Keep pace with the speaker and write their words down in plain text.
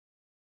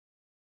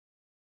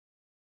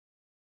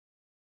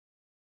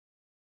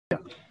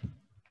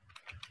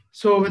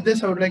So with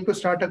this, I would like to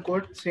start a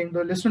quote saying,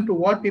 "To listen to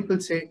what people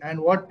say and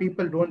what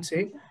people don't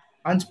say.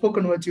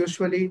 Unspoken words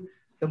usually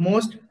the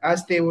most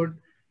as they would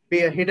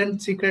be a hidden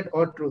secret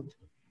or truth."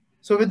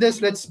 So with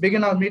this, let's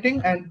begin our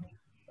meeting and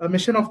a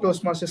mission of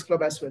Toastmasters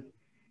Club as well.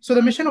 So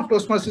the mission of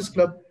Toastmasters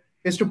Club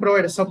is to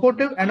provide a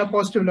supportive and a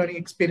positive learning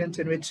experience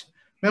in which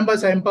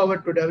members are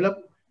empowered to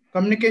develop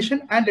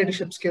communication and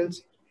leadership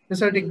skills,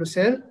 resulting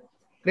to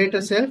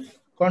greater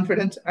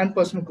self-confidence and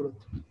personal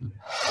growth.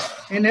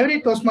 In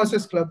every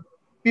Toastmasters Club,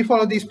 we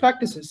follow these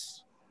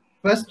practices.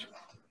 First,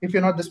 if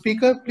you're not the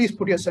speaker, please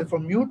put yourself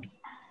on mute.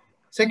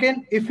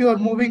 Second, if you are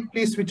moving,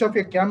 please switch off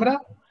your camera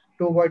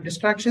to avoid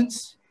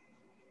distractions.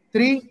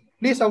 3,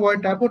 please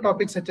avoid taboo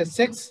topics such as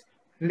sex,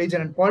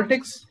 religion, and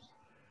politics.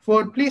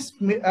 4, please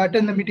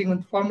attend the meeting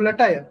with formal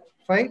attire.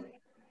 5,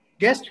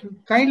 guest,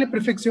 kindly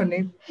prefix your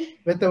name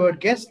with the word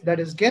guest, that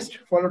is guest,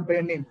 followed by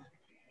your name.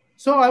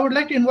 So I would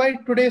like to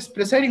invite today's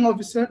presiding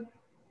officer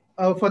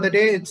for the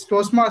day. It's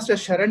Toastmaster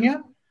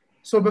Sharanya.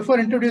 So before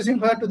introducing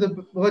her to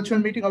the virtual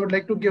meeting, I would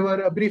like to give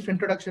her a brief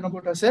introduction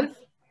about herself.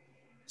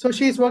 So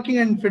she is working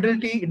in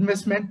Fidelity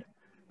Investment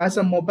as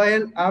a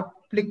mobile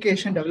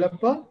application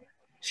developer.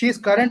 She is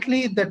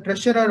currently the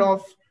treasurer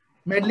of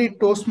Medley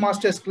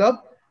Toastmasters Club,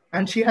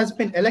 and she has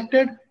been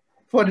elected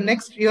for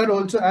next year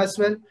also as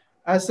well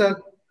as a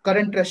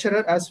current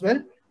treasurer as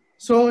well.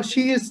 So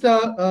she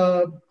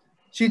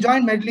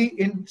joined Medley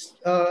in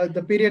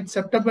the period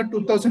September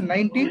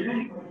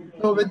 2019.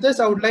 So with this,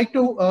 I would like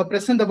to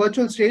present the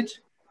virtual stage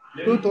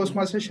to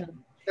Toastmaster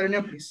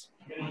Sharanya, please.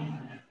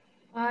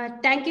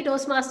 Thank you,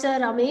 Toastmaster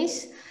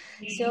Ramesh.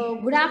 So,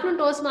 good afternoon,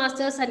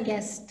 Toastmasters and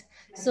guests.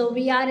 So,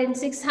 we are in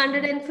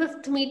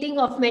 605th meeting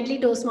of Medley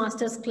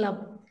Toastmasters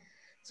Club.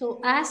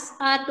 So, as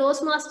our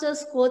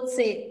Toastmasters quotes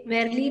say,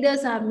 where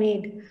leaders are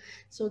made.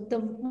 So,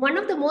 one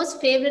of the most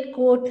favorite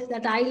quote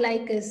that I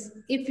like is,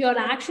 if your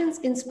actions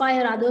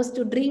inspire others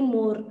to dream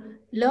more,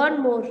 learn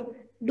more,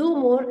 do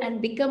more,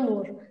 and become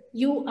more,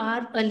 you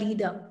are a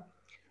leader.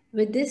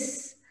 With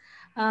this,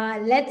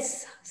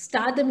 let's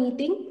start the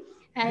meeting.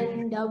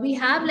 And we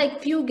have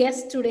like few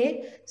guests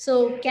today.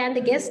 So can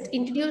the guests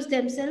introduce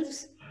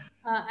themselves?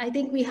 I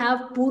think we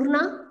have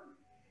Purna.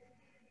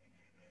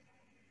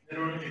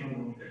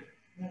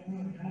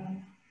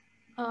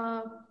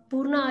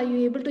 Purna, are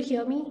you able to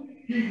hear me?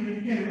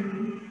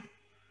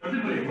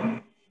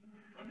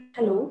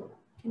 Hello.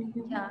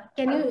 Yeah.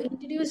 Can you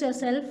introduce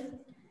yourself?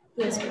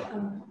 Yes.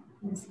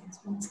 Yes.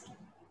 One second.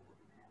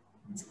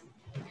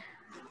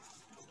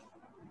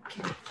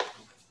 Okay.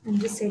 I'm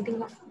just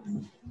setting up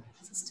my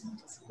system.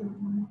 Just give me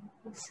a moment,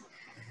 please.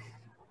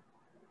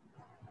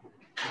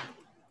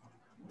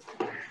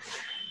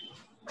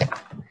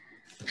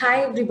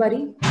 Hi,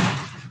 everybody.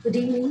 Good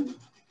evening.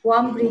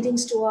 Warm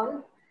greetings to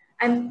all.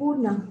 I'm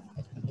Purna.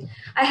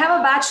 I have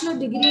a bachelor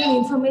degree in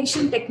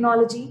information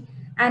technology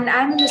and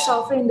I'm in the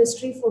software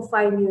industry for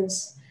 5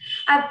 years.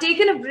 I've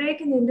taken a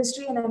break in the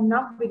industry and I've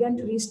now begun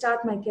to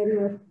restart my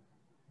career.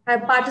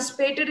 I've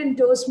participated in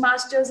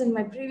Toastmasters in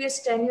my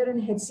previous tenure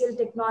in HCL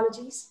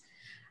Technologies.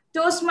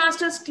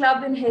 Toastmasters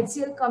Club in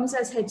HCL comes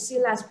as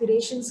HCL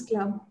Aspirations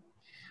Club.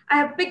 I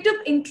have picked up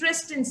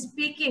interest in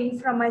speaking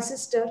from my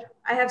sister.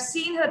 I have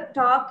seen her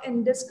talk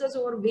and discuss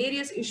over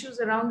various issues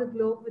around the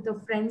globe with her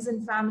friends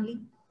and family.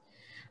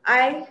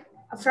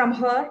 From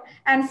her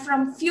and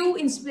from few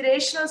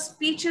inspirational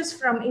speeches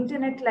from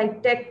internet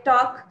like TED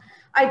Talk,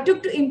 I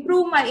took to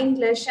improve my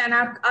English and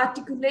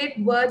articulate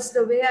words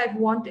the way I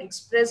want to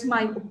express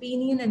my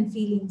opinion and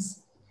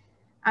feelings.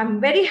 I'm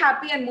very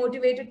happy and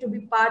motivated to be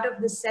part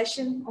of this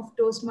session of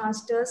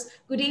Toastmasters.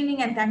 Good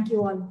evening and thank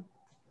you all.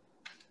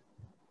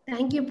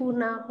 Thank you,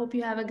 Purna. Hope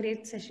you have a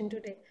great session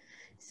today.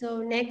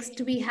 So next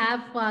we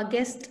have our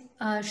guest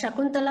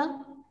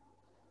Shakuntala.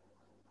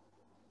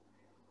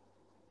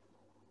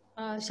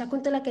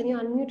 Shakuntala, can you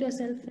unmute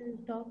yourself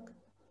and talk?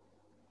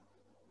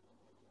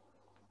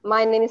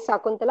 My name is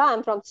Shakuntala.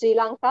 I'm from Sri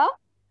Lanka.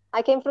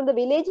 I came from the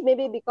village.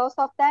 Maybe because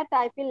of that,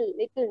 I feel a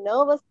little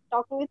nervous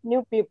talking with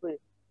new people.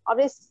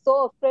 Always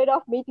so afraid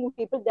of meeting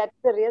people. That's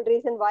the real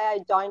reason why I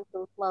joined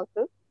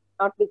Toastmasters.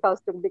 Not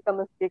because to become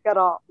a speaker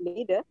or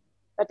leader,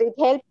 but it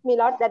helps me a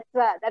lot.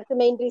 That's the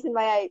main reason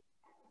why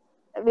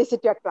I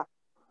visit your club.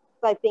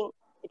 So I think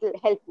it will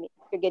help me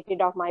to get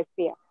rid of my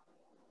fear.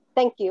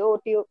 Thank you. Over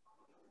to you,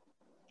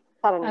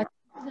 Saranya.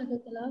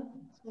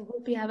 So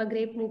hope you have a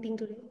great meeting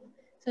today.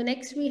 So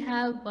next we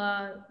have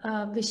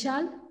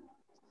Vishal.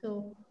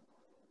 So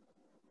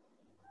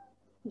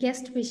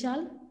guest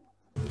Vishal.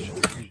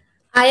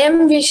 I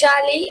am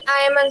Vishali.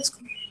 I am a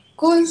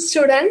school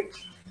student.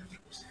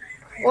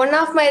 One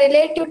of my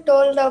relatives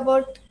told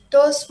about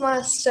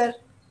Toastmaster.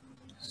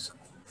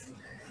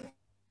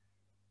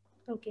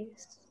 Okay.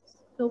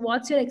 So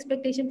what's your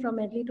expectation from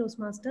Medley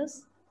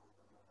Toastmasters?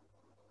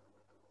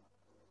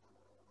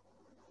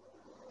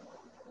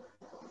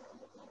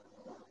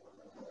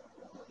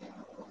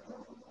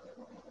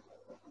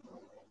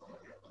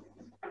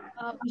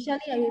 Vishali,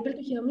 are you able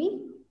to hear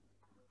me?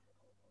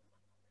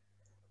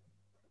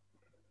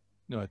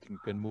 No, I think we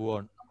can move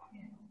on.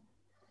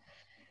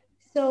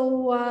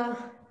 So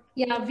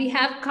Yeah, we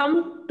have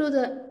come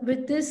to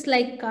with this,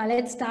 like,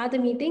 let's start the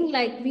meeting.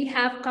 Like, we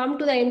have come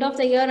to the end of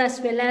the year as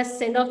well as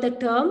end of the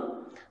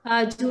term,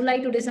 July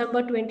to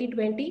December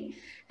 2020.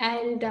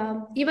 And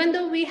even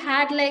though we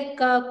had like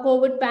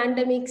COVID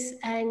pandemics,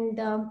 and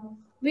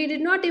we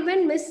did not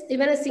even miss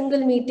even a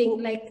single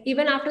meeting. Like,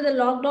 even after the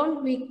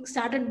lockdown, we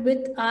started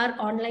with our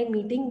online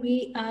meeting.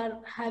 We are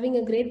having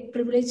a great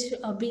privilege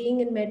being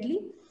in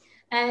Medley.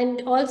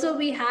 And also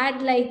we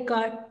had like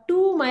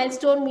two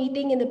milestone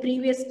meeting in the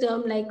previous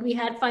term. Like, we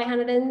had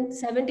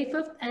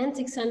 575th and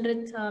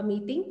 600th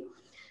meeting,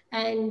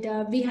 and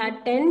we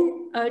had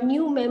 10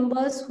 new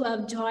members who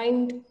have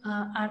joined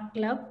our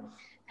club,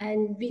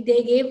 and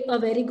they gave a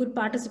very good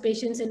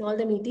participations in all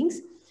the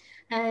meetings.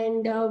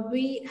 And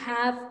we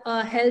have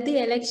healthy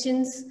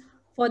elections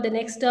for the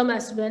next term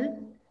as well.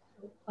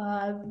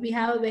 We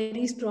have a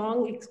very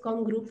strong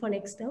XCOM group for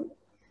next term.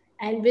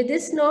 And with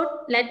this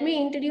note, let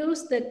me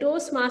introduce the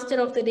Toastmaster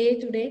of the day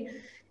today.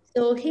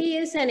 So he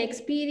is an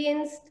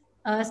experienced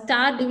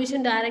Star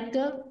Division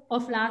Director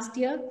of last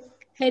year,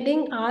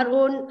 heading our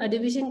own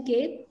Division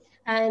K.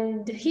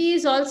 And he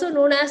is also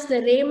known as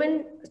the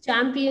Raymond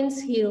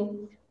Champions Hero.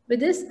 With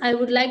this, I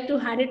would like to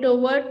hand it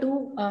over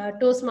to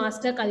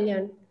Toastmaster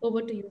Kalyan.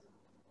 Over to you.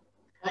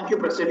 Thank you,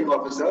 Presiding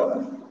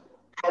Officer.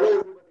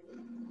 Hello,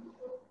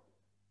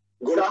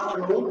 good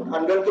afternoon,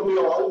 and welcome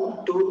you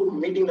all to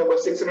meeting number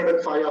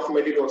 605 of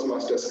Medley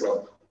Toastmasters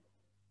Club.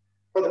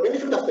 For the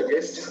benefit of the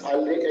guests,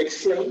 I'll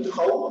explain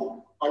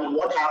how and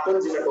what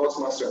happens in a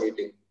Toastmaster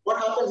meeting.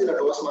 What happens in a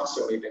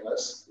Toastmaster meeting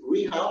is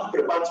we have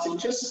prepared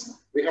speeches,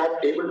 we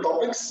have table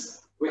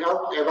topics, we have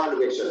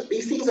evaluation.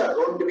 These things are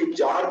going to be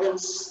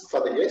jargons for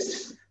the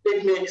guest.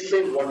 Let me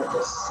explain what it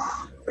is.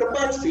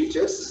 Prepared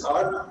speeches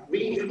are,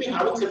 we will be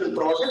having certain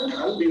project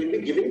and we will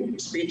be giving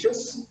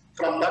speeches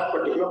from that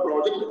particular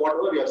project,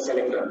 whatever we have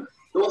selected.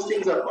 Those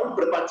things are called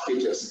prepared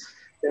speeches.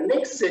 The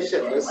next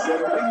session is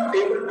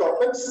table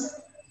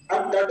topics,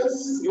 and that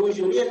is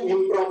usually an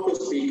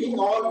impromptu speaking,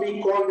 or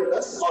we call it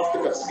as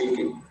off-the-cuff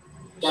speaking.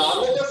 The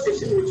other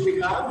session which we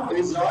have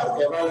is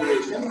our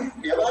evaluation.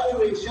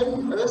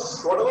 Evaluation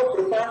is whatever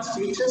prepared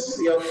speeches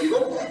we have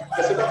given,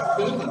 the set of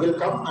team will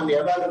come and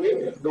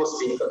evaluate those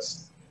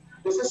speakers.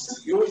 This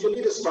is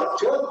usually the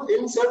structure.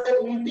 In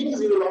certain meetings,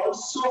 we will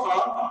also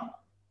have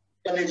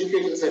an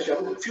education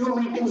session. Few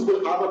meetings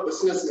will have a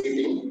business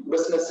meeting,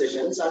 business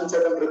sessions, and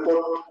certain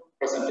report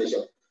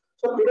presentation.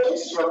 So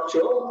today's structure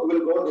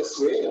will go this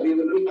way. We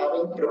will be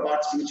having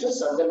prepared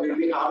speeches, and then we will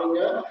be having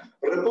a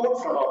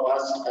report from our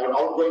past and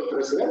outgoing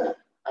president,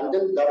 and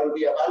then there will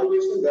be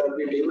evaluation, there will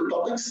be table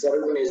topics, there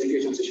will be an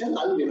education session,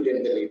 and we will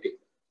end the meeting.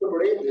 So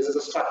today, this is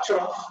the structure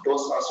of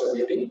Toastmaster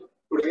meeting.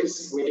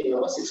 Today's meeting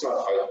number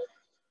 605.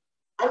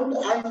 And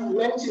I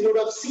mentioned, you would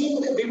have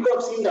seen, people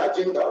have seen the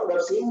agenda, would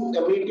have seen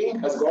the meeting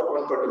has got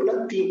one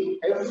particular theme.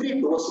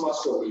 Every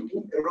Toastmaster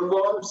meeting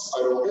revolves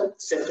around a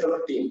central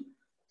theme.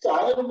 So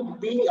I'll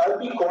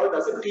be called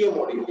as a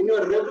TMOD. In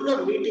your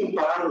regular meeting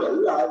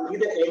parallel, I'll be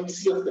the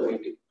MC of the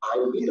meeting.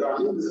 I'll be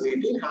running this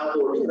meeting,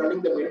 handholding,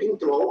 running the meeting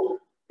throughout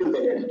till the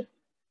end.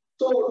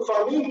 So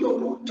for me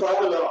to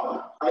travel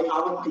around, I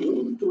have a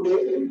theme.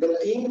 Today, the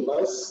theme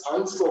was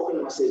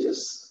unspoken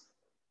messages.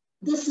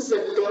 This is a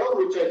term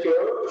which I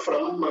heard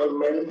from my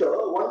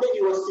mentor. One day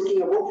he was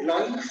thinking about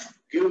life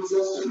gives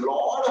us a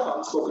lot of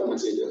unspoken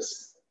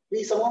messages.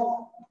 We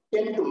somehow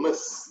tend to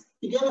miss.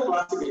 He gave a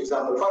classic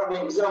example. For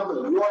an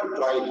example, you are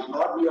driving,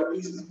 or we are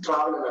least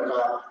traveling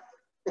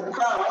in a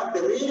car.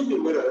 The rear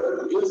view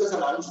mirror gives us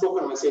an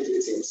unspoken message,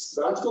 it seems.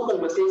 The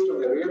unspoken message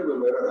from the rear view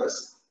mirror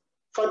is,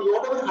 for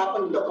whatever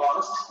happened in the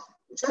past,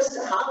 just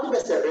have it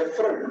as a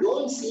reference.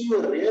 Don't see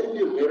your rear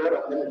view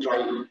mirror and then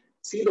drive.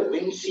 See the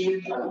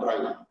windshield and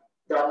drive.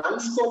 The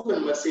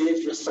unspoken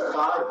message which the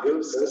car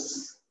gives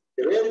us,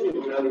 the rear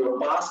view mirror, your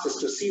past is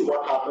to see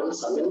what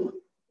happens, and then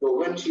the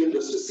windshield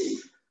is to see.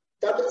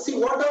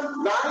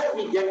 Where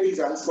we get these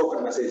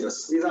unspoken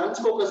messages? These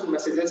unspoken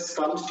messages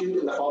comes to you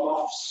in the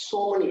form of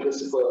so many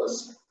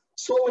whispers,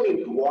 so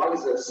many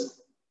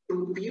voices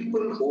to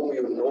people whom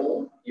you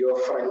know, your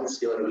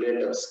friends, your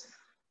relatives.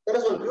 There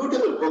is one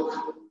beautiful book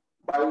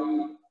by,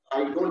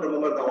 I don't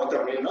remember the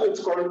author name now,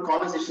 it's called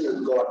Conversation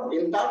with God.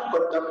 In that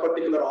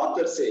particular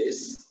author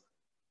says,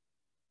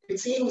 it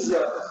seems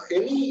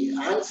any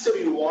answer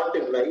you want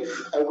in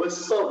life, a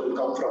whisper will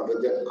come from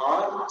within,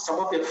 or some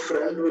of your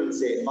friend will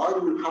say, or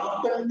you will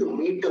happen to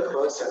meet a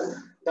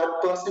person,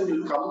 that person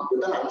will come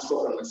with an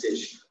unspoken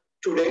message.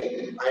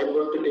 Today, I am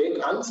going to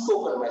take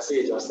unspoken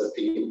message as the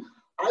theme.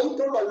 I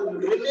thought I will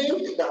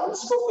relate the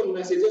unspoken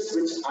messages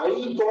which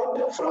I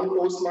got from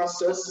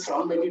Toastmasters,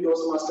 from many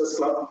Toastmasters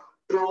Club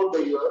throughout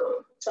the year.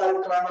 So I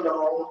will travel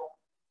around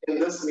in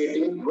this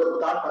meeting with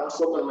that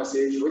unspoken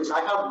message which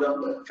I have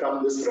learned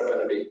from this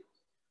fraternity.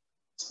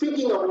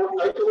 Speaking about,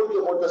 I told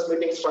you about this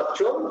meeting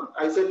structure.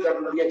 I said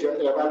there will be a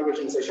general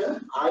evaluation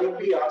session. I will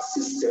be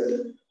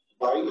assisted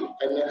by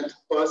a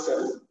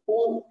person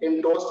who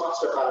in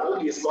Toastmaster panel,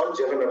 he is called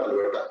General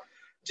Evaluator.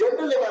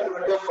 General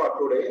evaluator for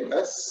today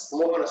is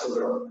Mohana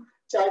Sundaram.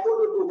 So I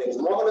told you two things.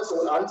 Mohana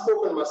Sundaram,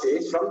 unspoken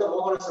message from the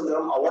Mohana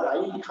Sundaram, what I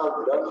have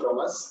learned from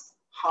us,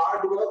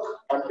 hard work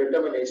and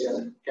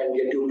determination can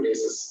get you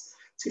places.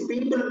 See,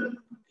 people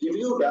give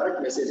you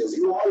direct messages.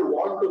 You all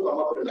want to come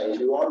up in life.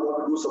 You all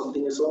want to do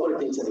something, so many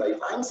things in life.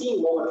 I'm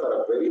seeing Mohan for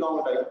a very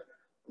long time.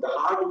 The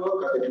hard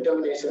work and the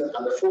determination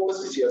and the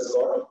focus which he has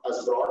got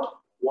has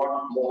brought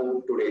what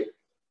Mohan today.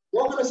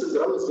 Mohan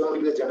Sundaram is going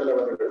to be the general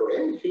manager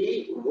today.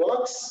 He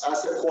works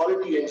as a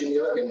quality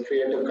engineer in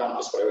Creative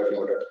Campus Private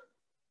Limited.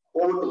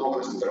 Over to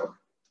Mohan Sundaram.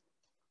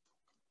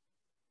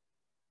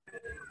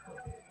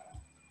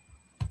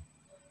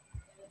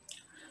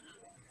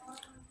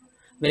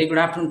 Very good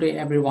afternoon to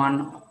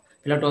everyone,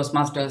 fellow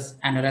Toastmasters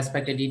and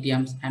respected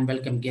DTMs and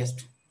welcome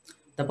guests.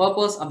 The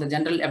purpose of the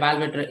general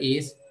evaluator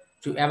is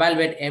to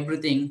evaluate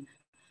everything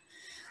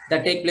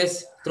that take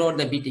place throughout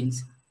the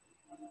meetings.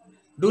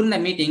 During the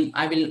meeting,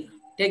 I will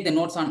take the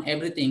notes on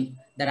everything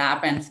that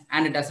happens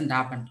and it doesn't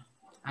happen.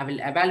 I will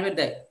evaluate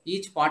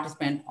each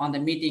participant on the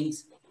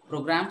meetings,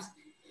 programs,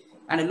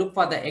 and look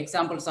for the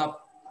examples of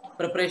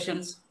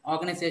preparations,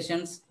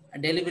 organizations,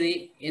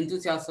 delivery,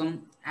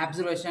 enthusiasm,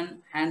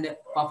 observation, and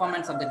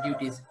performance of the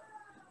duties.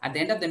 At the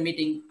end of the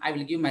meeting, I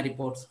will give my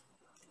reports.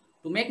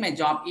 To make my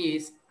job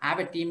easy, I have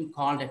a team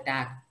called a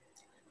TAG.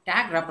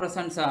 TAG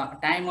represents a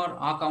timer,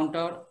 a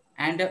counter,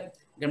 and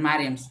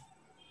grammarians.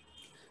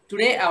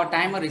 Today, our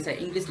timer is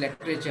English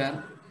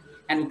literature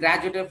and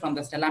graduated from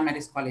the Stella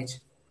Maris College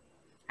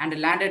and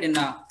landed in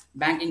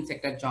banking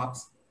sector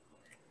jobs.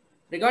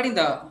 Regarding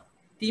the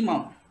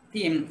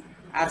theme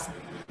as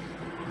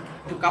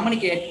to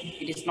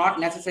communicate, it is not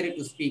necessary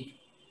to speak,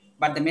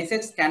 but the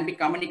message can be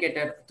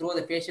communicated through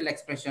the facial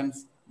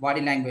expressions,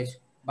 body language,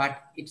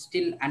 but it's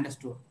still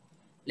understood.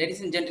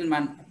 Ladies and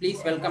gentlemen,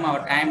 please welcome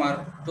our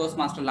timer,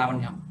 Toastmaster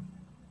Lavanya.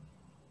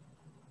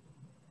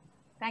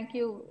 Thank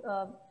you,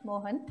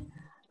 Mohan.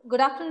 Good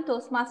afternoon,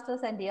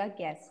 Toastmasters and dear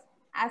guests.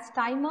 As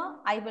timer,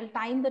 I will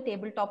time the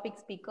table topic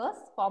speakers,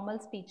 formal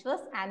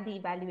speeches, and the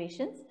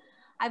evaluations.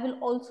 I will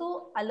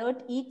also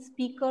alert each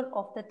speaker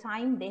of the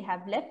time they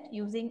have left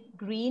using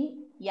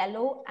green,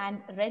 yellow,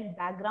 and red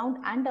background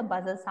and a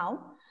buzzer sound,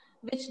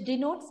 which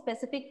denotes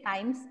specific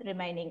times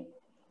remaining.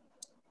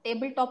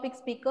 Table topic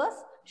speakers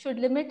should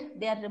limit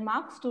their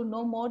remarks to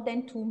no more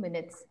than 2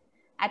 minutes.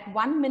 At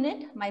 1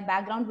 minute, my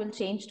background will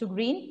change to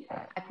green.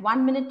 At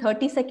 1 minute,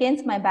 30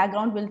 seconds, my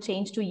background will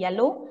change to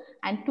yellow.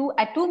 And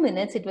at 2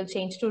 minutes, it will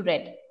change to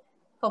red.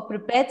 For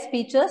prepared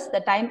speeches,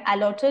 the time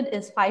allotted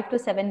is 5 to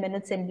 7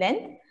 minutes in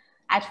length.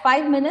 At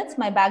 5 minutes,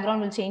 my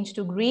background will change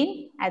to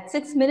green. At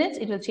 6 minutes,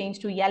 it will change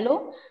to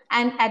yellow.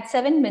 And at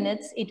 7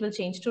 minutes, it will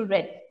change to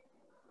red.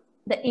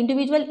 The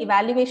individual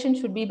evaluation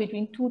should be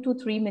between 2 to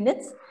 3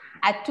 minutes.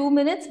 At 2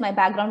 minutes, my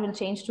background will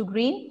change to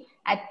green.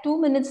 At 2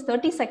 minutes,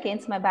 30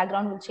 seconds, my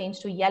background will change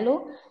to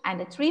yellow.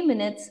 And at 3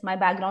 minutes, my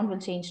background will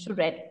change to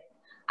red.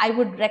 I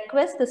would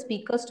request the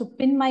speakers to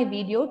pin my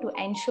video to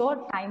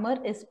ensure timer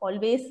is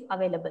always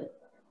available.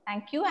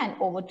 Thank you, and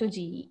over to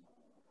GE.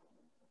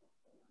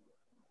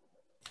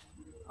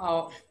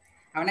 Our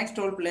next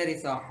role player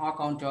is A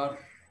Counter.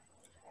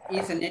 He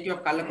is a native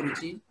of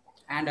Kallakurichi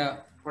and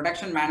a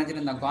production manager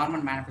in the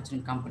garment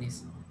manufacturing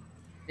companies.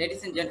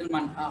 Ladies and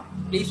gentlemen,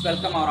 please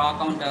welcome our A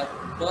Counter,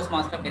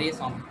 Toastmaster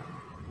Periyaswamy.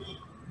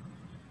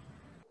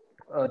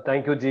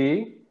 Thank you,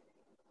 GE.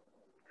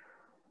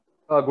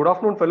 Good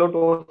afternoon, fellow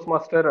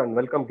Toastmaster and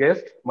welcome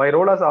guest. My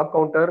role as A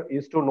Counter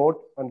is to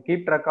note and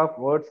keep track of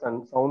words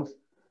and sounds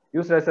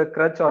used as a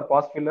crutch or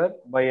pass filler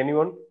by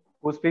anyone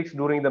who speaks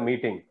during the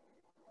meeting.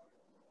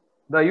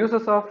 The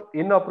uses of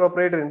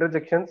inappropriate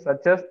interjections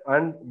such as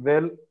and,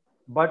 well,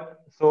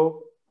 but,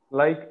 so,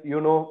 like,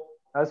 you know,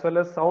 as well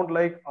as sound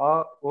like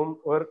or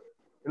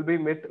will be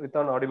met with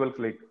an audible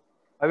click.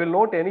 I will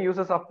note any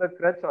uses of the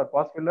crutch or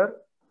pass filler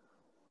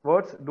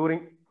words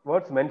during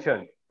words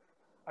mentioned.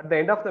 At the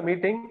end of the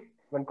meeting,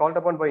 when called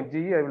upon by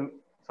GE, I will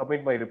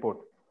submit my report.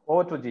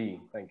 Over to GE.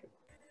 Thank you.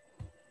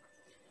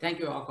 Thank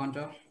you, A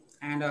Counter.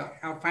 And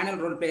our final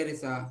role player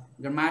is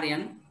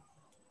Grammarian.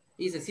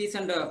 He is a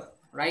seasoned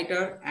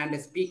writer and a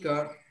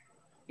speaker.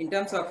 In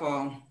terms of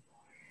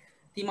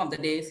theme of the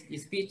day,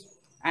 his speech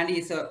and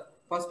his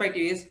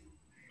perspective is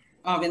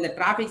when the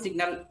traffic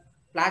signal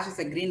flashes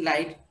a green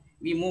light,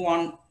 we move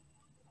on.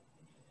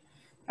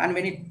 And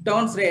when it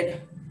turns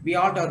red, we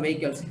halt our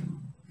vehicles.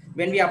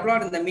 When we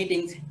applaud in the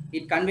meetings,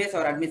 it conveys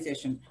our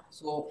administration.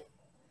 So,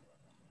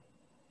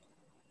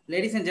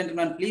 ladies and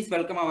gentlemen, please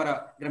welcome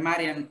our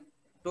grammarian,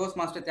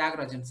 Toastmaster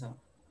Tyagarajan, sir.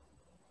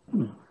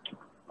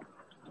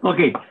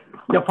 Okay.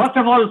 First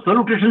of all,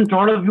 salutations to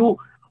all of you.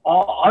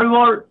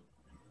 All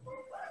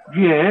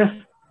GS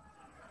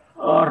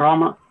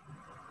Rama.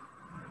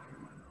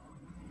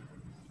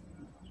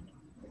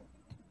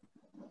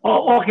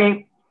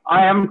 Okay.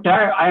 I am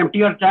T.R.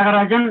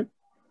 Tyagarajan.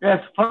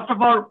 Yes. First of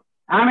all,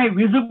 am I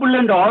visible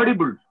and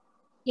audible?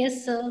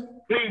 Yes, sir.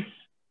 Please.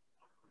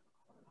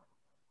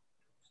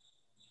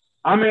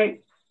 Am I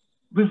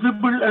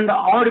visible and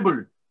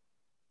audible?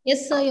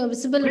 Yes, sir. You're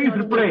visible Please and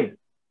audible. reply.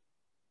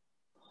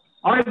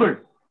 Audible.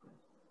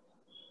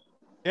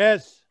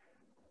 Yes.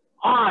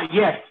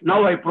 Yes.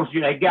 Now I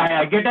proceed. I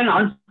get an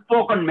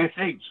unspoken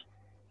message.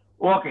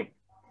 Okay.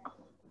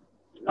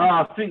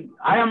 See,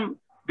 I am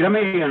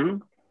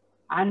grammarian,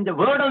 and the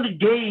word of the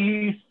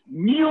day is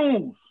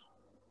news.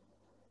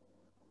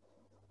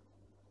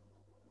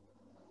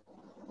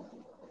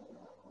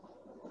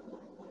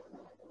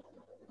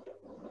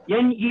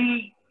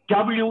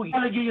 N-E-W.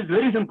 Is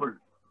very simple.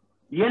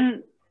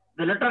 N,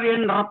 the letter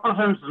N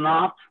represents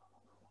north,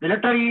 the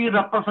letter E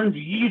represents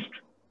east,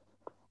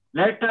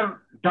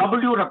 letter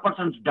W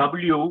represents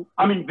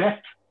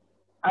west,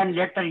 and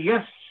letter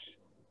S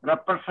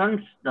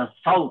represents the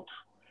south.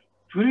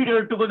 Feed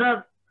it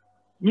together,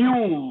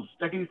 news.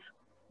 That is,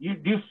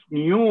 this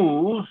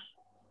news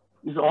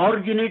is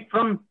originate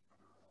from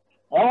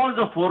all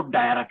the four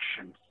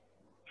directions.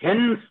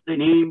 Hence the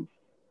name,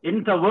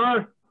 hence the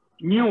word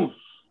news.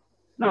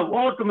 Now,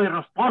 over to my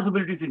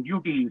responsibilities and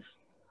duties.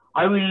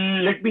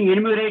 Let me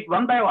enumerate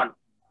one by one.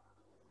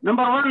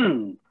 Number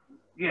one,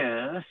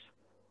 yes,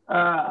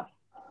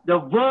 the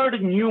word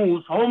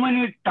news, how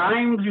many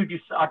times it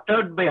is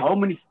uttered by how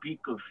many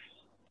speakers.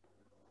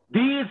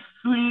 These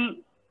will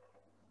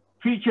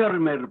feature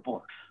in my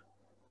report.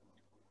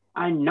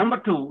 And number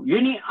two,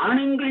 any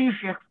un-English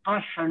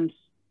expressions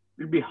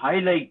will be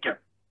highlighted.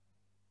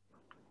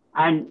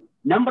 And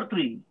number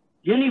three,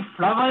 any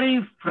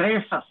flowery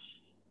phrases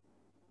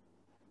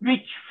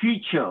which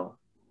feature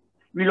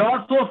will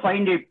also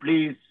find a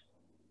place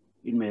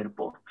in my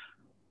report.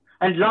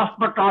 And last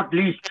but not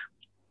least,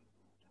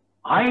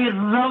 I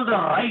reserve the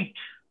right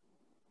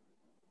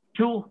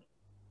to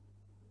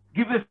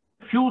give a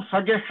few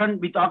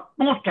suggestions with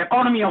utmost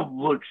economy of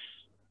words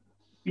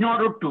in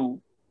order to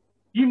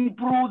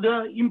improve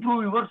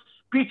your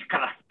speech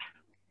craft.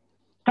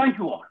 Thank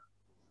you all.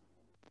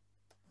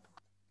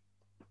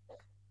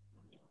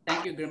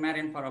 Thank you,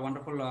 grammarian, for a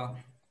wonderful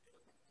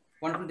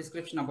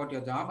description about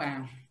your job.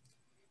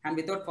 And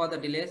without further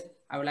delays,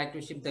 I would like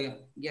to shift the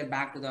gear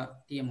back to the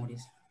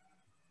TMODs.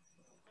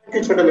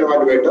 Thank you,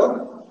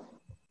 Evaluator.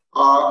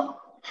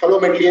 Hello,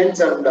 Medlians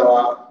and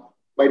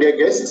my dear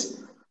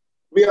guests.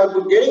 We are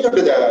getting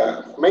into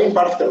the main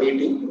part of the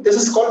meeting. This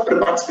is called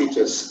prepared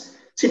speeches.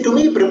 See, to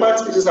me, prepared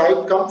speeches, I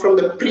come from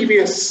the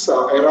previous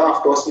era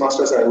of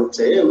Toastmasters, I would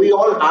say. We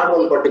all had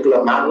one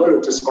particular manual,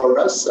 which is called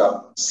as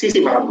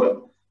CC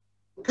manual.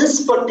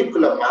 This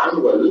particular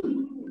manual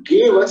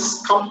gave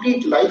us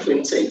complete life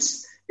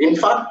insights. In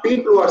fact,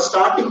 people who are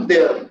starting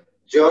their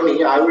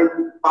journey,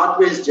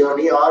 pathways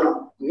journey,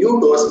 or new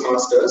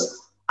Toastmasters,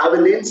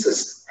 I'll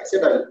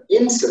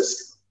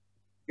insist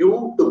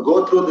you to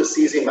go through the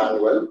CC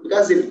manual,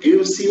 because it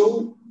gives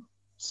you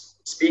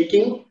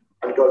speaking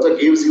and it also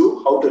gives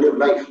you how to live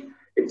life.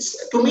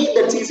 To me,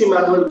 that CC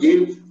manual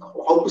gave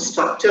how to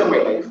structure my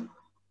life.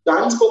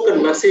 The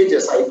unspoken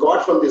messages I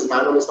got from this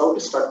manual is how to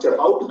structure,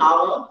 how to have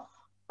a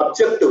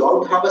objective,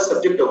 how to have a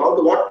subjective,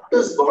 what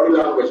is body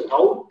language,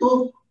 how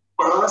to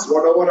pass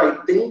whatever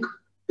I think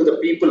to the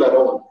people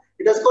around.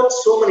 It has got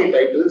so many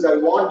titles. I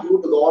want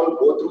you to all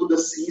go through the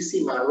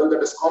CC manual,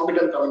 that is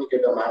Competent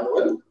Communicator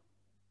Manual.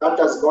 That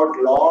has got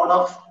a lot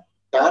of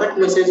direct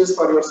messages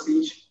for your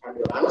speech and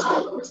your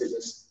unspoken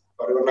messages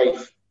for your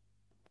life.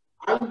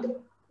 And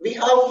we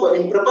have,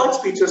 in prepared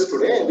speeches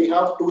today, we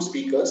have two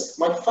speakers.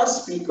 My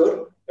first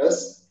speaker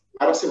is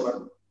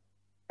Narasimhan.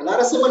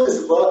 Narasimhan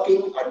is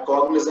working at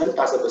Cognizant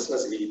as a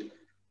business lead.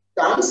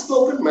 The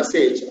unspoken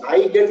message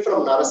I get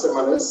from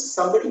Narasimhan is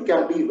somebody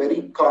can be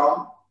very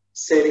calm,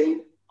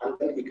 serene, and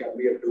then he can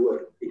be a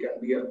doer. He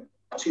can be an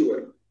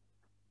achiever.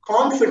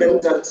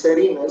 Confidence and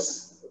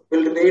sereneness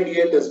will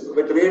radiate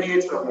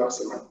from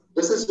Narasimhan.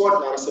 This is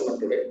what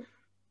Narasimhan today.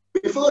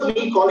 Before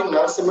me calling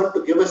Narasimhan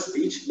to give a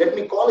speech, let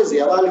me call his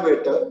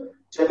evaluator,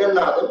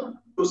 Jagannathan,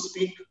 to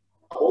speak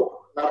about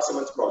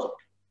Narasimhan's project.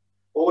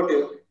 Over to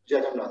you,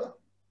 Jagannathan.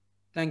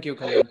 Thank you,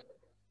 Kalyan.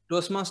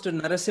 Toastmaster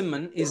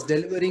Narasimhan is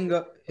delivering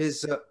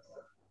his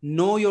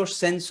Know Your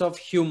Sense of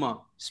Humor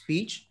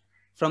speech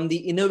from the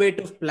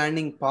Innovative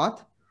Planning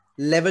Path,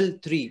 Level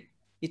 3.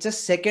 It's a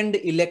second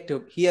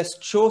elective. He has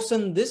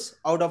chosen this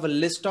out of a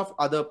list of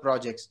other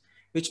projects,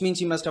 which means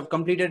he must have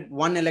completed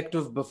one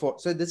elective before.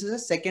 So this is a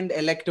second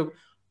elective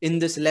in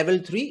this Level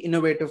 3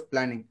 Innovative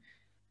Planning.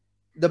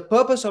 The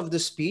purpose of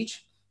this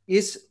speech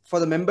is for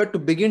the member to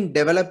begin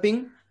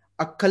developing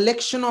a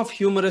collection of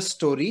humorous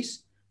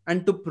stories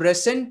and to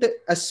present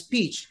a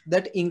speech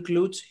that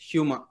includes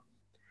humor.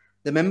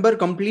 The member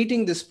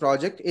completing this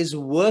project is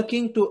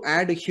working to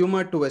add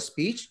humor to a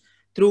speech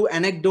through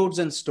anecdotes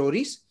and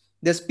stories.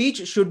 The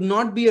speech should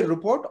not be a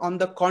report on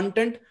the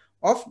content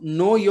of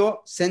Know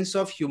Your Sense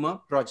of Humor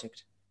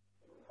project.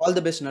 All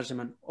the best,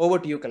 Narasimhan. Over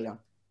to you, Kalyan.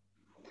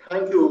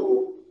 Thank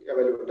you,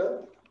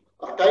 Evaluator.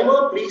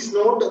 Timer, please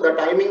note the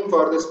timing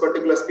for this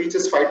particular speech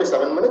is 5 to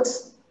 7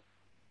 minutes.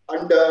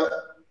 And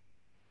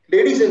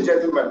ladies and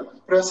gentlemen,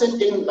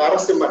 presenting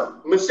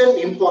Narasimhan, Mission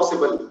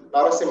Impossible.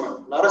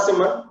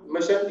 Narasimhan,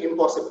 Mission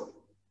Impossible.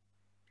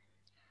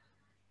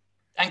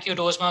 Thank you,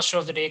 Toastmaster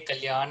of the Day,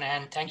 Kalyan,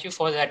 and thank you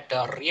for that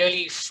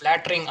really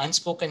flattering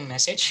unspoken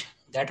message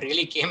that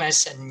really came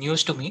as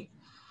news to me.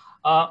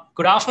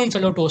 Good afternoon,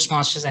 fellow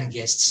Toastmasters and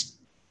guests.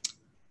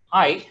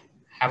 I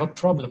have a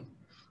problem.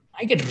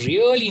 I get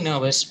really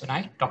nervous when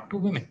I talk to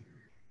women.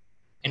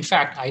 In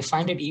fact, I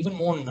find it even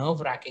more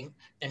nerve-wracking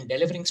than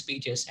delivering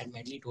speeches at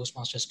Medley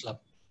Toastmasters Club.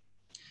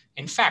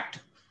 In fact,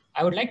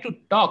 I would like to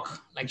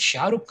talk like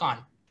Shah Rukh Khan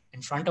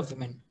in front of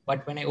women,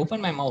 but when I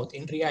open my mouth,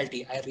 in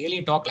reality, I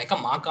really talk like a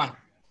Ma Khan.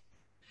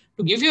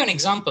 To give you an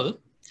example,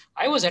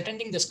 I was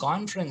attending this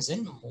conference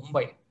in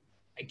Mumbai.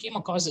 I came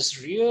across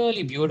this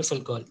really beautiful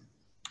girl.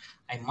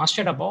 I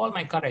mustered up all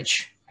my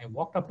courage. I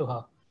walked up to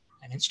her,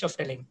 and instead of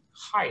telling,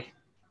 "Hi,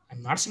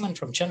 I'm Narsiman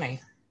from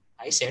Chennai,"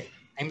 I said,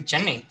 "I'm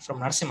Chennai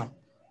from Narsiman."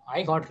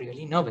 I got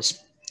really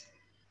nervous.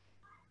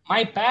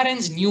 My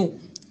parents knew.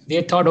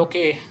 They thought,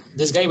 okay,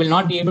 this guy will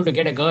not be able to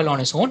get a girl on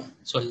his own,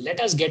 so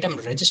let us get him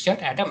registered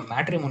at a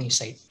matrimony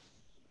site.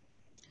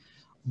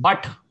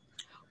 But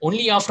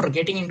only after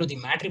getting into the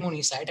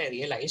matrimony site, I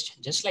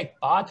realized, just like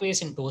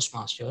pathways in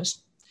Toastmasters,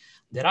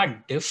 there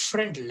are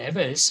different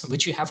levels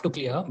which you have to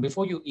clear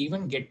before you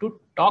even get to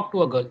talk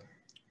to a girl.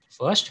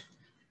 First,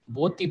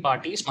 both the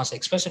parties must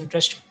express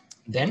interest.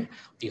 Then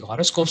the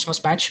horoscopes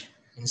must match.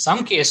 In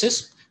some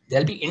cases,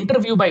 there'll be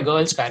interview by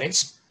girl's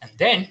parents, and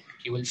then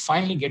you will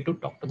finally get to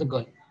talk to the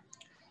girl.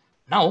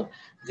 Now,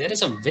 there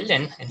is a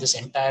villain in this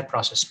entire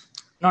process.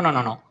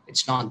 No.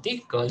 It's not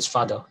the girl's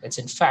father. It's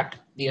in fact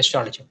the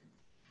astrologer.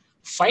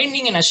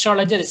 Finding an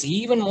astrologer is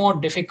even more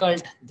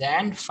difficult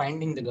than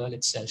finding the girl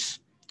itself.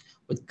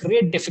 With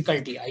great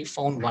difficulty, I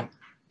found one.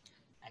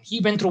 And he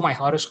went through my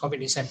horoscope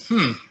and he said,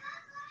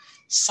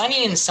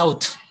 sunny in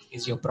south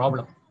is your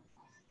problem.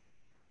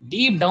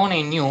 Deep down,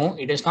 I knew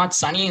it is not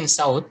sunny in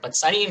south, but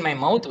sunny in my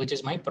mouth, which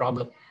is my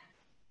problem.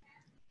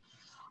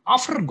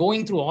 After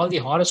going through all the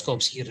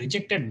horoscopes, he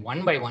rejected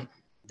one by one.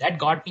 That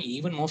got me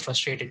even more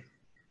frustrated.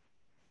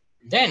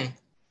 Then,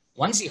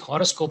 once the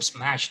horoscopes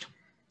matched,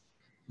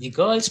 the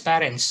girl's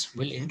parents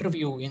will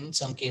interview in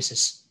some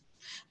cases.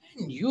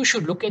 And you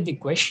should look at the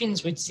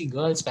questions which the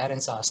girl's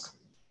parents ask.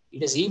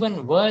 It is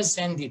even worse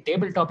than the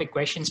table topic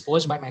questions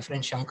posed by my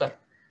friend Shankar.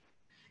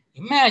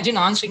 Imagine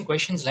answering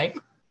questions like,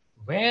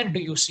 where do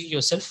you see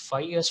yourself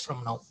 5 years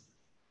from now?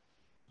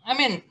 I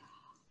mean,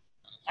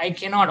 I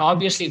cannot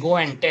obviously go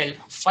and tell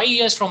 5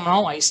 years from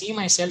now, I see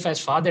myself as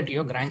father to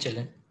your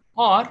grandchildren.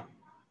 Or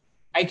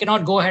I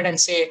cannot go ahead and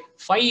say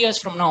 5 years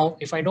from now,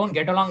 if I don't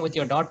get along with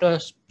your daughter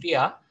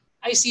Priya,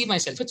 I see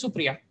myself with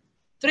Supriya.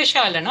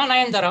 Trisha Alana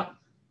Nayandara.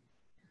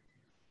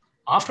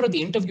 After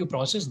the interview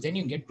process, then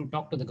you get to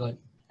talk to the girl.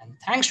 And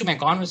thanks to my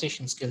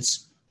conversation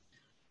skills,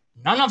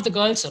 none of the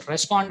girls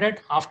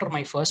responded after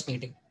my first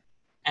meeting.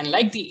 And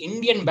like the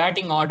Indian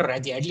batting order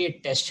at the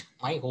Adelaide test,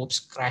 my hopes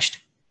crashed.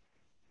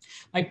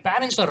 My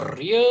parents were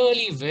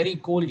really very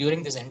cool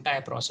during this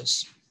entire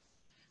process.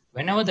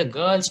 Whenever the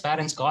girls'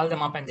 parents called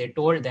them up and they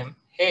told them,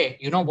 hey,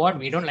 you know what,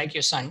 we don't like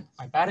your son,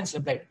 my parents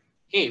replied,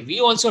 hey, we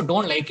also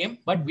don't like him,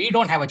 but we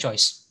don't have a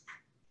choice.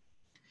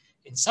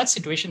 In such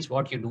situations,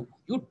 what you do,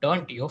 you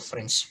turn to your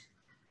friends.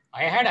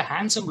 I had a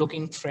handsome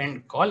looking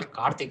friend called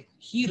Karthik.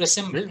 He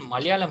resembled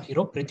Malayalam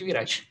hero Prithvi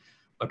Raj,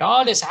 but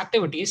all his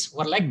activities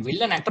were like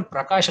villain actor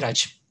Prakash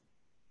Raj.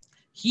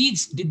 He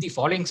said the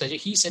following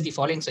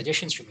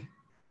suggestions to me.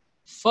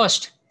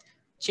 First,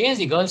 change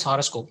the girl's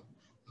horoscope.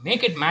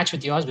 Make it match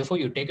with yours before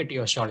you take it to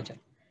your astrologer.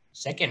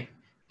 Second,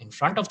 in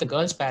front of the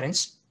girl's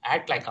parents,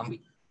 act like Ambi.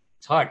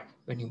 Third,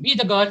 when you meet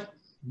the girl,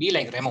 be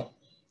like Remo.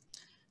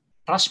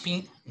 Trust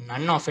me,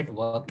 none of it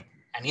worked.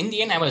 And in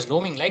the end, I was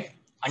roaming like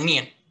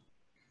onion.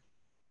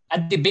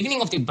 At the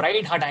beginning of the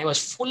bride hut, I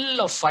was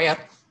full of fire.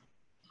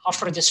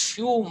 After just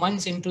few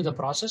months into the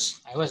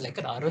process, I was like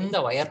an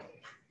Arunda wire.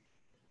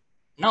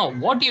 Now,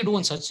 what do you do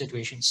in such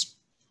situations?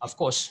 Of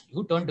course,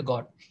 you turn to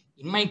God.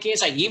 In my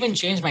case, I even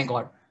changed my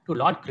God to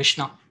Lord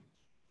Krishna.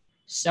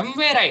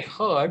 Somewhere I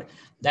heard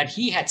that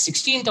he had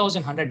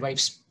 16,100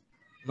 wives.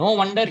 No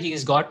wonder he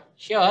is God.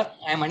 Here,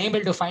 I am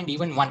unable to find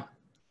even one.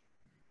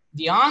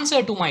 The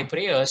answer to my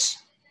prayers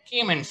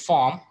came in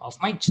form of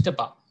my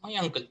Chittappa, my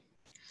uncle.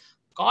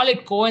 Call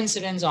it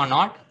coincidence or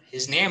not,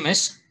 his name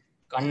is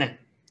Kannan.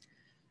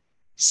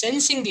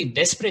 Sensing the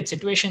desperate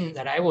situation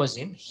that I was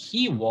in,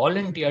 he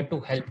volunteered to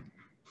help.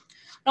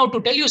 Now,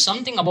 to tell you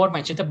something about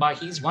my Chittappa,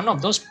 he's one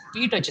of those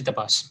Peter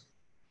Chittappas.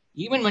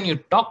 Even when you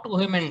talk to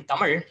him in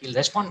Tamil, he'll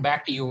respond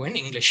back to you in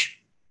English.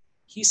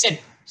 He said,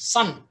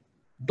 son,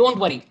 don't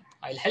worry,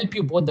 I'll help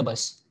you board the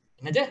bus.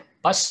 Another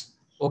bus?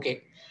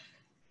 Okay.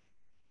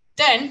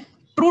 Then,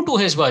 true to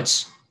his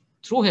words,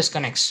 through his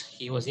connects,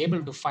 he was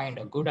able to find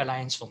a good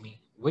alliance for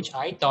me, which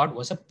I thought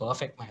was a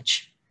perfect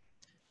match.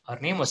 Her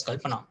name was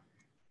Kalpana,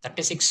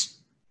 36,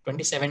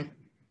 27,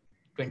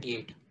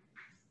 28.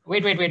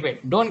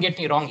 Wait. Don't get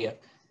me wrong here.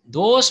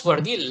 Those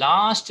were the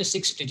last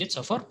 6 digits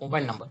of her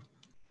mobile number.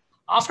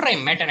 After I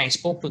met and I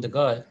spoke to the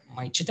girl,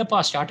 my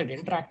Chittappa started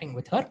interacting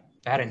with her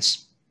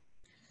parents.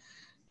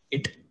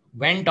 It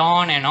went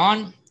on and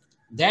on.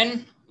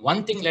 Then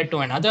one thing led to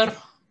another.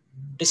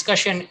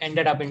 Discussion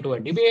ended up into a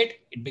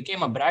debate. It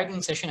became a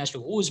bragging session as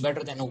to who is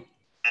better than who.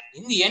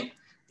 In the end,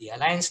 the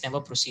alliance never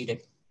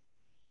proceeded.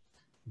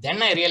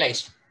 Then I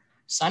realized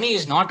Sunny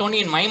is not only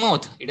in my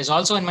mouth, it is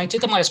also in my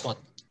Chittama's mouth.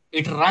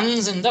 It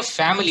runs in the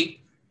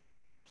family.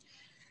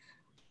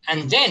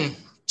 And then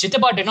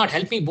Chittapa did not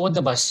help me board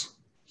the bus.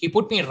 He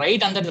put me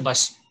right under the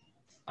bus.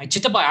 My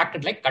Chittapa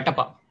acted like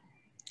Katapa.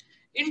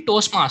 In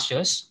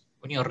Toastmasters,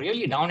 when you're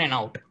really down and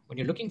out, when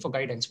you're looking for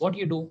guidance, what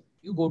do?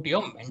 You go to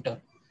your mentor.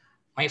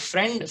 My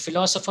friend,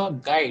 philosopher,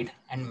 guide,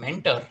 and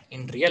mentor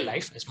in real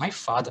life is my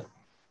father.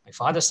 My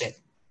father said,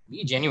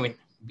 be genuine,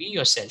 be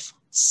yourself.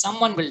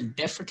 Someone will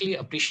definitely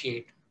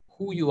appreciate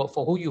who you are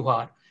for who you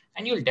are,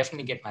 and you'll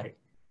definitely get married.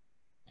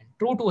 And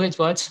true to his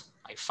words,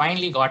 I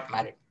finally got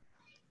married.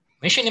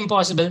 Mission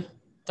impossible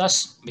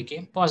thus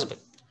became possible.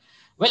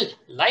 Well,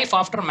 life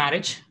after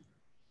marriage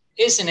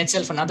is in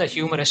itself another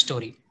humorous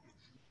story.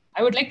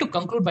 I would like to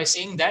conclude by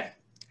saying that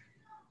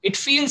it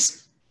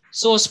feels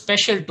so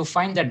special to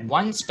find that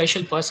one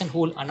special person who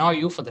will annoy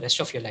you for the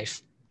rest of your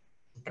life.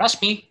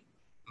 Trust me,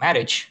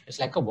 marriage is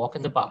like a walk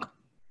in the park.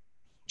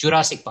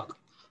 Jurassic Park.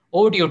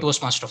 Over to you,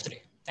 Toastmaster of the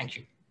day. Thank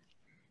you.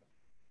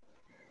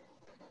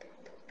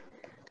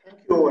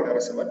 Thank you,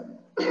 Narasimhan.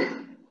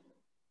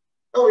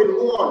 Now we'll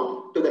move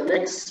on to the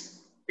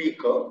next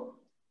speaker.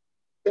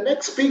 The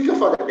next speaker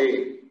for the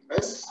day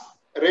is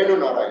Renu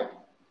Narayan.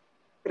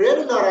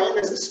 Renu Narayan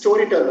is a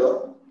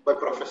storyteller by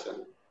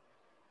profession,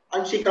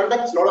 and she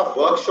conducts a lot of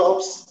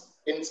workshops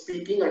in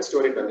speaking and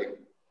storytelling.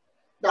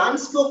 The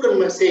unspoken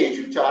message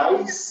which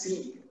I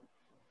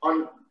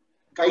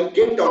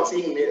get on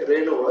seeing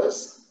Renu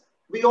is,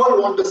 we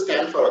all want to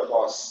stand for a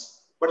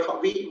cause,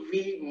 but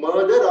we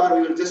murder or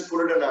we will just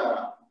put it in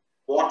a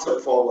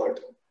WhatsApp forward.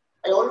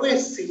 I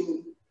always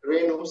see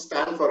Renu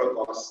stand for a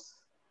cause.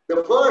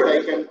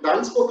 The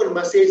unspoken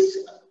message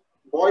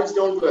boils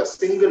down to a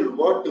single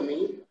word to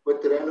me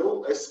with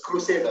Renu is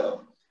crusader.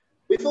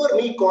 Before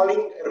me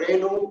calling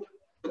Renu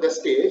to the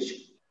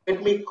stage,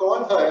 let me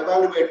call her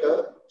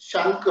evaluator,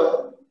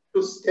 Shankar,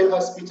 to tell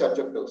her speech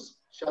objectives.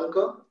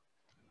 Shankar?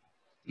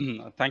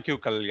 Thank you,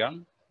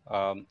 Kalyan.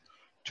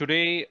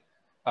 Today,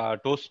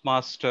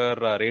 Toastmaster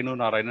Renu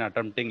Narayan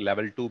attempting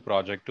level 2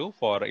 project 2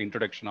 for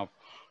introduction of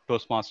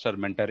Toastmaster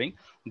mentoring.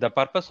 The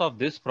purpose of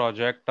this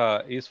project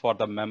is for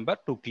the member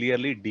to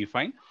clearly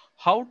define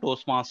how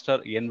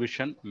Toastmaster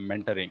envision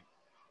mentoring.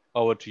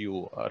 Over to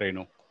you,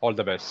 Renu. All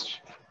the best.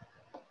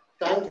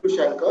 Thank you,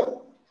 Shankar.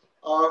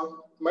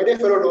 My dear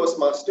fellow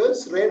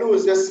Toastmasters, Renu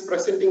is just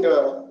presenting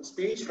a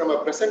speech from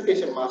a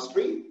presentation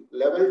mastery,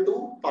 level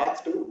 2,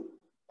 part 2,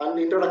 and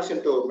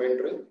introduction to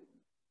mentoring.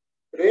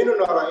 Renu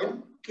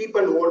Narayan, keep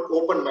an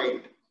open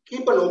mind.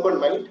 Keep an open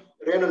mind,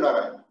 Renu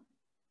Narayan.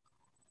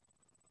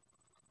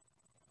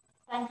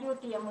 Thank you,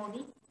 T.M.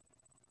 Modi.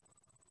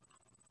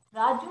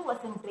 Raju was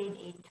in grade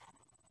 8.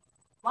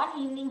 One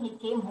evening he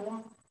came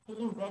home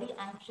feeling very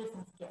anxious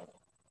and scared.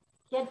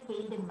 He had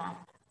failed in math.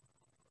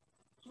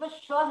 He was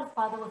sure his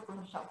father was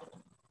going to shout at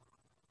him.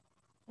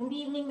 In the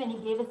evening when he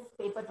gave his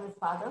paper to his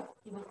father,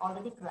 he was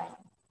already crying.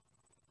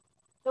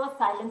 There was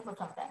silence for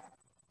some time.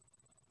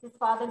 His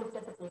father looked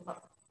at the paper.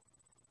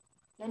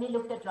 Then he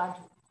looked at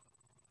Raju.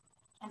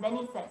 And then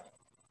he said,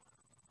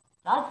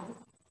 Raju,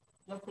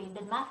 you have failed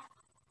in math.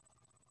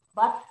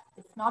 But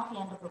it's not the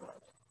end of the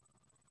world.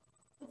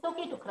 It's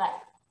okay to cry.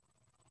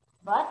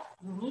 But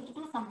you need to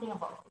do something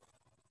about it.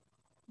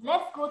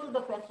 Let's go through the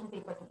question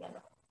paper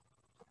together.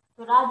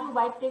 So Raju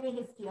wiped away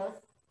his tears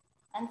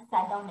and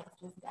sat down next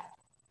to his dad.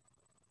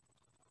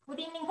 Good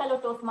evening, fellow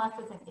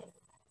Toastmasters and guests.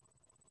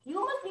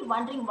 You must be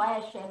wondering why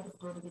I shared this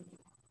story with you.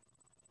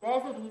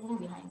 There's a reason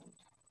behind it.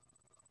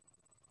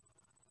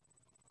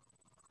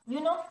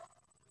 You know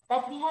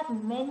that we have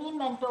many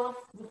mentors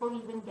before we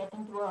even get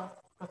into a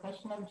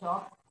professional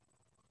job.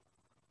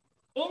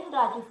 In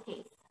Raju's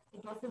case,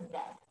 it was his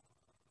dad.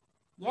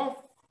 Yes,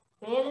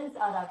 parents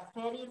are our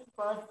very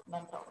first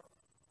mentors.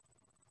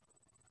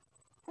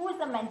 Who is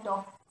a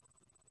mentor?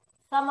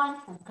 Someone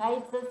who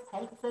guides us,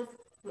 helps us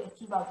to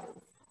achieve our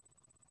goals.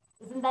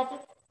 Isn't that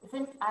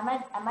it? Am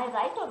I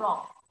right or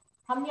wrong?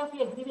 How many of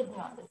you agree with me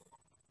on this?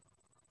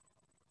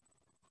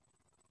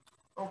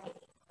 Okay,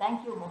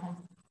 thank you, Mohan.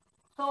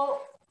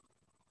 So,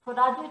 for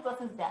Raju, it was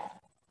his dad.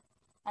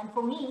 And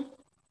for me,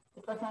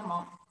 it was my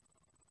mom.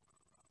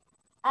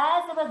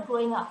 As I was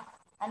growing up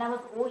and I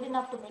was old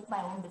enough to make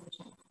my own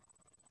decisions,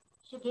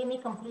 she gave me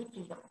complete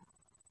freedom.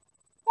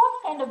 What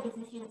kind of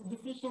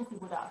decisions you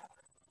would ask?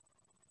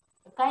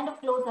 The kind of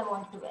clothes I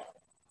wanted to wear,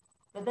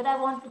 whether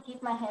I wanted to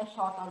keep my hair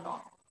short or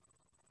long,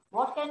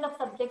 what kind of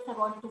subjects I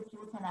wanted to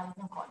choose when I was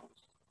in college,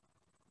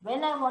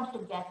 when I wanted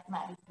to get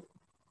married to,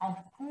 and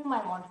whom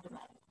I wanted to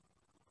marry.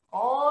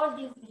 All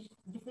these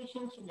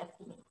decisions she left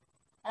to me.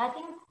 And I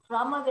think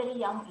from a very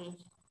young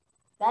age,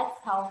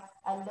 that's how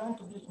I learned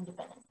to be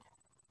independent.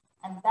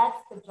 And that's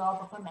the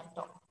job of a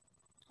mentor.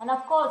 And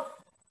of course,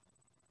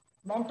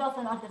 mentors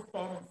are not just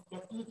parents,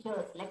 they're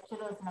teachers,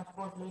 lecturers, and of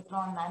course later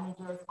on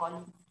managers,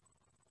 colleagues.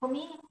 For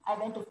me, I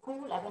went to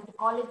school, I went to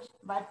college,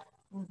 but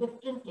in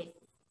different places.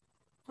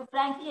 So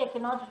frankly, I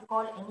cannot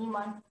recall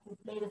anyone who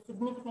played a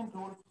significant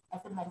role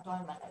as a mentor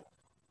in my life.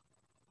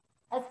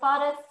 As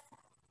far as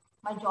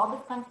my job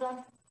is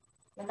concerned,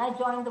 when I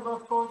joined the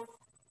workforce,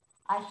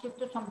 I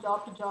shifted from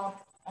job to job,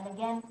 and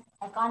again,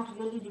 I can't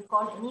really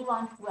recall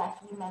anyone who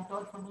actually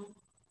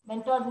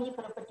mentored me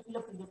for a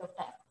particular period of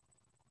time.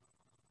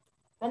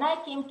 When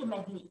I came to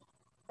Medley,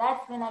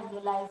 that's when I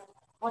realized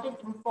what an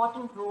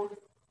important role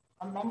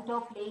a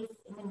mentor plays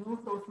in the new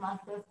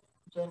Toastmasters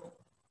journey.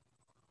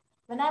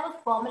 When I was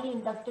formally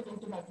inducted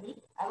into Medley,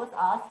 I was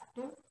asked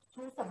to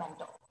choose a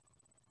mentor.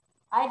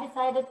 I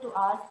decided to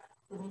ask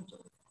Sunil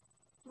Jones.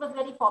 He was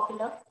very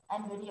popular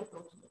and very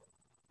approachable.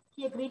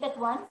 He agreed at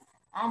once,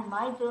 and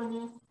my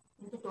journey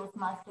into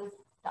Toastmasters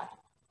started.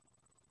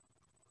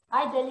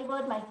 I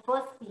delivered my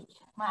first speech,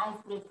 my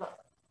icebreaker.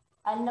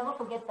 I'll never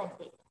forget that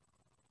day.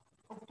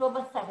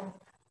 October 7th.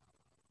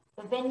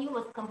 The venue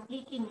was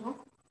completely new,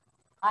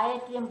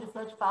 IITM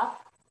Research Park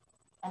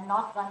and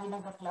not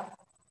Gandhinagar Club.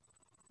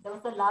 There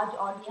was a large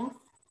audience.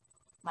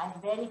 My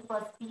very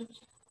first speech,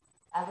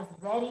 I was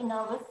very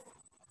nervous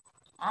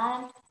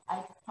and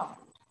I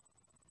fumbled.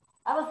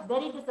 I was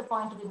very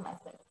disappointed in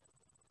myself.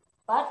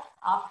 But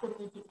after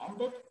the meeting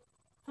ended,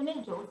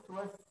 Sunil Jones, who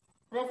was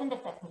present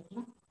at that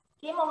meeting,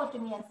 came over to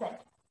me and said,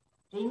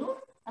 Renu,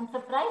 I'm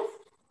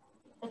surprised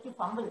that you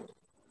fumbled,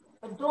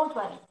 but don't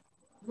worry,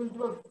 you'll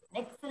do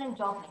an excellent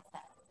job next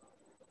time.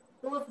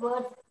 Those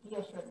words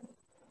reassured me.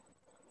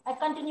 I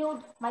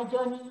continued my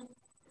journey,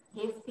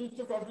 gave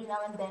speeches every now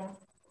and then.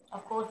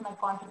 Of course, my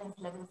confidence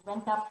levels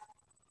went up.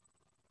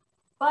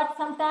 But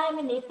sometime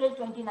in April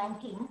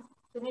 2019,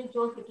 Sunil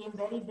Jones became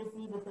very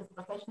busy with his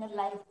professional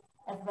life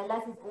as well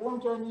as his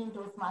own journey in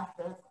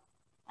Toastmasters,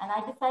 and I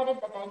decided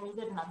that I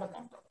needed another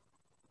mentor.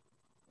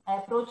 I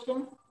approached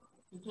him,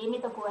 he gave me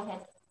the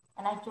go-ahead,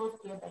 and I chose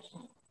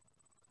Priyadarshini.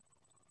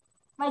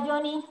 My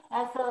journey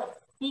as a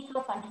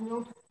speaker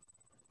continued.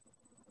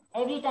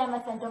 Every time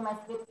I sent her my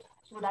script,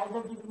 she would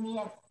either give me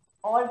an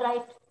all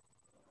right,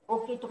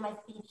 okay to my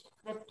speech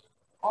script,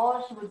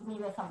 or she would give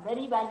me some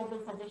very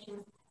valuable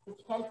suggestions which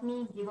helped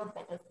me give a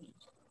better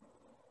speech.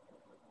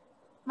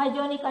 My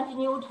journey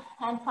continued,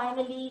 and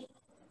finally,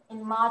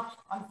 in March,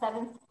 on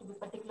 7th to be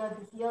particular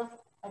this year,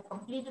 I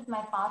completed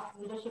my path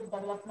leadership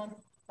development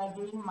by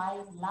giving my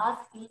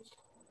last speech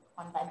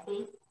on that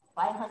day,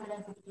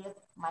 550th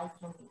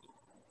milestone meeting.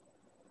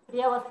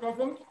 Priya was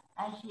present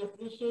and she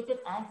appreciated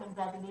and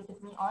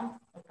congratulated me on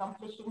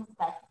accomplishing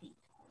that feat.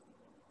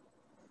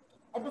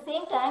 At the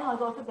same time, I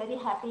was also very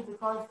happy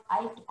because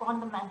I took on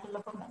the mantle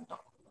of a mentor.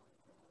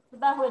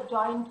 Sudha, who had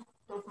joined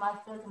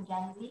Toastmasters in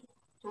January,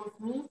 chose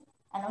me,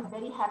 and I was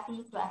very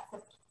happy to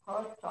accept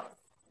her choice.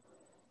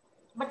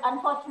 But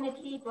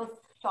unfortunately, it was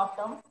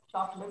short-term,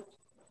 short-lived,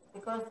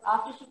 because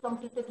after she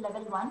completed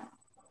level 1,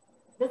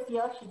 this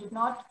year she did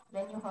not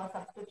renew her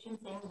subscription,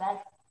 saying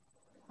that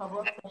her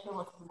work pressure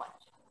was too much.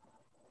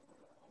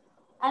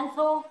 And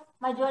so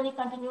my journey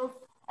continues.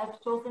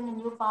 I've chosen a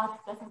new path,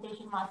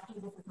 presentation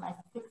mastery. This is my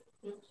 6th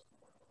stage.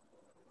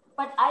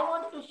 But I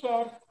wanted to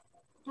share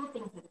 2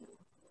 things with you.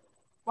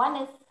 One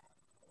is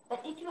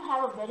that if you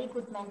have a very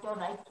good mentor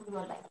right through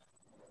your life,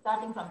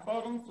 starting from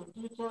parents to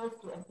teachers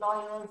to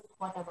employers,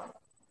 whatever,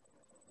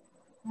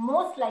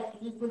 most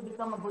likely you'll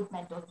become a good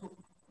mentor too.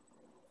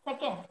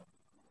 Second,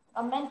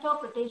 a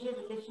mentor-protégé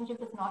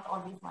relationship is not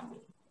always one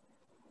way.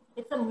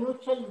 It's a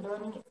mutual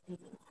learning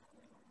experience.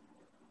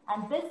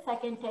 And this I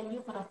can tell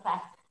you for a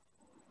fact,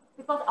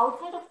 because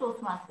outside of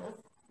Toastmasters,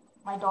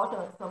 my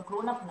daughters, who are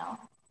grown up now,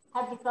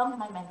 have become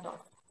my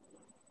mentors.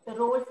 The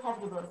roles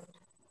have reversed.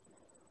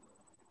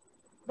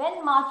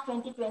 When March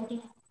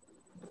 2020,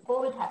 the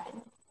COVID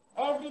happened,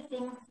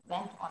 everything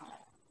went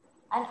online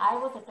and I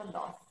was at a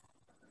loss.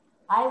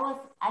 I was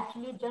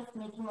actually just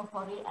making a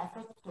foray as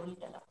a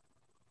storyteller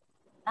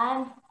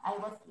and I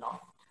was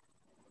lost.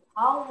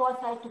 How was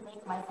I to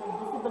make myself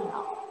visible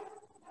now?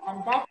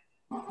 And that's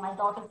my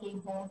daughter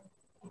came home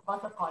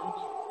because of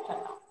college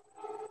shutdown.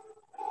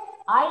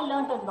 I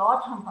learned a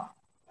lot from her.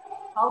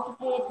 How to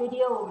create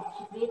videos.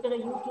 She created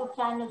a YouTube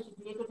channel.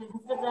 She created an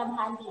Instagram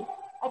handle.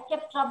 I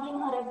kept troubling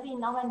her every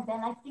now and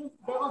then. I think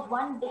there was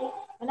one day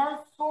when I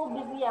was so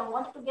busy, I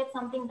wanted to get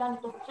something done.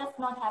 It was just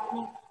not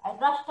happening. I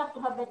rushed up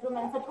to her bedroom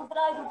and said,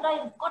 Rudra,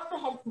 you've got to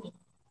help me.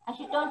 And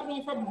she turned to me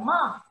and said,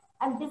 Ma,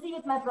 I'm busy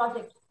with my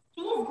project.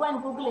 Please go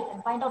and Google it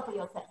and find out for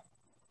yourself.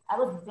 I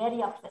was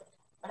very upset,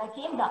 but I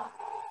came down,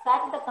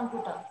 sat at the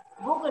computer,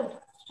 Googled,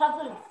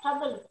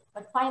 struggled,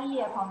 but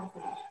finally I found the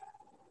solution.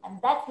 And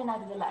that's when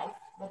I realized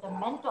that a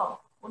mentor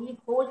only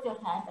holds your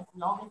hand as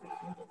long as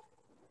it's needed.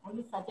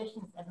 Only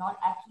suggestions are not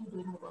actually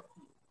doing the work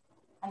for you.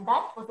 And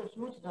that was a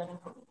huge learning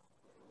for me.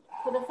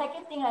 So the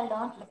second thing I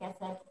learned, like I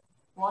said,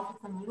 was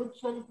it's a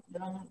mutual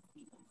learning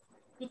experience.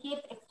 We keep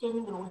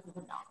exchanging roles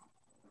even now.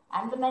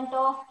 I'm the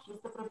mentor,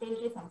 she's the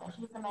protégé, sometimes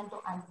she's the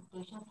mentor, I'm the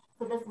protégé.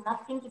 So there's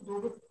nothing to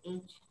do with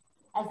age.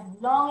 As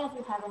long as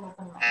you have an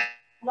open mind,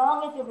 as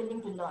long as you're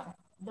willing to learn,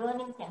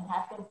 learning can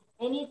happen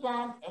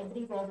anytime,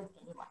 everywhere with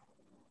anyone.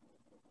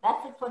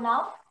 That's it for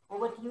now.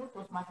 Over to you,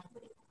 Toastmaster.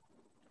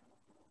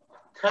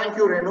 Thank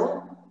you,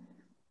 Renu.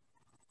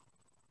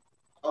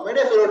 My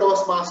dear fellow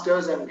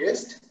Toastmasters and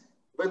guests,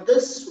 with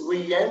this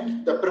we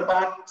end the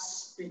prepared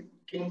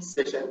speaking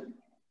session.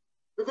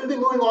 We will be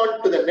moving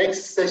on to the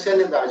next session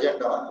in the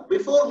agenda.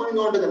 Before moving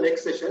on to the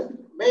next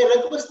session, may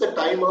I request the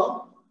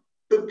timer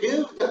to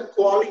give the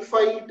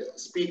qualified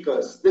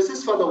speakers. This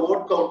is for the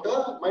vote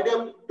counter. My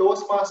dear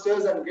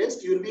Toastmasters and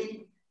guests, you will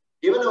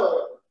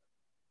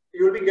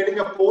be getting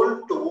a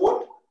poll to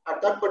vote.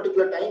 At that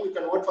particular time, you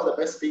can vote for the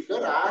best speaker.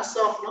 As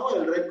of now,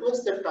 I'll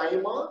request the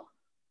timer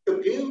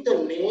to give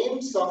the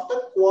names of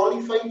the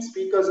qualified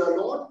speakers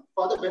alone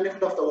for the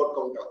benefit of the vote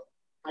counter.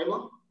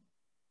 Timer?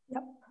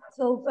 Yep.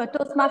 So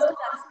Toastmaster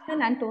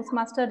Narasimhan and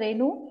Toastmaster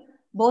Renu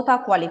both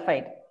are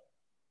qualified.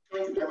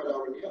 Thank you, timer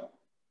already.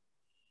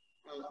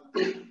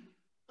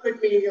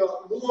 Let me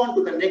move on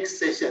to the next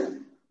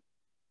session.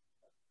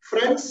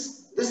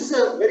 Friends, this is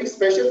a very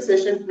special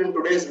session in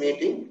today's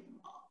meeting.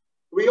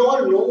 We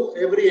all know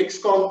every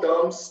ExCom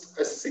terms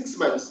as 6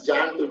 months,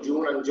 Jan to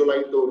June and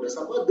July to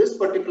December. This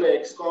particular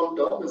ExCom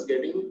term is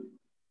getting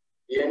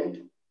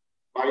end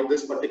by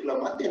this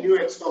particular month. A new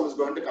ExCom is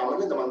going to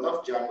come in the month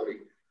of January.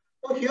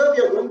 So here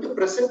we are going to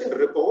present a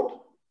report.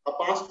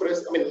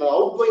 The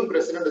outgoing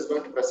president is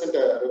going to present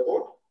a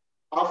report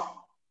of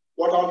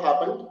what all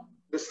happened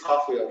this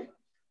half year.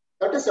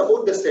 That is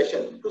about the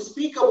session. To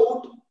speak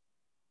about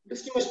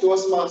distinguished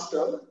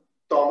Toastmaster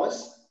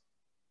Thomas,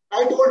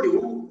 I told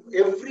you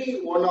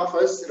every one of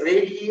us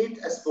radiate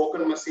a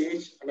spoken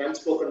message, an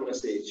unspoken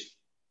message.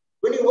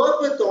 When you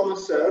work with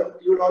Thomas sir,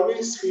 you will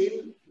always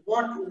feel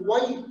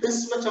why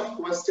this much of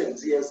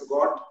questions he has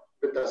got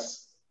with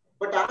us.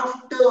 But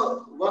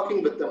after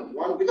working with them,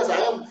 because I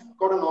have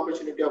got an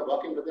opportunity of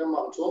working with them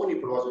on so many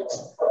projects,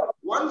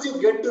 once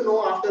you get to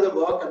know after the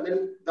work, and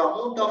then the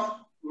amount of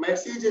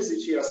messages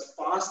which he has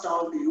passed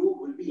on to you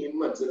will be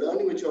immense. The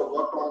learning which you have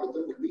worked on with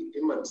him will be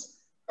immense.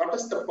 That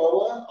is the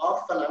power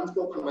of an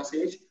unspoken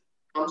message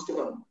comes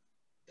to him.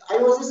 I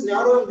was just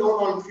narrowing down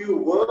on few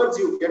words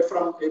you get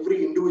from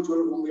every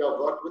individual whom we have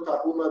worked with or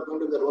whom are going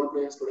to be the role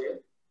players today.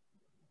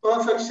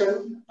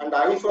 Perfection and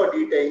eye for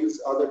details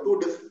are the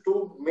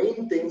two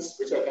main things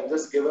which I can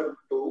just give it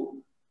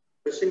to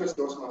distinguished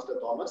Toastmaster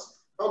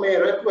Thomas. Now may I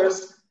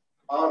request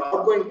our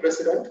outgoing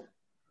president,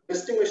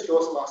 distinguished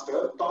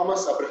Toastmaster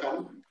Thomas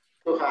Abraham,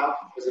 to have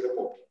his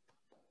report.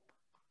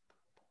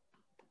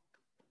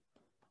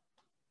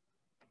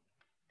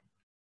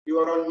 You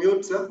are on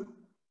mute, sir.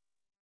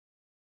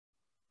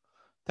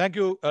 Thank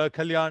you,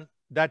 Kalyan.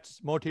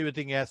 That's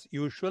motivating as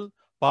usual,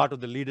 part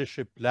of the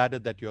leadership ladder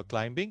that you're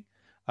climbing.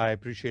 I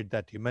appreciate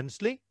that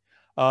immensely.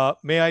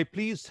 May I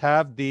please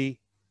have the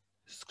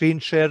screen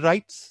share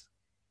rights?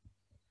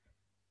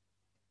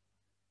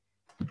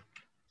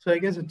 So I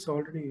guess it's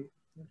already...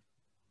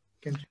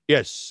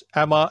 Yes.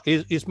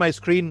 Is my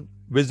screen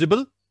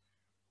visible?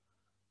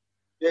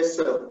 Yes,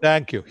 sir.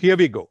 Thank you. Here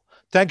we go.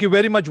 Thank you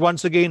very much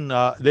once again,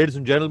 ladies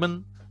and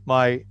gentlemen,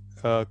 my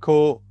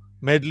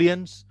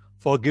co-medlians,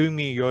 for giving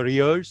me your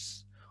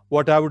ears.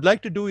 What I would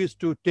like to do is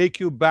to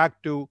take you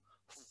back to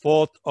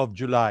 4th of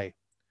July,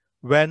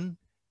 when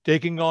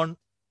taking on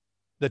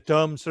the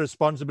term's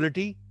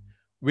responsibility,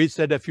 we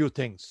said a few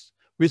things.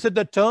 We said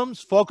the term's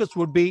focus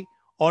would be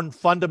on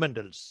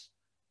fundamentals,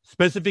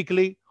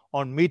 specifically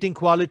on meeting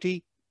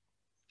quality,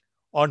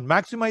 on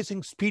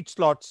maximizing speech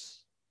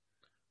slots,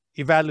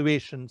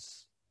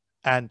 evaluations,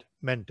 and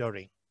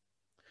mentoring.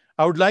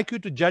 I would like you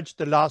to judge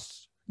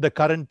the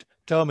current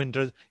term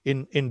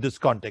in this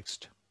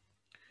context.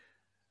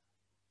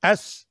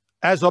 As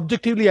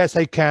objectively as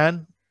I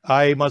can,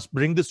 I must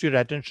bring this to your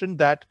attention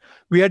that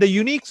we had a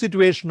unique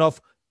situation of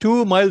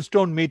 2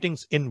 milestone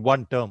meetings in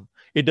one term.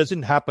 It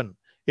doesn't happen.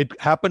 It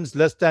happens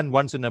less than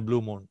once in a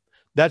blue moon.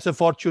 That's a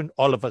fortune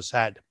all of us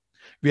had.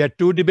 We had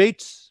 2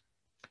 debates,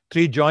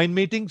 3 joint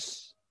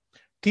meetings,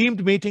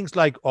 teamed meetings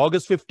like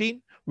August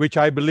 15, which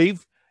I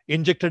believe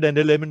injected an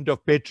element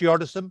of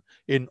patriotism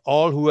in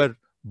all who were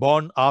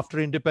born after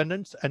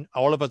independence, and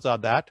all of us are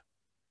that.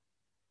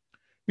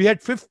 We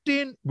had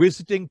 15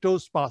 visiting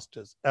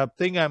Toastmasters, a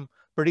thing I'm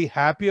pretty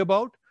happy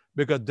about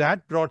because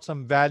that brought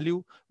some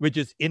value which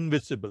is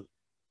invisible.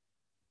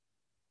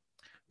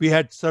 We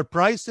had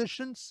surprise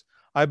sessions,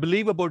 I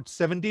believe about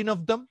 17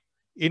 of them,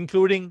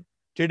 including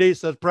today's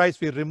surprise.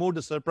 We removed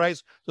the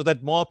surprise so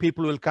that more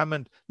people will come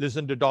and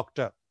listen to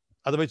Doctor.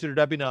 Otherwise, it would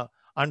have been a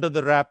under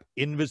the wrap,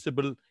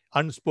 invisible,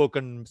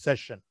 unspoken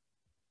session.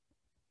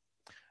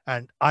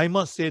 And I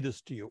must say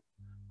this to you.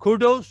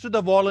 Kudos to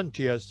the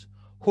volunteers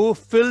who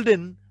filled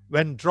in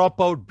when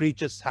dropout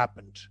breaches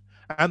happened.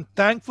 I'm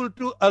thankful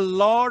to a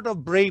lot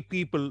of brave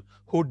people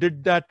who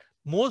did that,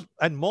 more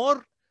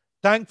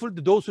thankful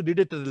to those who did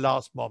it at the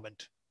last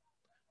moment.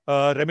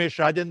 Ramesh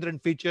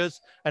Rajendran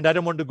features, and I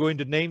don't want to go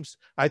into names.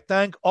 I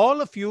thank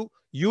all of you.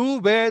 You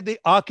were the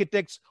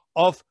architects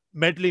of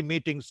Medley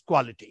Meetings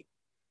quality.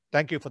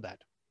 Thank you for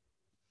that.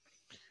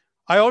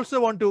 I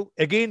also want to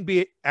again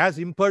be as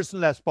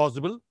impersonal as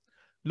possible.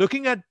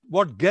 Looking at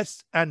what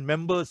guests and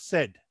members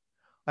said,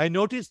 I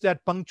noticed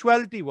that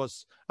punctuality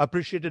was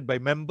appreciated by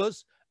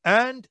members,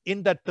 and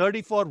in that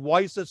 34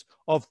 voices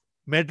of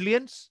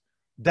Medlians,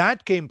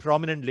 that came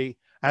prominently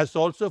as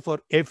also for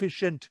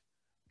efficient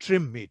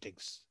trim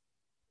meetings.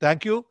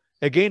 Thank you.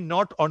 Again,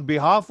 not on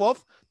behalf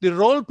of the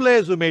role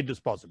players who made this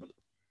possible.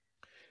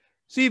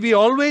 See, we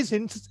always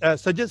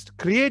suggest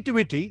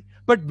creativity,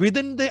 but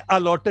within the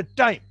allotted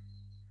time.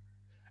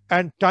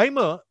 And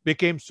timer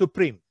became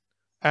supreme,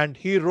 and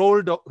he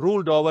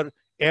ruled over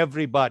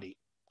everybody.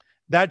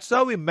 That's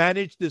how we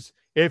manage this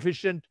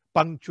efficient,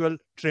 punctual,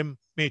 trim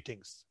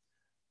meetings.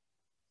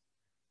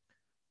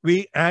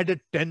 We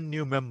added 10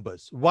 new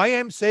members. Why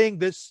I'm saying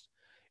this?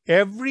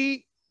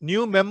 Every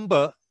new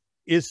member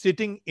is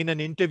sitting in an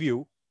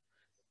interview.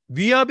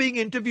 We are being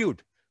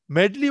interviewed.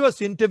 Medley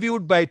was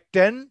interviewed by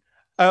 10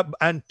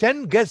 and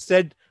 10 guests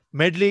said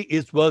Medley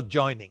is worth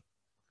joining.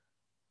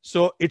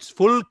 So it's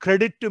full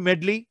credit to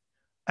Medley.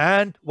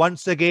 And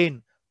once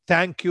again,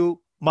 thank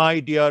you, my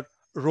dear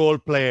role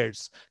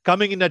players.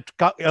 Coming in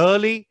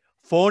early,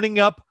 phoning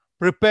up,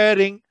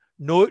 preparing,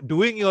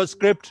 doing your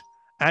script,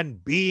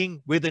 and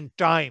being within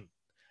time.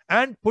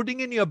 And putting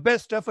in your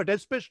best effort,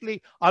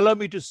 especially, allow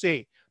me to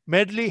say,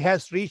 Medley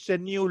has reached a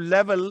new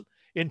level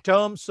in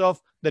terms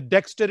of the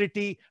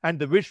dexterity and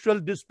the visual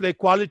display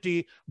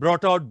quality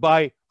brought out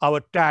by our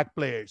tag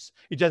players.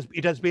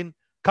 It has been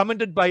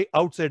commended by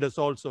outsiders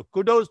also.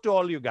 Kudos to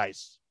all you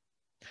guys.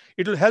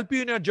 It will help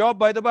you in your job,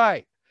 by the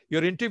by.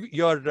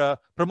 Your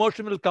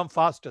promotion will come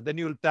faster. Then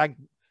you will thank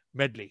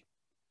Medley.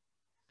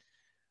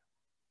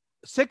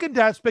 Second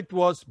aspect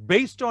was,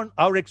 based on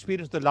our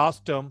experience the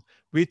last term,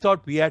 we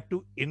thought we had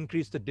to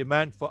increase the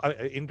demand for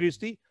increase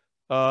the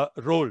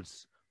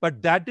roles,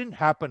 but that didn't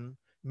happen.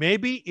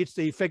 Maybe it's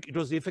the effect. It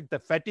was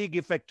the fatigue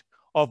effect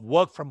of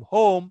work from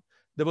home.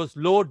 There was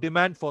low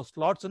demand for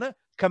slots on a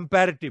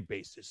comparative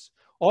basis.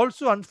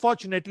 Also,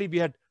 unfortunately, we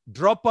had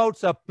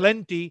dropouts are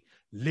plenty,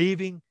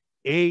 leaving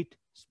 8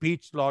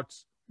 speech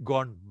slots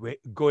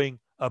going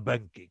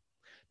a-bunking.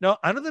 Now,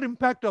 another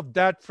impact of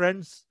that,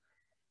 friends,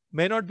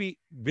 may not be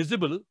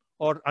visible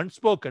or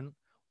unspoken,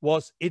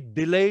 was it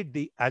delayed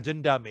the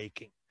agenda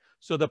making.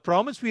 So the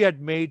promise we had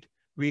made,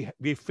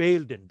 we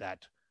failed in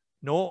that.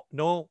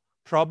 No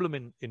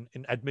problem in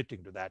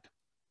admitting to that.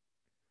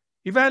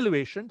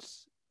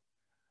 Evaluations.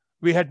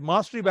 We had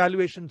master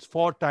evaluations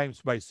 4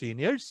 times by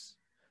seniors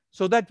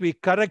so that we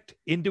correct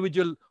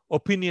individual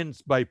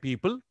opinions by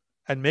people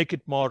and make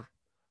it more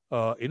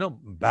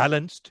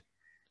balanced.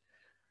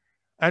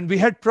 And we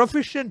had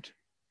proficient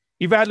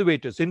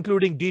evaluators,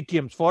 including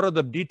DTMs, 4 of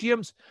them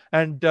DTMs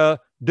and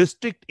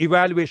district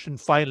evaluation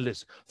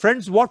finalists.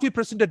 Friends, what we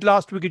presented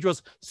last week, which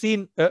was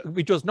seen,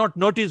 which was not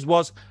noticed,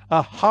 was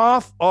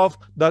half of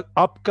the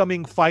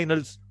upcoming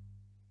finals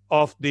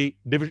of the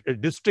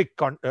district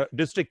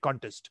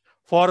contest.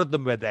 4 of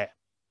them were there.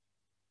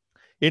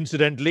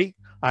 Incidentally,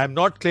 I am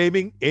not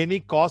claiming any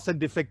cause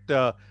and effect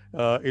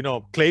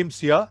claims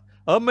here.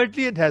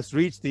 Medley has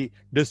reached the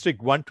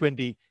District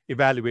 120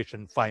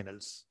 evaluation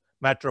finals.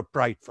 Matter of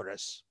pride for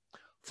us.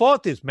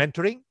 4th is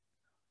mentoring.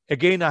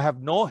 Again, I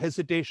have no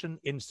hesitation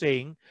in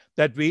saying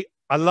that we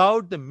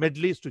allowed the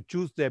Medleys to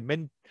choose their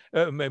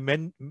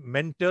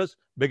mentors.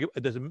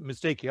 There's a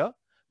mistake here.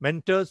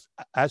 Mentors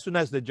as soon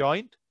as they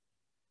joined.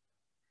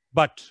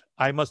 But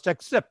I must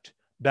accept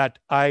that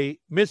I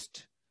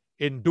missed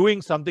in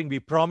doing something we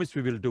promised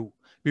we will do.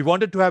 We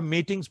wanted to have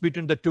meetings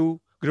between the 2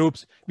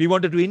 groups. We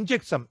wanted to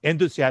inject some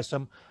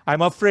enthusiasm.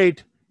 I'm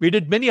afraid we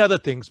did many other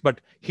things,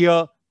 but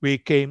here we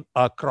came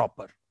a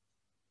cropper.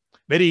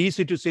 Very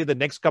easy to say the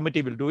next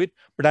committee will do it,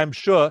 but I'm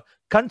sure,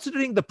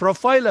 considering the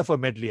profile of our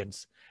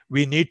Medleyans,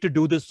 we need to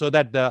do this so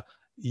that the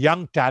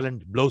young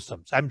talent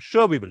blossoms. I'm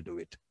sure we will do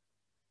it.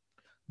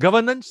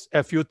 Governance,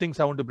 a few things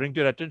I want to bring to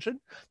your attention.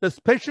 The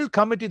special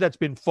committee that's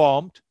been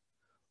formed,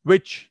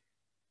 which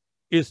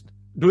is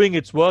doing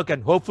its work,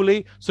 and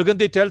hopefully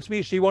Sugandhi tells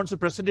me she wants to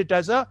present it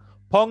as a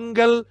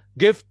Pongal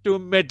gift to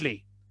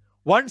Medley.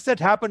 Once that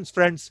happens,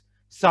 friends,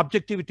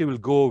 subjectivity will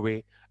go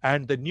away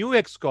and the new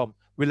ExCom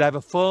will have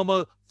a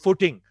firmer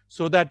footing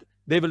so that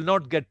they will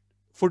not get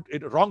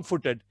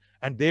wrong-footed,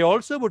 and they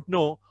also would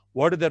know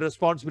what is their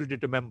responsibility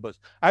to members.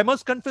 I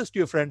must confess to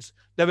you, friends,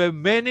 there were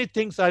many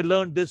things I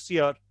learned this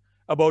year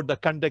about the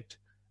conduct,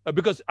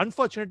 because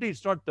unfortunately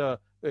it's not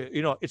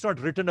it's not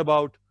written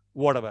about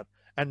whatever,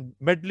 and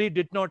Medley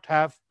did not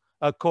have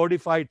a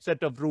codified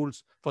set of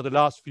rules for the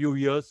last few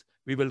years.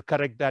 We will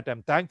correct that.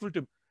 I'm thankful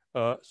to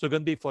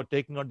Sugandhi for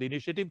taking on the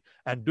initiative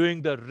and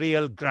doing the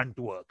real grunt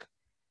work.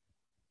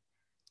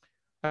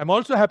 I'm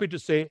also happy to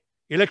say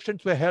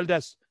elections were held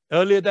as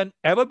earlier than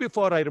ever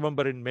before, I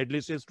remember, in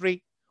Medley's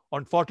history,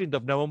 on 14th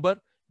of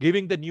November,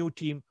 giving the new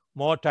team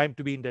more time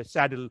to be in their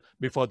saddle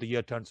before the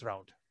year turns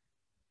around.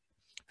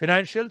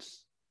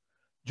 Financials.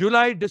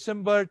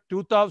 July-December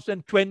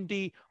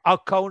 2020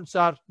 accounts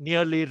are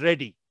nearly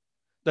ready.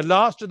 The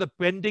last of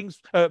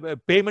the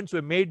payments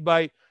were made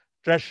by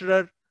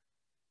Treasurer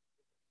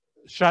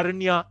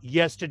Sharanya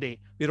yesterday.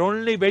 We're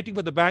only waiting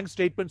for the bank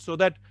statement so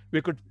that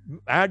we could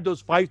add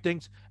those 5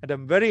 things. And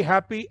I'm very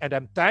happy and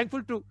I'm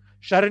thankful to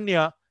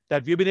Sharanya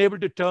that we've been able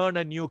to turn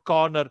a new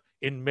corner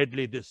in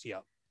Medley this year.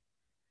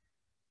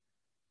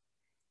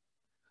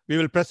 We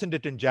will present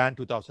it in Jan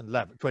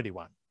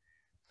 2021.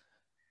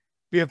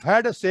 We have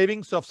had a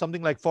savings of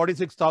something like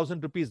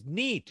 46,000 rupees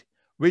neat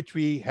which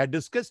we had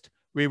discussed,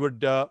 we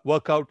would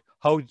work out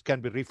how it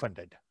can be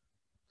refunded.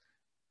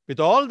 With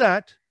all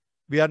that,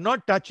 we are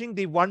not touching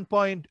the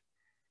 1.2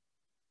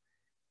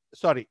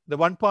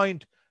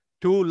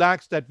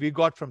 lakhs that we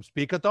got from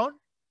Speakathon,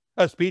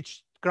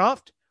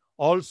 Speechcraft,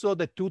 also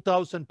the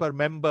 2,000 per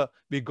member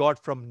we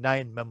got from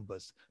 9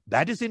 members.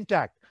 That is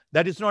intact.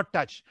 That is not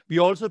touched. We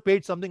also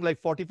paid something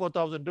like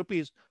 44,000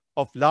 rupees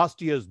of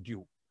last year's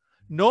due.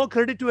 No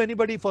credit to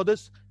anybody for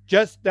this,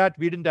 just that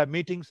we didn't have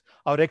meetings.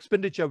 Our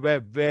expenditure were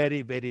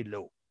very, very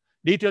low.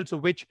 Details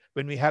of which,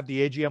 when we have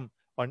the AGM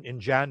in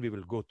Jan, we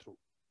will go through.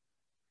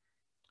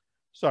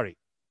 Sorry.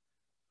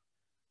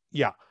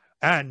 Yeah.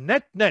 And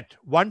net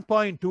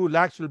 1.2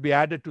 lakhs will be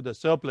added to the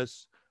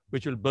surplus,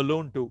 which will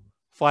balloon to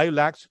 5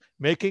 lakhs,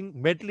 making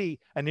Medley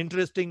an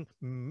interesting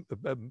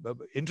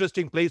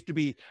place to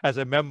be as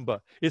a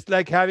member. It's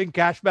like having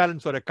cash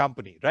balance for a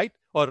company, right?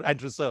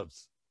 And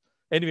reserves.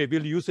 Anyway,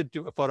 we'll use it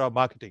for our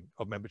marketing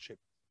of membership.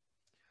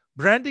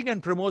 Branding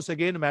and promos,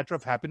 again, a matter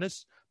of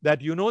happiness,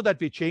 that you know that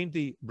we changed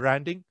the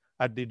branding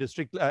at the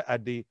district,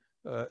 at the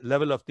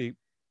level of the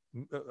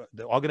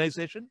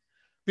organization.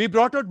 We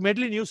brought out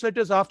Medley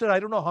newsletters after I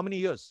don't know how many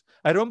years.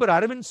 I remember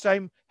Arvind's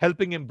time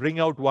helping him bring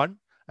out one.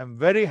 I'm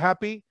very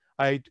happy.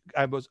 I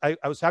was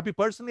happy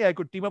personally. I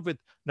could team up with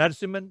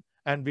Narasimhan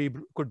and we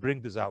could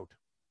bring this out.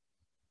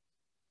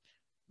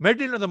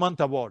 Medley of the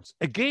Month Awards.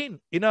 Again,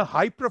 in a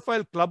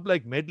high-profile club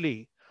like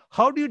Medley,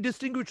 how do you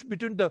distinguish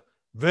between the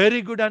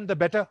very good and the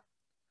better?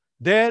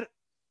 There,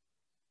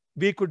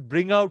 we could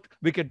bring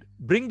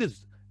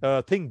this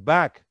thing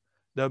back.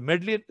 The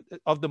Medley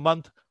of the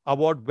Month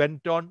Award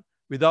went on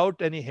without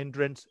any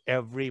hindrance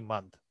every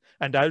month.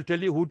 And I'll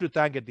tell you who to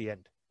thank at the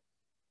end.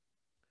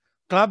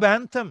 Club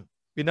Anthem.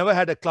 We never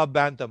had a club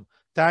anthem,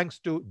 thanks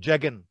to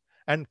Jagan.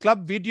 And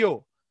club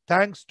video,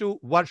 thanks to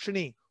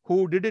Varshini,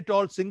 who did it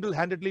all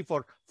single-handedly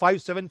for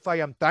 575.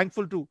 I'm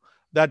thankful to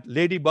that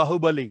lady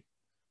Bahubali.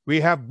 We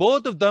have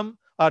both of them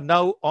are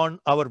now on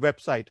our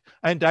website.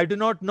 And I do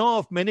not know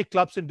of many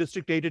clubs in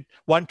District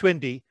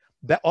 120,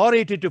 or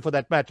 82 for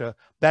that matter,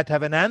 that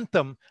have an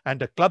anthem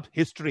and a club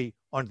history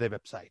on their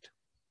website.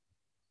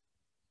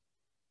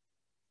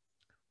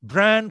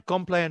 Brand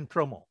compliant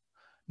promo.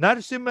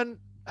 Narasimhan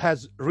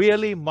has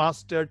really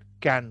mastered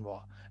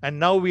Canva. And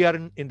now we are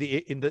in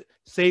the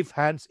safe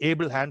hands,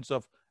 able hands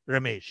of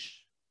Ramesh.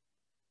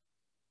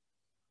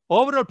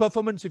 Overall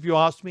performance, if you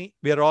ask me,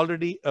 we are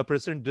already a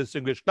President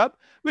Distinguished Club,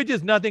 which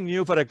is nothing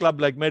new for a club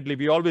like Medley.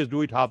 We always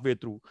do it halfway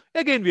through.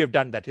 Again, we have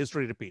done that.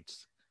 History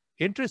repeats.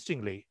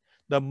 Interestingly,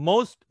 the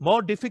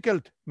more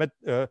difficult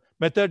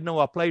method now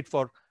applied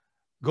for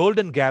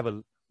Golden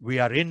Gavel, we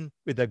are in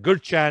with a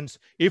good chance,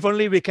 if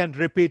only we can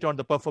repeat on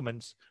the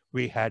performance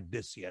we had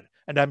this year.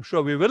 And I'm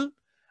sure we will.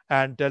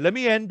 And let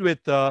me end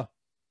with 10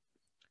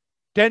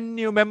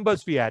 new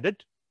members we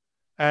added.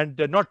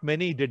 And not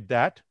many did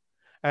that.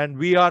 And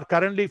we are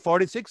currently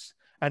 46.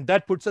 And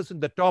that puts us in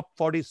the top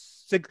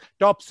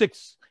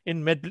 6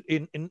 in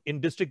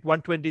District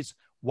 120's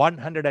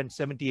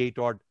 178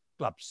 odd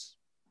clubs.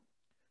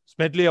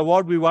 Smedley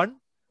Award we won.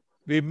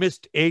 We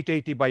missed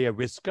 880 by a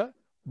whisker,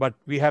 but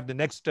we have the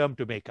next term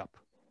to make up.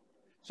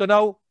 So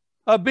now,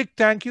 a big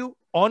thank you,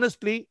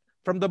 honestly,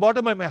 from the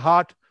bottom of my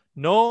heart,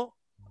 no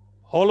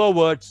hollow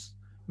words.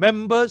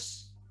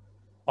 Members,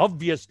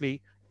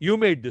 obviously, you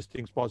made these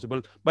things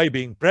possible by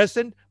being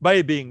present,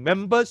 by being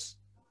members.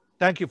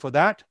 Thank you for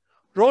that.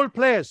 Role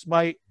players,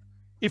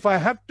 if I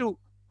have to,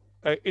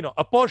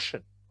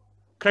 apportion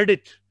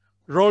credit,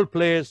 role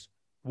players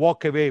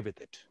walk away with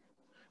it.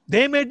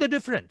 They made the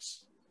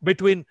difference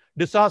between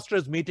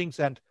disastrous meetings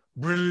and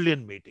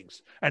brilliant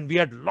meetings. And we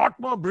had a lot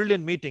more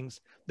brilliant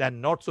meetings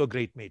than not so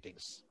great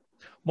meetings.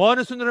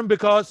 Mohansundaram,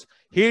 because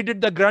he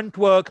did the grunt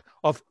work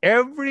of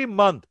every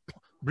month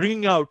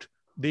bringing out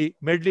the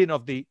Medley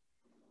of the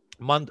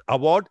Month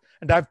Award.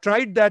 And I've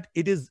tried that.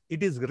 It is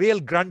real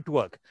grunt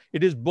work.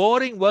 It is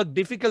boring work,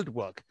 difficult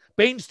work,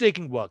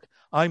 painstaking work.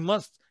 I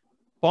must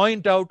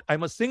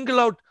single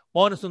out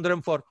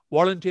Mohansundaram for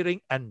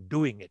volunteering and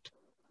doing it.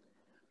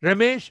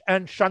 Ramesh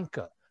and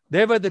Shankar,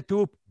 they were the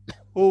two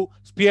who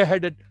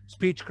spearheaded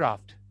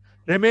Speechcraft.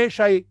 Ramesh,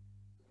 I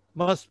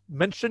must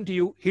mention to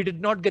you, he did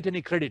not get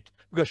any credit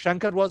because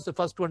Shankar was the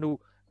first one who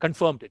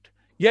confirmed it.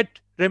 Yet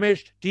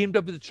Ramesh teamed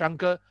up with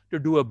Shankar to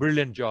do a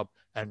brilliant job.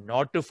 And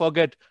not to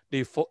forget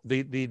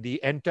the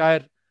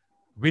entire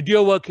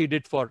video work he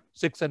did for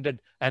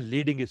 600 and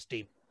leading his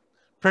team.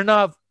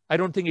 Pranav, I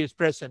don't think he's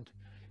present.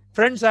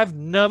 Friends, I've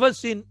never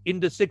seen in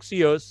the 6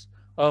 years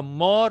a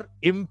more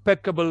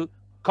impeccable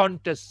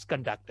contest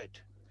conducted.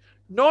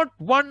 Not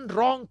one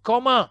wrong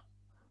comma.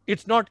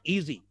 It's not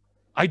easy.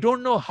 I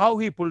don't know how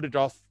he pulled it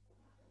off.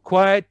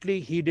 Quietly,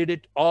 he did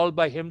it all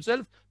by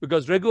himself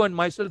because Raghu and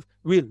myself,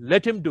 we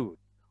let him do it.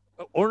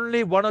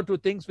 Only one or two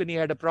things when he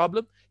had a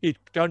problem, he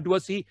turned to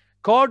us. He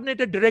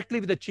coordinated directly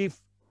with the chief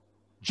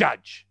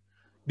judge.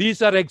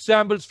 These are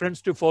examples,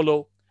 friends, to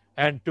follow.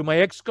 And to my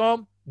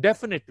XCOM,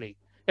 definitely.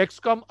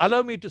 XCOM,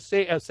 allow me to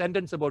say a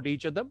sentence about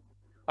each of them.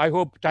 I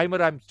hope,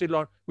 timer, I'm still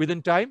on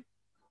within time.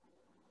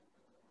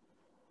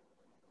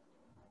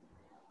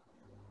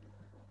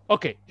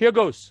 Okay, here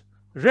goes.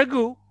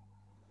 Raghu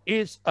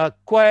is a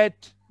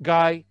quiet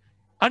guy,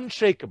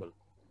 unshakable,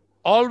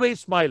 always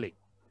smiling.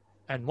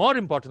 And more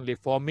importantly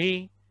for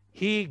me,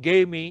 he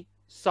gave me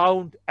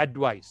sound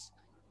advice.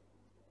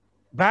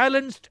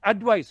 Balanced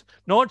advice.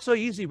 Not so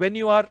easy. When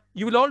you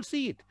will all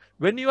see it.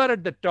 When you are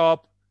at the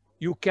top,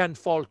 you can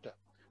falter.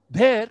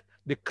 There,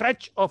 the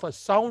crutch of a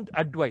sound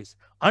advice,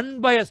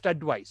 unbiased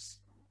advice.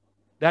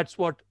 That's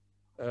what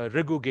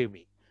Raghu gave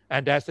me.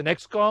 And as an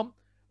ex-com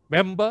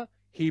member,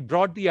 he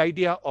brought the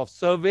idea of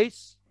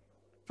surveys.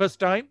 First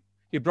time,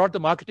 he brought the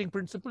marketing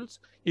principles.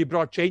 He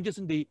brought changes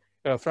in the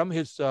from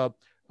his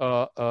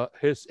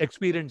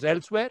experience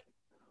elsewhere.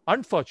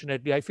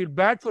 Unfortunately, I feel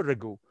bad for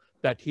Raghu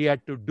that he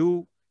had to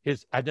do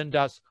his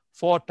agendas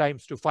 4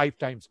 times to 5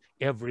 times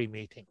every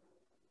meeting.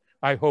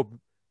 I hope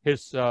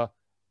his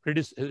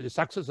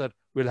successor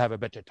will have a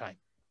better time.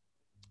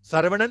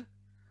 Saravanan,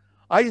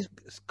 I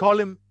call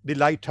him the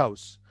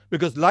lighthouse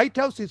because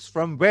lighthouse is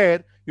from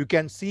where you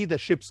can see the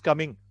ships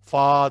coming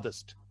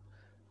farthest.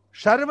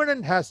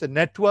 Saravanan has a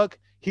network.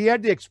 He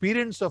had the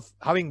experience of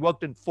having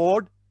worked in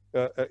Ford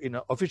in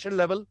an official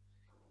level.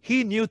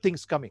 He knew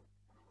things coming.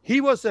 He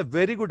was a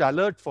very good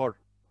alert for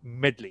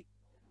Medley.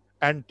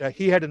 And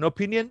he had an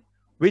opinion,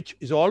 which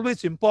is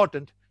always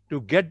important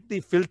to get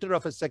the filter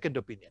of a second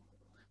opinion.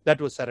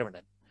 That was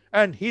Saravanan.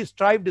 And he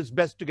strived his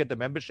best to get the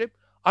membership.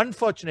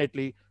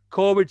 Unfortunately,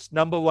 COVID's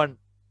 #1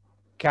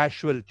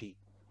 casualty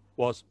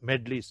was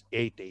Medley's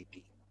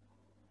 880.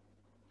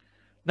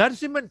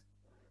 Narasimhan,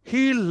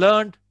 he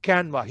learned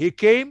Canva. He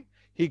came,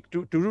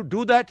 to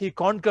do that, he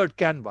conquered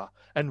Canva.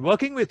 And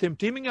working with him,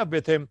 teaming up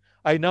with him,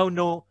 I now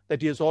know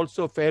that he has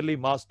also fairly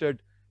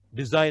mastered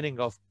designing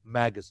of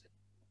magazine.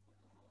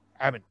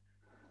 I mean,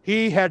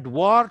 he had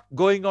war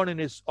going on in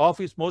his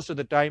office most of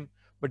the time,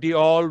 but he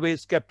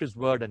always kept his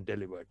word and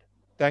delivered.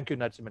 Thank you,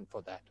 Narasimhan,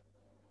 for that.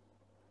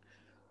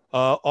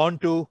 On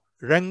to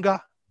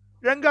Ranga.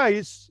 Ranga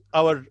is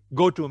our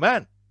go-to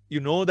man. You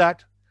know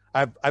that.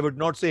 I would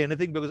not say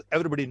anything because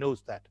everybody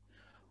knows that.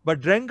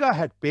 But Ranga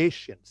had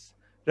patience.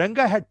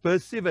 Ranga had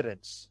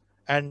perseverance.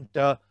 And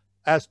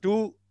as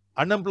 2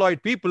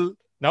 unemployed people,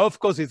 now of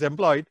course he's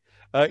employed,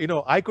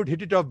 I could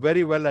hit it off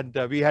very well and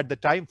we had the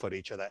time for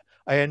each other.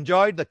 I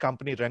enjoyed the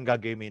company Ranga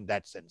gave me in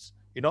that sense,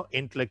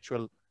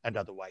 intellectual and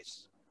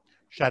otherwise.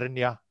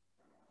 Sharanya.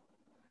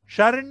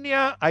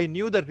 Sharanya, I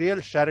knew the real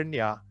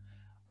Sharanya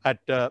at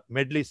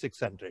Medley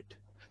 600.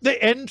 The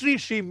entry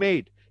she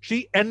made,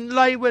 she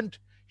enlivened.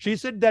 She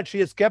said that she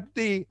has kept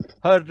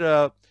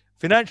her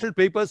financial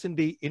papers in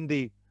the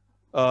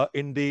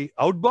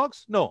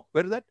outbox. No,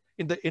 where is that?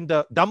 In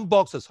the dump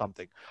box or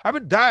something. I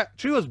mean,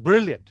 she was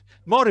brilliant.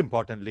 More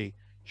importantly,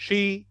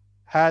 she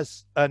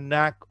has a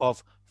knack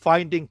of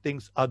finding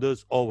things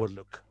others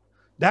overlook.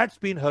 That's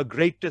been her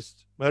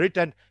greatest merit.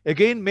 And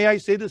again, may I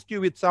say this to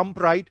you with some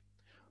pride?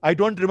 I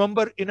don't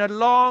remember in a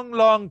long,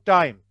 long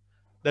time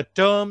the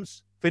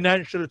terms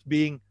financials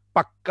being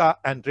pakka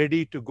and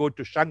ready to go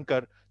to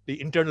Shankar, the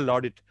internal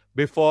audit,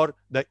 before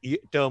the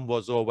term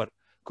was over.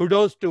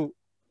 Kudos to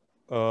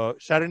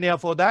Sharanya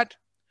for that.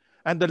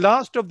 And the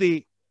last of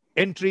the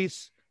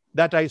entries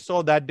that I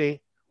saw that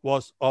day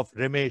was of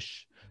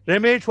Ramesh.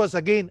 Ramesh was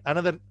again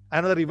another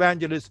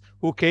evangelist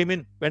who came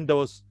in when there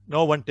was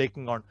no one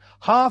taking on.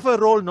 Half a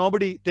role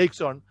nobody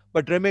takes on,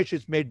 but Ramesh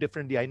is made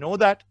differently. I know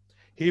that.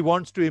 He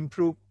wants to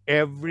improve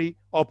every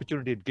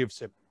opportunity it gives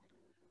him.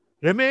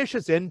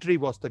 Ramesh's entry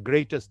was the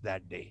greatest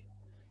that day.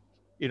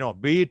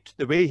 Be it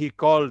the way he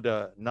called,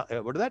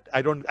 what is that?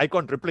 I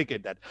can't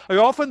replicate that. I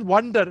often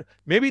wonder,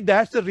 maybe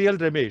that's the real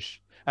Ramesh.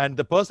 And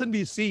the person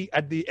we see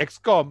at the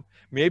XCOM,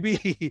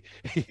 maybe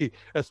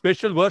a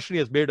special version he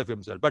has made of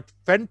himself. But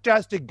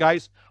fantastic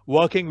guys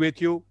working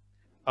with you.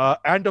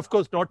 And of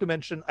course, not to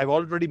mention, I've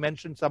already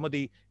mentioned some of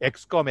the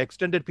XCOM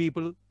extended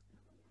people.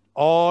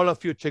 All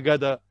of you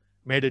together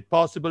made it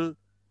possible.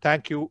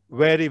 Thank you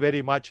very,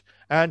 very much.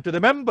 And to the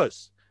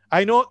members,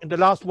 I know in the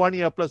last 1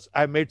 year plus,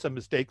 I've made some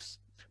mistakes.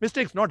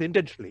 Mistakes not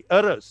intentionally,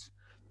 errors.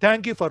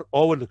 Thank you for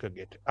overlooking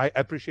it. I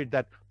appreciate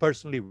that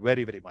personally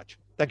very, very much.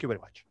 Thank you very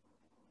much.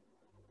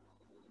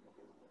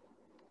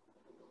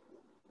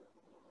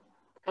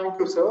 Thank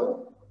you, sir.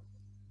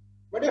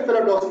 My dear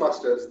fellow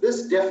Toastmasters,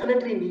 this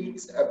definitely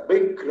needs a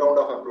big round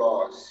of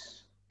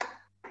applause.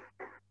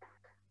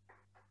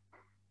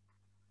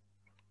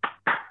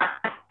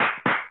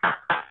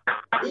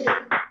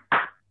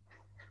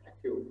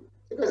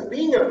 Because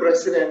being a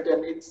president,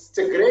 and it's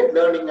a great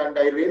learning, and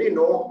I really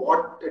know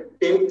what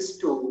it takes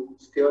to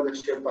steer the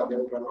ship and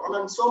then run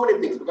on, and so many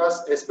things,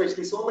 because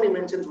especially so many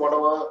mentions,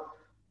 whatever our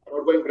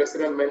outgoing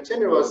president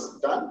mentioned, it was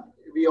done.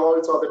 We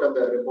all saw that on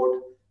the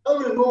report. Now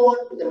we'll move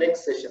on to the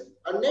next session.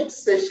 Our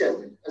next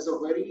session is a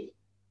very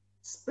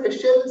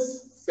special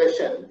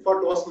session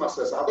for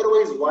Toastmasters.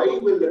 Otherwise, why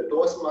will the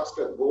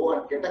Toastmaster go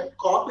and get a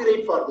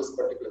copyright for this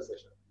particular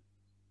session?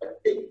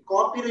 A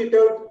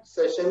copyrighted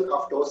session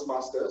of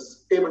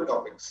Toastmasters table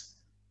topics.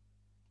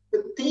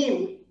 The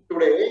theme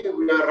today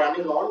we are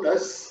running on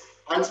is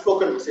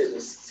unspoken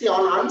messages. See,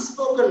 on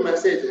unspoken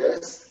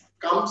messages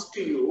comes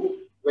to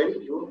you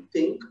when you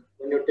think,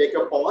 when you take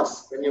a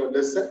pause, when you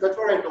listen. That's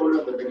what I told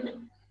you in the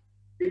beginning.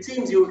 It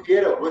seems you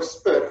hear a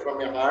whisper from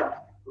your heart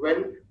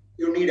when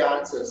you need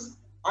answers,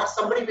 or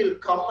somebody will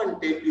come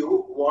and tell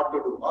you what to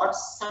do, or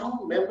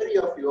some memory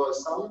of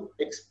yours, some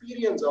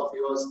experience of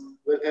yours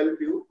will help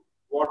you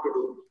what to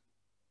do.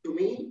 To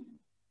me,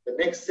 the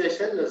next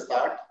session is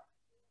that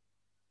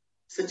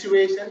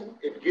situation.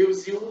 It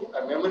gives you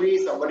a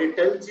memory. Somebody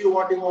tells you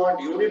what you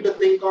want. You need to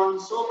think on.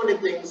 So many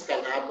things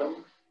can happen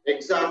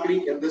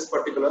exactly in this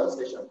particular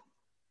session.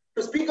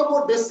 To speak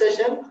about this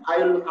session, I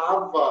will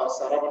have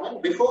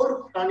Saravanan.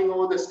 Before turning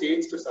over the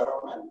stage to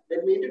Saravanan,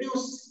 let me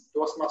introduce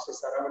Toastmaster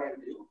Saravanan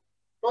to you.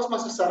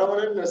 Toastmaster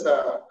Saravanan is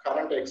a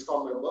current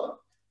ExCom member,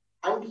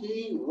 and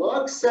he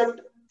works at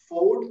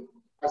Ford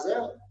as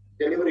a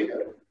delivery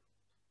head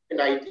in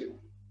IT.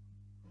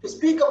 To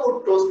speak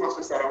about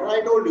Toastmasters, Saravanan,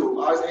 I told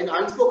you, as in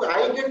unspoken,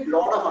 I get a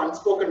lot of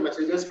unspoken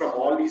messages from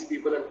all these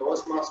people in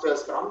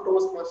Toastmasters, from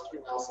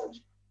Toastmastering as such.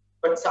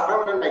 But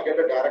Saravanan, I get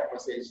a direct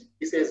message.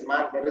 He says,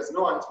 man, there is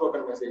no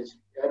unspoken message.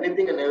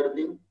 Anything and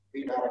everything,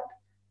 be direct.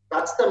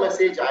 That's the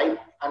message an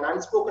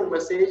unspoken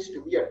message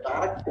to be a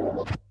direct.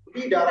 To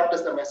be direct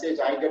is the message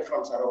I get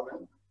from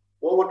Saravanan.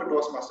 Over to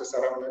Toastmaster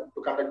Saravanan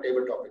to conduct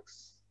table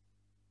topics.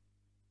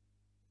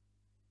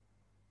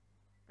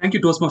 Thank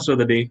you, Toastmaster of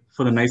the Day,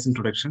 for the nice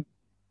introduction.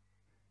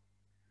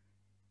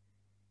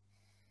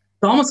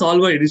 Thomas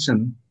Alva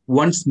Edison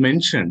once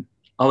mentioned,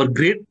 our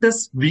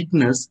greatest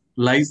weakness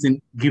lies in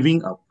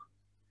giving up.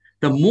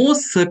 The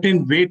most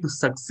certain way to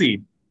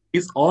succeed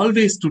is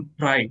always to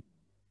try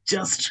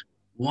just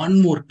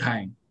one more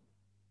time.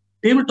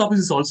 Table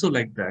topics is also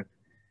like that.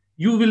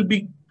 You will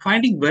be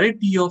finding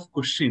variety of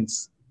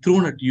questions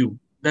thrown at you.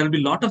 There will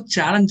be a lot of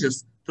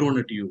challenges thrown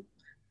at you.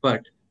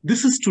 But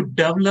this is to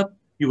develop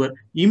your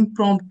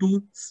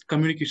impromptu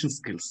communication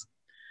skills.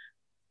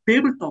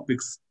 Table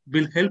topics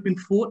will help in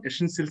 4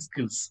 essential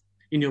skills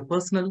in your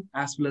personal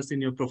as well as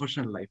in your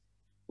professional life.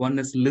 One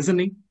is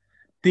listening,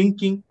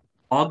 thinking,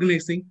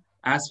 organizing,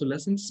 as well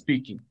as in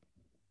speaking.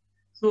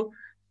 So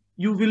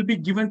you will be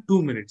given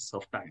 2 minutes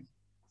of time.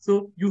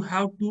 So you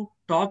have to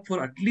talk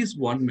for at least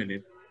 1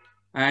 minute,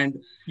 and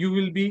you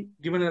will be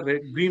given a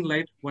green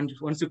light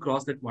once you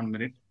cross that 1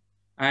 minute.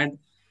 And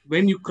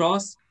when you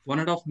cross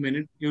 1.5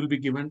 minutes, you will be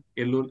given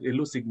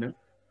yellow signal.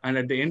 And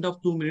at the end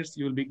of 2 minutes,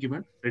 you will be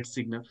given red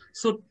signal.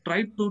 So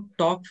try to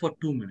talk for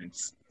 2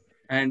 minutes.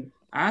 And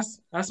as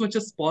much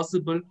as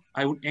possible,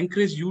 I would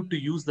encourage you to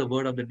use the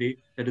word of the day,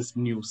 that is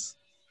news.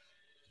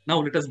 Now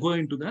let us go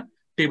into the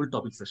table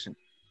topic session.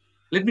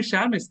 Let me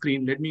share my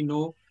screen. Let me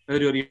know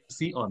whether you're able to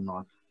see or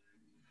not.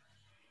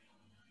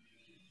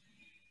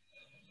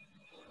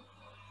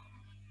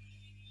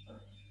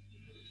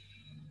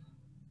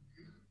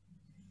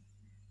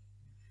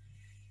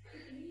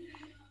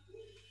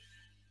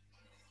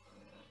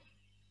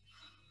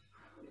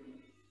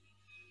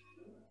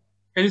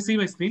 Can you see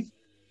my screen?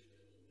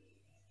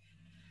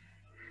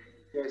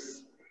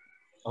 Yes.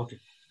 Okay.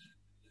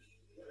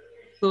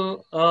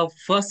 So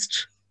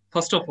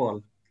first of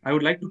all, I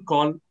would like to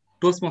call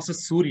Toastmaster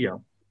Surya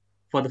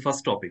for the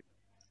first topic.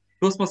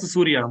 Toastmaster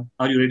Surya,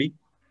 are you ready?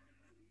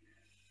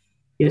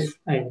 Yes,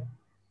 I am.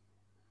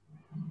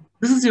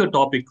 This is your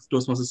topic,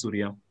 Toastmaster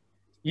Surya.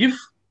 If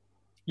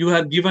you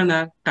are given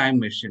a time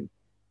machine,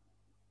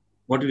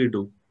 what will you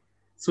do?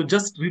 So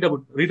just read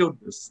out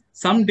this.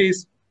 Some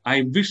days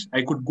I wish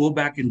I could go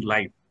back in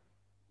life,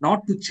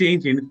 not to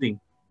change anything,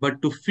 but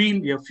to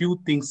feel a few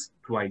things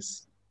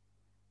twice.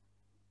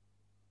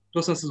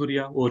 Toastmaster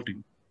Surya, over to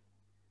you.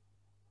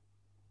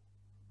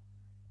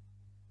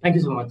 Thank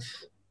you so much,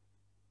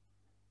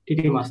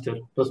 TT Master,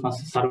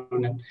 Toastmaster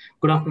Saravanan.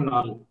 Good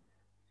afternoon,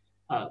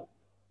 all.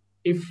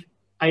 If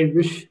I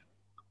wish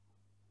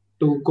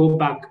to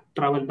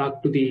travel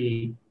back to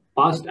the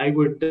past, I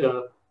would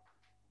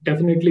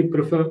definitely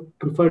prefer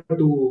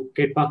to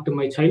get back to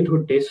my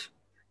childhood days,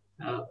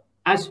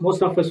 as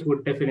most of us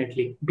would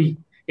definitely be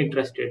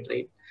interested,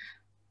 right?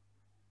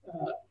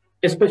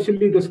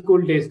 Especially the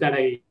school days that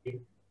I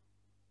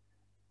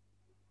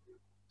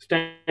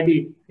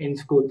studied in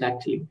school,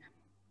 actually.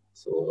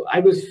 So I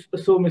was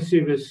so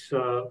mischievous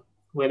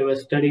while I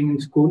was studying in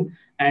school,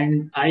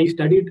 and I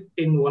studied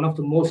in one of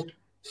the most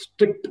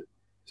strict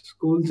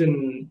schools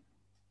in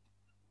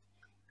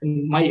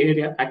my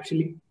area,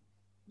 actually.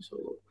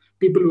 So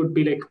people would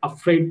be like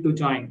afraid to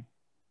join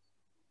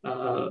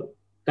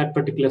that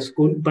particular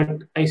school,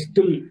 but I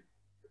still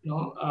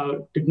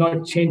did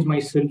not change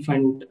myself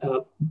and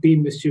be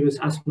mischievous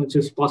as much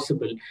as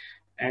possible,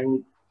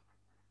 and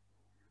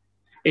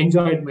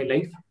enjoyed my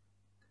life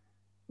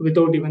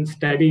without even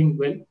studying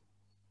well.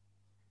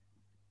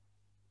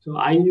 So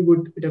I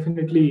would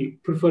definitely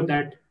prefer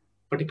that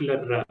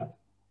particular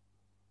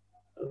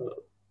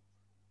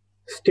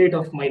state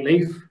of my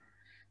life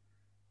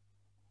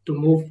to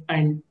move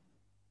and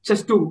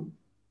just to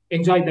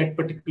enjoy that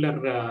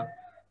particular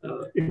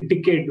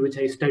decade which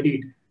I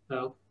studied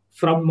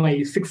from my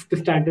 6th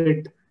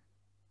standard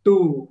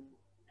to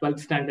 12th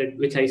standard,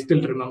 which I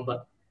still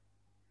remember.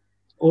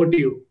 Over to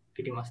you,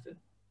 TT Master.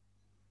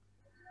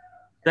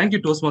 Thank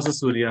you, Toastmaster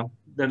Surya.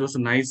 That was a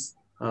nice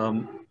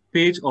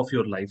page of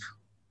your life.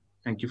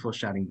 Thank you for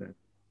sharing that.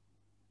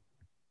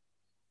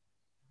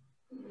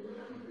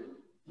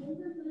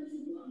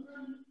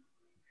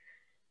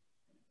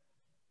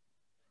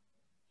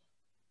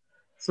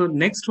 So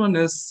next one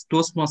is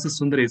Toastmasters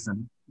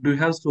Sundaresan. Do you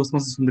have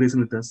Toastmasters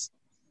Sundaresan with us?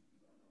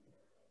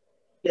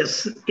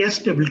 Yes,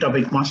 table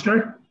topic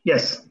master.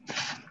 Yes.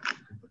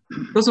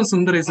 Toastmasters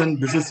Sundaresan,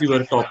 this is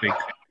your topic.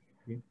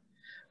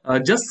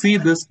 Just see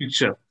this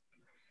picture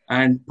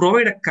and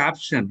provide a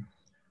caption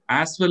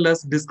as well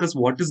as discuss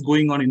what is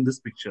going on in this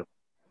picture.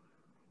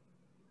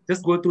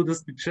 Just go through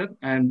this picture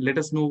and let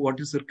us know what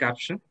is your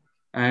caption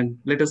and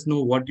let us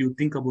know what you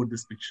think about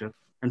this picture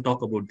and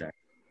talk about that.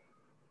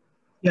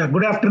 Yeah,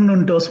 good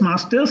afternoon,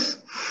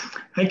 Toastmasters.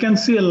 I can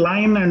see a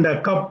lion and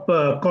a cup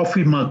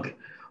coffee mug.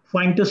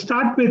 Fine, to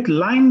start with,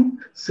 lion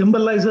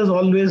symbolizes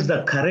always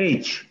the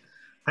courage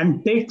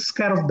and takes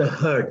care of the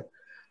herd.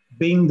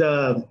 Being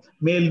the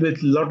male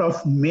with a lot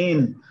of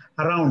mane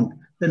around,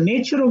 the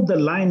nature of the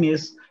lion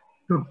is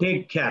to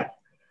take care.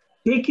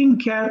 Taking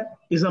care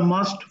is a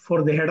must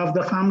for the head of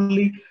the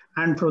family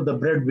and for the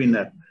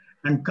breadwinner.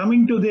 And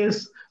coming to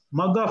this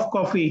mug of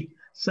coffee,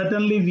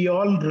 certainly we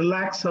all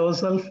relax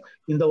ourselves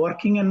in the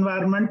working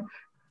environment,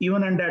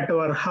 even and at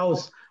our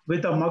house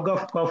with a mug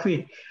of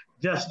coffee.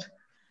 Just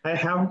I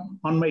have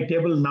on my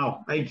table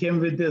now. I came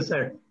with this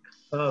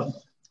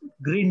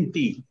green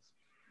tea.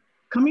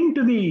 Coming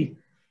to the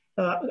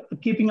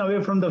keeping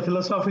away from the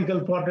philosophical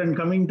part and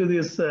coming to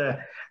this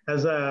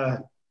as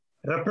a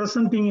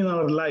representing in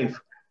our life,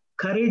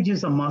 courage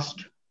is a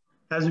must.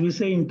 As we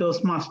say in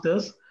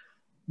Toastmasters,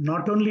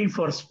 not only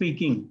for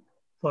speaking,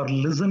 for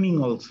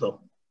listening also.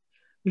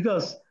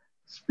 Because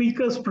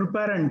speakers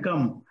prepare and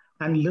come,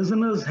 and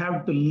listeners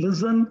have to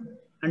listen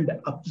and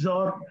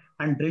absorb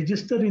and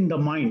register in the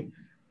mind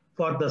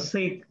for the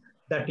sake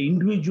that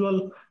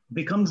individual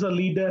becomes a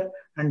leader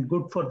and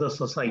good for the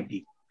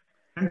society.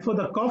 And for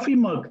the coffee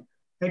mug,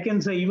 I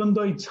can say even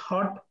though it's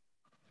hot,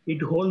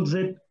 it holds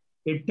it,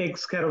 it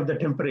takes care of the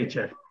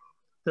temperature.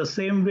 The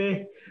same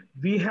way,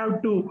 we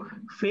have to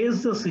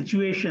face the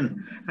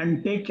situation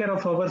and take care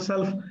of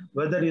ourselves,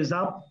 whether it's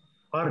up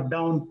or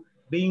down.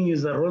 Being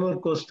is a roller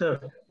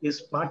coaster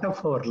is part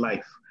of our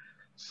life.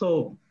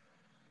 So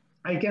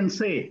I can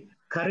say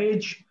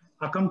courage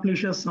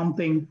accomplishes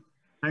something,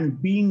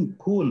 and being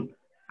cool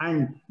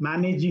and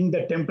managing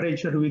the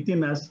temperature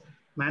within us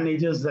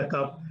manages the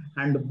cup,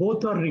 and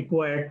both are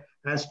required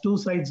as two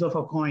sides of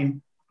a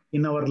coin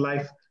in our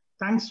life.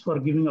 Thanks for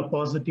giving a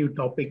positive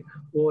topic.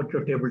 Over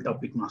to table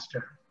topic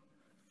master.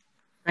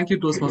 Thank you,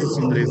 Toastmasters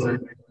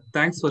Sundaresan.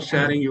 Thanks for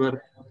sharing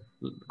your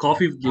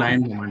coffee with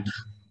lion moment.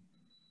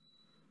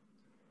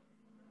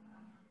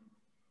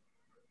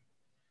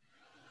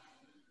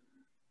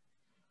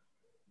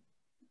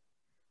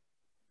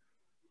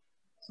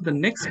 So the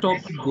next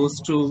topic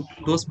goes to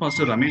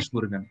Toastmaster Ramesh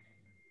Murugan.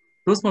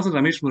 Toastmaster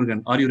Ramesh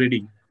Murugan, are you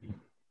ready?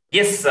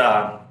 Yes,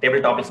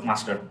 table topics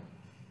master.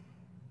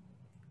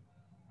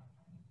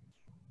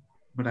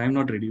 But I am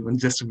not ready.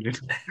 Just a minute.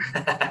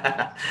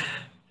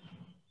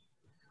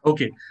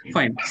 Okay,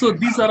 fine. So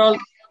these are all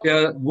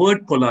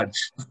word collage.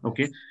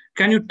 Okay,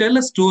 can you tell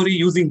a story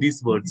using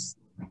these words?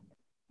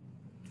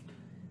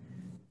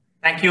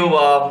 Thank you,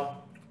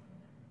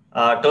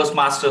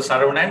 Toastmasters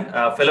Saravanan,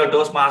 fellow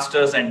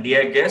Toastmasters and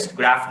dear guest,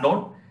 good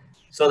afternoon.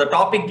 So the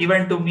topic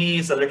given to me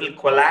is a little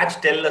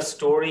collage, tell a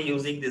story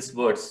using these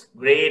words.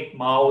 Great,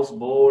 mouse,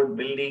 board,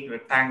 building,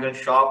 rectangle,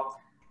 shop,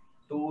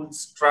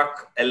 tools,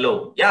 truck,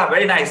 yellow. Yeah,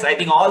 very nice. I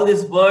think all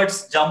these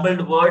words,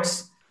 jumbled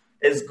words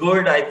is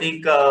good. I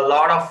think a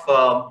lot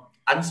of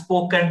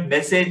unspoken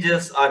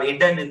messages are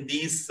hidden in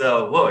these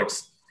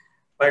words.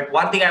 But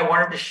one thing I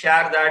wanted to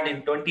share that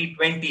in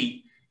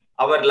 2020,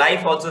 our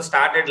life also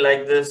started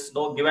like this,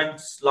 given a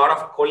lot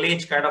of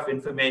college kind of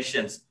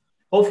informations.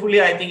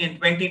 Hopefully, I think in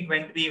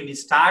 2020, when we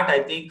start, I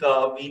think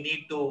we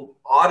need to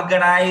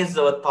organize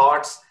our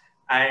thoughts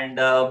and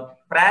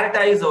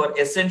prioritize our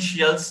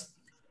essentials.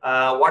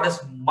 What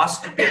is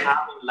must to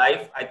have in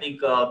life? I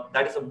think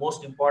that is the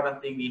most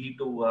important thing we need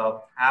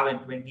to have in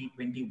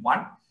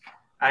 2021.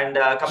 And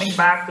coming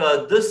back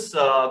this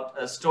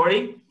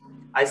story,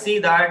 I see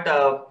that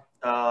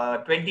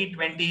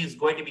 2020 is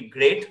going to be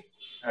great.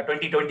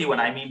 2021,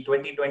 I mean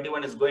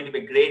 2021 is going to be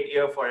a great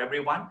year for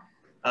everyone.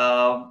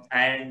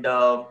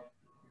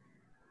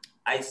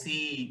 I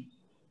see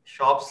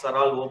shops are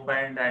all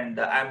opened, and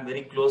I'm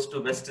very close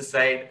to West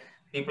Side.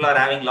 People are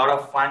having a lot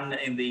of fun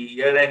in the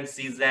year-end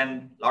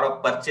season, a lot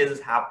of purchases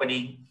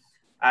happening.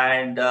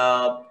 And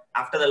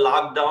after the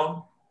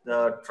lockdown,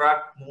 the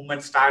truck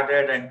movement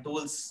started and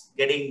tools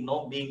getting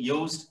being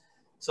used.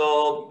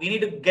 So we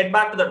need to get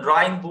back to the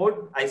drawing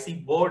board. I see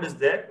board is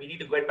there. We need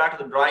to get back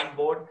to the drawing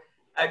board.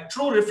 A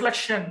true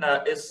reflection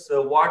is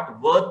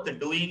what worth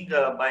doing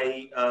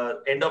by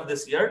end of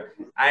this year.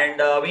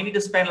 And we need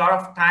to spend a lot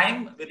of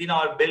time within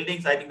our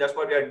buildings. I think that's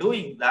what we are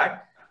doing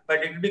that.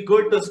 But it would be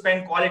good to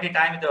spend quality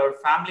time with our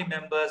family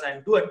members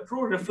and do a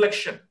true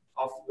reflection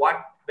of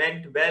what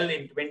went well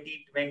in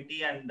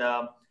 2020. And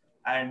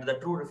the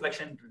true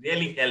reflection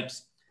really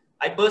helps.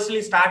 I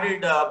personally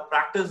started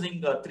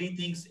practicing 3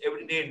 things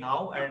every day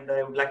now, and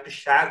I would like to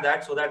share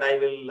that so that I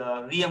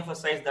will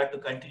re-emphasize that to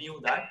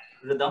continue that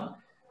rhythm.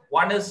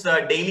 One is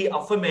daily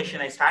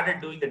affirmation. I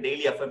started doing the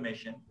daily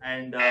affirmation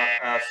and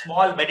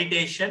small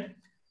meditation,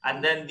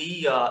 and then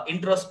the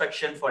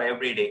introspection for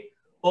every day.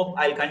 Hope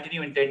I'll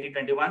continue in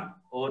 2021.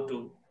 Over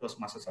to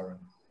Toastmasters Arun.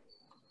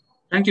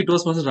 Thank you,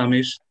 Toastmaster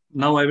Ramesh.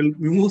 Now I will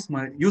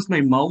use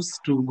my mouse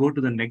to go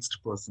to the next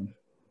person.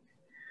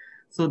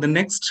 So the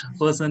next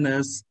person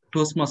is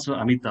Toastmaster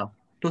Amita.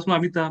 Toastmaster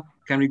Amita,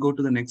 can we go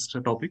to the next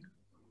topic?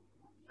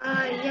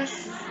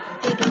 Yes.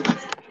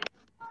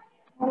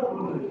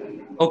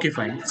 Okay,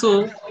 fine.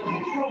 So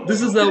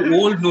this is the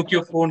old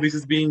Nokia phone which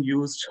is being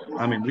used,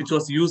 which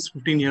was used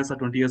 15 years or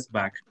 20 years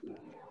back.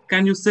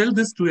 Can you sell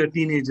this to a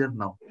teenager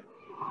now?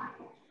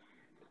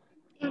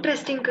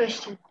 Interesting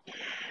question.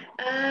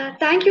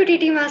 Thank you,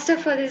 TT Master,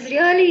 for this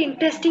really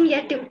interesting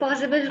yet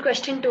impossible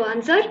question to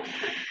answer.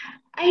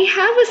 I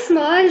have a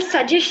small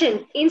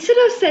suggestion. Instead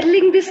of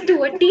selling this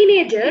to a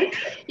teenager,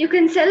 you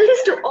can sell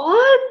this to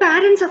all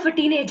parents of a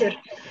teenager.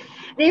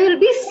 They will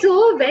be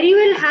so very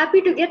well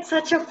happy to get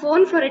such a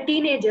phone for a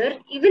teenager,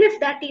 even if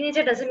that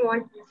teenager doesn't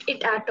want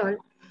it at all.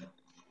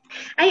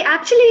 I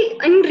actually,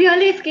 in real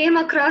life, came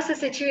across a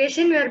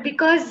situation where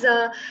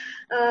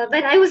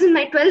when I was in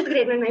my 12th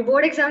grade, when my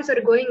board exams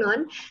were going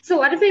on, so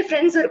one of my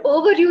friends were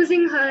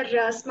overusing her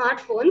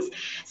smartphones.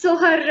 So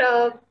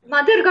her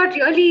mother got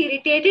really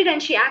irritated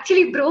and she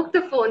actually broke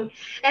the phone.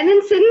 And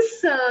then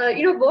since,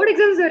 board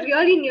exams were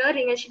really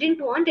nearing and she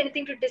didn't want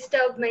anything to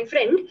disturb my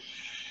friend,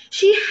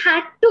 she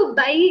had to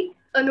buy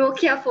a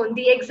Nokia phone,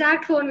 the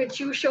exact phone which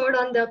you showed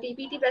on the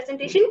PPT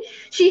presentation.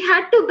 She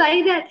had to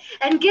buy that.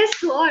 And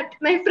guess what?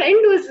 My friend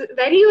was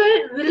very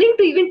well willing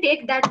to even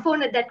take that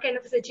phone at that kind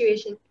of a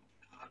situation.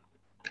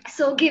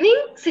 So giving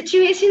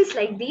situations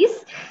like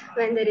these,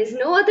 when there is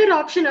no other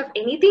option of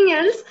anything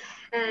else,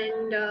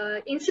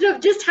 and instead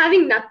of just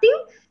having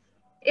nothing,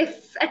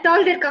 if at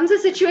all there comes a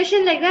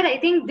situation like that, I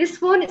think this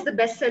phone is the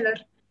best seller.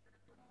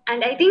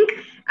 And I think,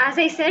 as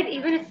I said,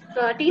 even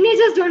if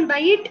teenagers don't buy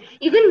it,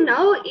 even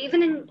now,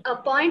 even in a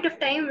point of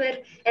time where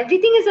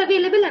everything is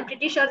available, I'm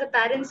pretty sure the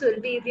parents will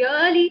be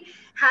really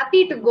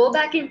happy to go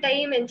back in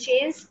time and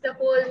change the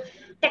whole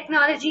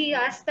technology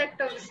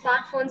aspect of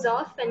smartphones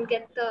off and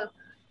get the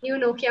new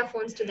Nokia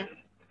phones to them.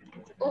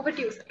 Over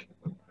to you, sir.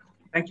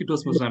 Thank you,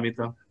 Toastmaster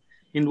Amita.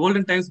 In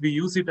olden times, we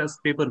use it as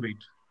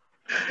paperweight.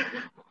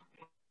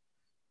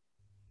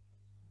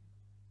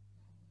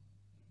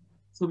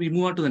 So we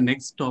move on to the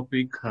next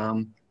topic.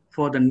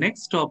 For the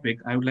next topic,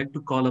 I would like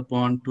to call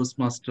upon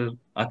Toastmaster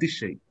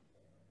Atishay.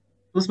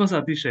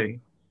 Toastmaster Atishay,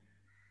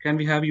 can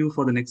we have you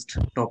for the next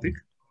topic?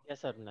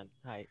 Yes, Arundan.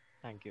 Hi,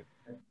 thank you.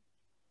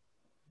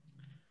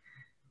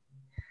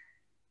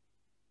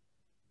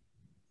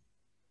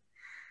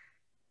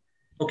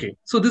 Okay,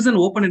 so this is an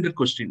open-ended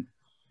question.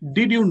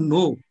 Did you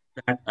know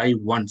that I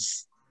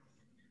once?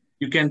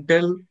 You can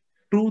tell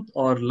truth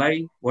or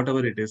lie,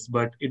 whatever it is,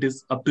 but it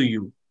is up to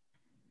you.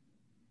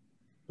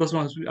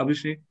 Toastmaster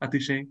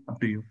Atishay,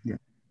 up to you. Yeah.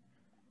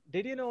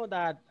 Did you know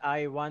that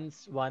I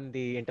once won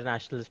the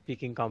international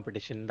speaking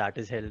competition that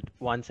is held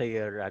once a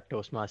year at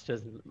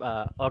Toastmasters,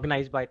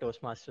 organized by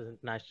Toastmasters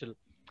International?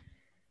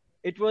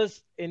 It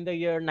was in the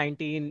year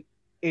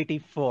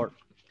 1984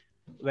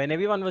 when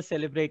everyone was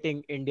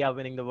celebrating India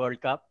winning the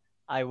World Cup.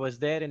 I was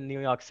there in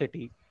New York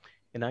City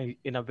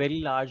in a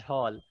very large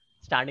hall,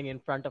 standing in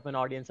front of an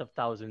audience of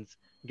thousands,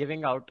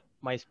 giving out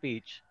my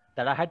speech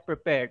that I had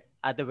prepared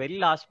at the very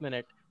last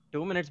minute,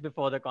 2 minutes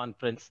before the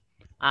conference.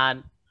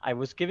 And I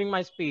was giving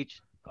my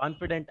speech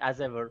confident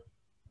as ever,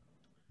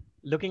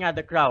 looking at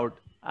the crowd,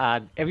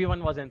 and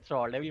everyone was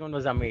enthralled, everyone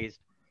was amazed.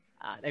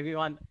 And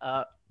everyone,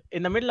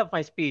 in the middle of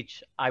my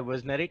speech, I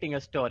was narrating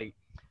a story.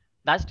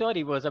 That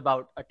story was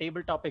about a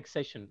table topic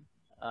session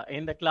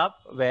in the club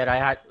where I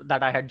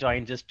had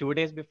joined just 2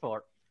 days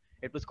before.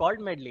 It was called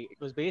Medley. It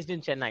was based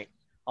in Chennai.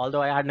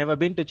 Although I had never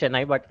been to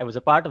Chennai, but I was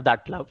a part of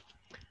that club.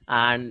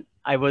 And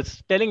I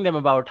was telling them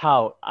about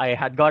how I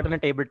had gotten a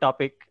table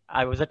topic.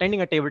 I was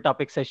attending a table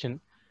topic session,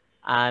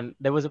 and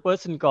there was a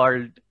person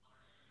called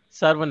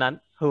Sarvanan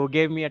who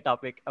gave me a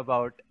topic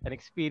about an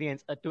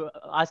experience,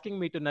 asking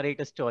me to narrate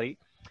a story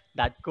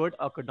that could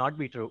or could not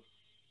be true.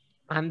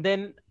 And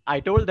then I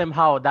told them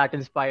how that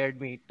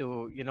inspired me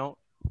to,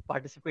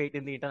 participate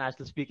in the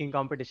international speaking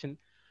competition.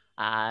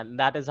 And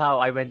that is how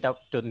I went up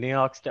to New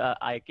York.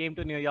 I came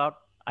to New York.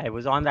 I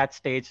was on that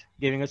stage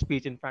giving a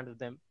speech in front of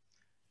them.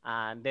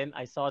 And then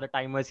I saw the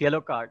timer's yellow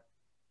card.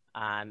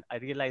 And I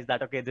realized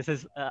that, okay, this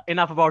is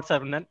enough about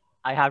Sarvanan.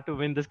 I have to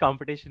win this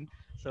competition.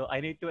 So I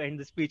need to end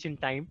the speech in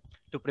time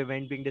to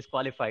prevent being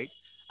disqualified.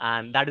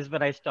 And that is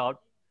when I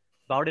stopped,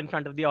 bowed in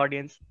front of the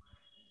audience,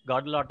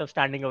 got a lot of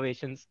standing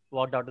ovations,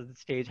 walked out of the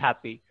stage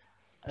happy,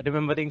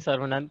 remembering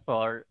Sarvanan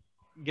for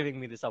giving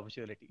me this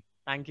opportunity.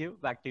 Thank you.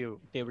 Back to you,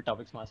 Table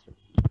Topics Master.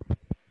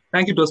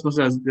 Thank you,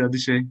 Toastmaster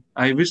Atishay.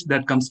 I wish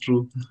that comes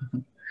true.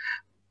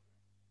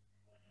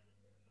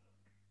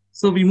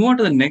 So we move on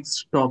to the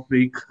next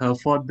topic.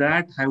 For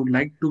that, I would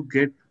like to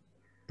get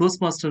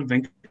Toastmaster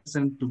Venkatesh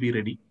Narassan to be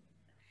ready?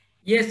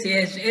 Yes,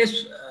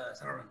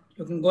 Saravanan.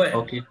 You can go ahead.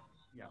 Okay.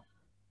 Yeah.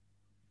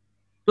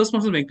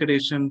 Toastmaster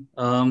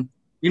Venkatesan,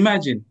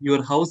 imagine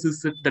your house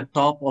is at the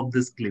top of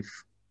this cliff,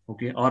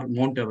 okay, or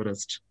Mount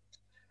Everest,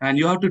 and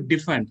you have to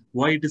defend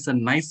why it is a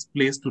nice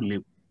place to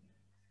live.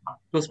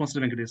 Toastmaster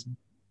Venkatesan.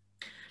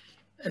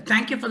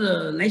 Thank you for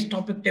the nice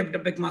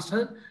topic,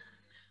 Master.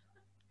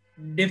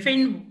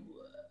 Define,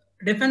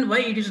 define why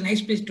it is a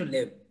nice place to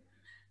live.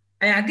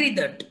 I agree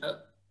that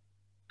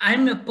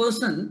I'm a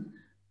person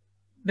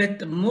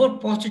with more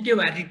positive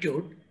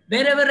attitude.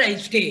 Wherever I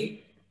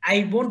stay,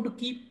 I want to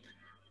keep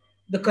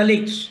the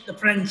colleagues, the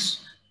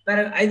friends,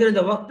 either in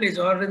the workplace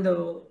or in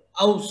the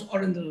house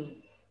or in the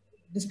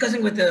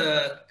discussing with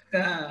the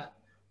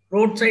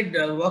roadside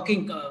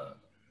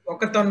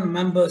walkathon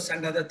members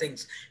and other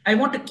things. I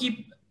want to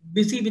keep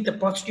busy with a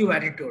positive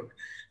attitude.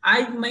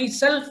 I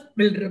myself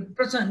will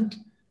represent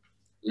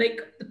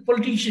like the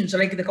politicians,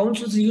 like the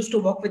councils used to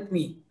work with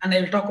me, and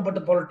I will talk about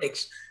the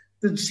politics.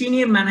 The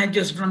senior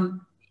managers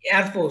from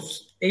Air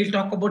Force, they will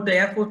talk about the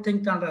Air Force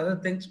things and other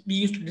things. We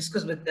used to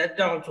discuss with that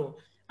also,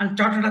 and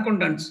chartered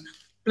accountants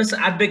plus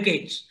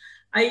advocates.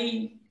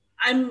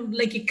 I'm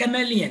like a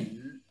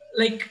chameleon.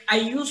 Like I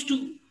used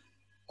to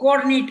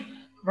coordinate,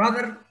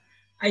 rather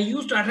I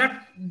used to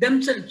adapt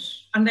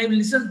themselves, and I will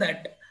listen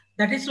that.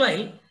 That is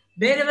why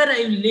wherever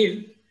I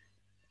live,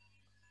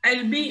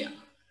 I'll be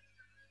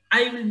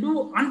I will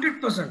do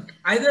 100%,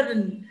 either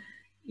in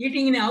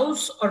eating in a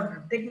house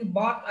or taking a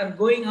bath or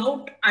going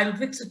out. I'll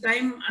fix the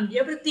time and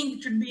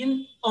everything should be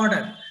in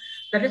order.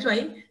 That is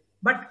why,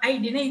 but I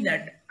deny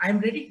that. I'm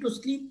ready to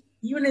sleep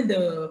even in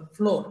the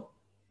floor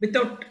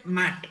without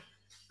mat.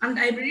 And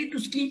I'm ready to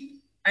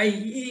sleep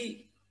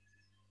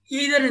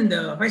either in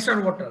the five-star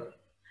hotel,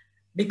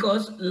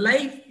 because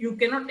life you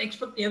cannot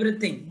expect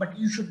everything, but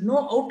you should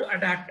know how to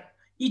adapt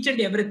each and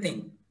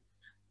everything.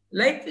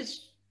 Life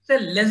is a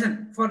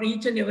lesson for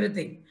each and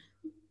everything.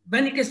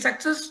 When it is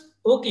success,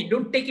 okay,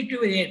 don't take it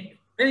to your head.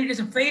 When it is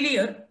a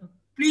failure,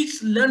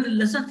 please learn the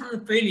lesson from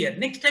the failure.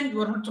 Next time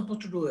you are not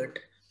supposed to do it.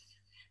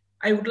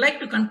 I would like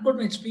to conclude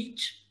my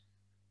speech.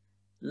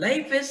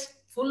 Life is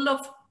full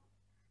of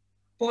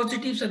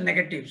positives and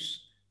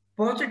negatives.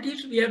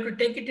 Positives, we have to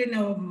take it in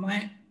our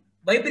mind.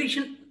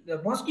 Vibration, the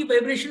positive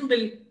vibration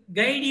will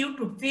guide you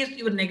to face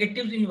your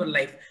negatives in your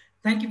life.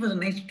 Thank you for the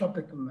nice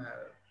topic,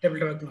 Table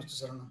Talk,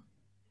 Mr. Sarana.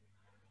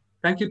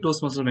 Thank you,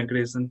 Toastmaster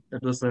Venkatesan.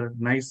 That was a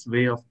nice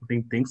way of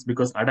putting things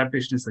because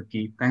adaptation is the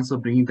key. Thanks for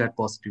bringing that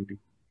positivity.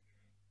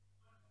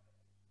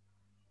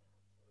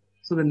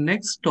 So the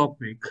next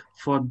topic,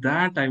 for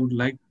that I would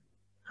like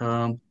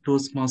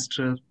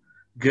Toastmaster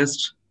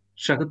guest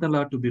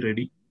Shakuntala to be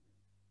ready.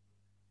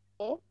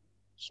 Okay,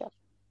 sure.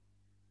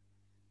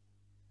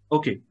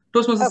 Okay,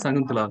 Toastmaster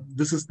Shakuntala,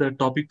 this is the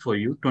topic for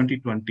you,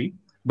 2020.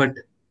 But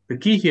the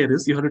key here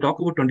is you have to talk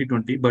about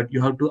 2020, but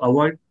you have to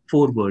avoid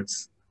 4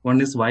 words. One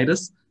is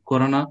virus,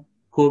 corona,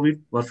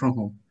 COVID, work from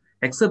home.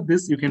 Except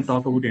this, you can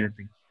talk about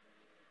anything.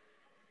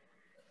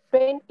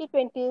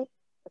 2020 is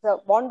a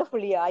wonderful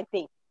year, I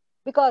think,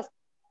 because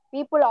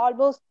people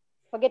almost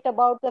forget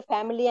about the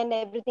family and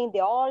everything.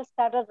 They all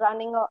started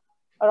running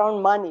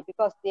around money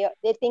because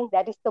they think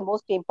that is the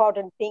most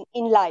important thing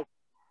in life.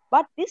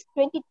 But this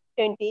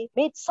 2020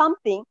 made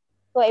something,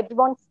 so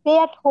everyone stay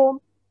at home.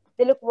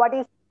 They look what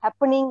is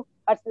happening,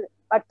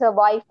 what the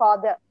wife or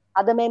the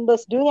other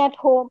members doing at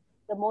home.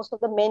 The most of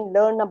the men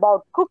learn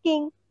about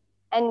cooking,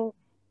 and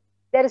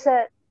there is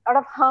a lot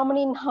of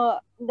harmony in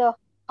the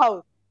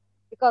house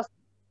because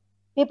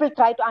people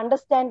try to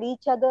understand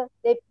each other.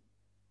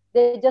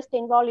 They just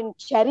involved in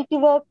charity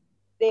work.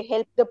 They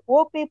help the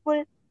poor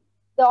people.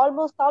 They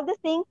almost all the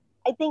things.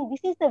 I think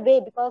this is the way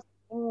because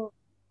in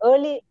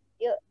early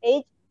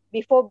age,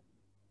 before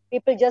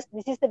people just,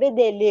 this is the way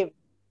they live.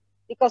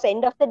 Because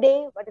end of the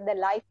day, what is the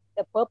life?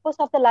 The purpose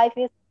of the life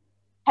is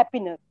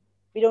happiness.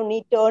 We don't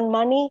need to earn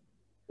money.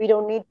 We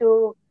don't need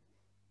to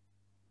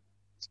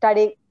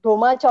study too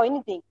much or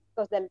anything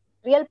because the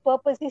real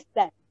purpose is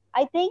that.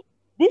 I think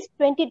this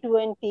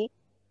 2020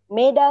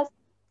 made us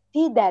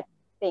see that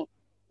thing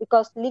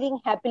because living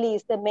happily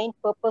is the main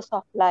purpose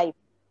of life.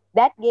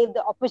 That gave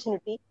the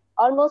opportunity.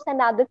 Almost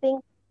another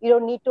thing, you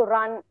don't need to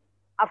run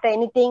after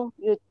anything.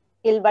 You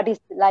feel what is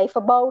life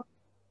about.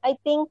 I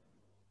think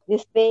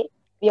this way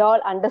we all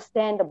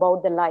understand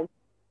about the life.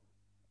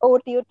 Over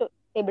to you,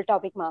 table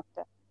topic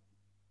master.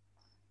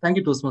 Thank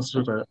you,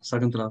 Toastmaster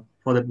Shakuntala,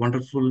 for that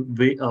wonderful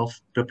way of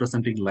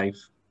representing life.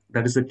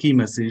 That is a key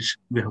message.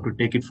 We have to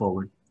take it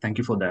forward. Thank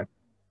you for that.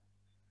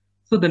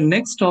 So the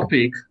next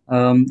topic,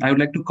 I would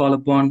like to call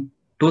upon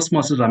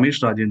Toastmaster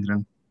Ramesh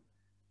Rajendran.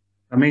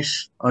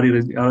 Ramesh, are you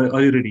ready?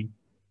 Are you ready?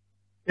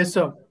 Yes,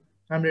 sir.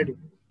 I'm ready.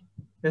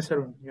 Yes,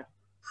 sir. Yeah.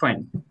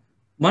 Fine.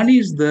 Money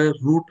is the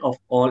root of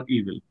all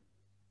evil.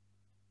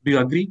 Do you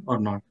agree or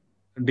not?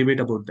 Debate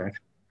about that.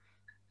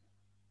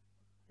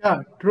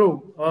 Yeah,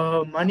 true.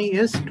 Money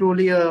is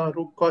truly a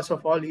root cause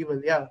of all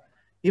evil. Yeah.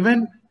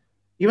 Even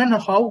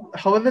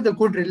however the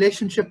good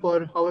relationship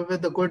or however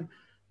the good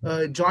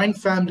joint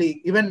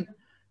family, even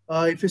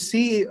if you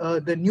see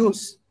the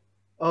news,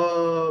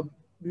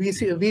 we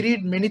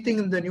read many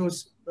things in the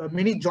news.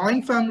 Many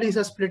joint families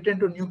are split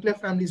into nuclear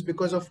families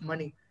because of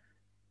money.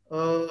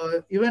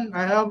 Even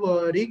I have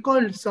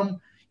recalled some.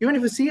 Even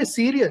if you see a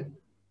serial,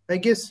 I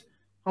guess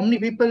how many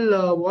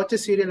people watch a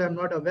serial, I'm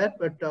not aware.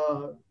 But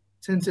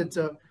since it's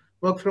a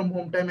work from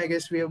home time, I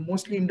guess we have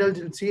mostly indulged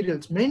in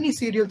serials. Many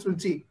serials will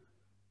see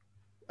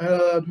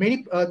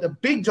the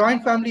big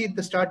joint family at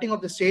the starting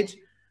of the stage.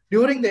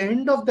 During the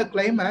end of the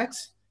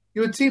climax,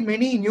 you would see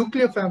many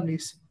nuclear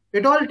families.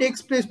 It all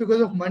takes place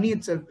because of money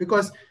itself.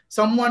 Because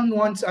someone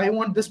wants, I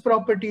want this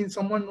property.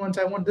 Someone wants,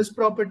 I want this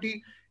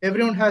property.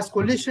 Everyone has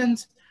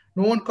collisions.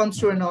 No one comes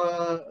to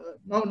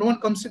no one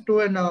comes to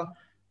an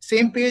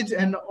same page,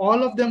 and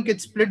all of them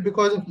get split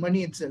because of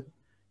money itself.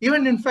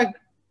 Even in fact,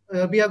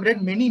 we have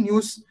read many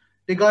news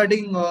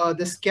regarding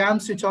the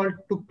scams which all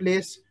took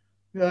place.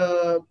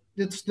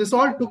 This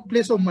all took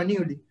place of money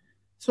only.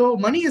 So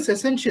money is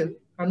essential.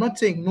 I'm not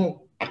saying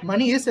no.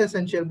 Money is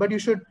essential, but you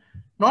should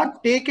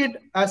not take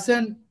it as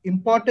an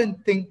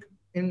important thing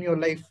in your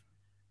life.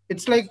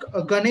 It's like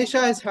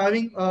Ganesha is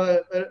having a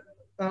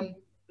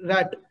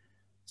rat.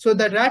 So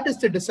the rat is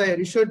the desire.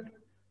 You should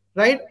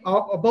ride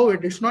above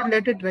it. You should not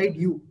let it ride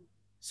you.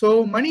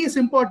 So money is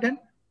important,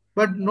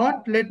 but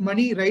not let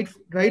money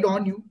ride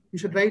on you. You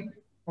should ride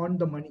on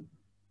the money.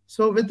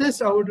 So with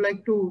this, I would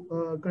like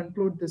to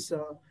conclude this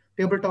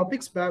table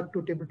topics. Back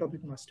to table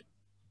topic master.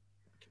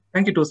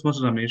 Thank you,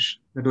 Toastmaster Ramesh.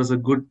 That was a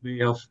good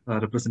way of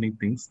representing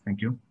things.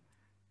 Thank you.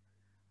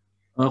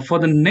 For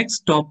the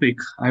next topic,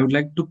 I would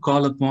like to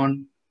call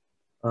upon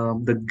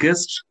the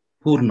guest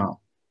Purna.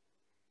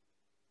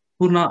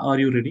 Purna, are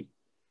you ready?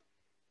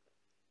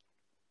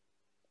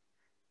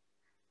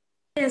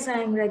 Yes, I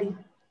am ready.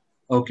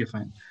 Okay,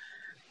 fine.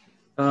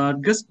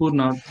 Guest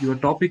Purna, your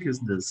topic is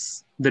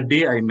this: the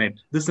day I met.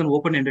 This is an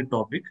open-ended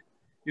topic.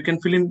 You can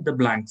fill in the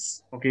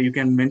blanks. Okay, you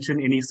can mention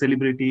any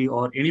celebrity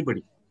or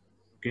anybody.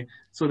 Okay,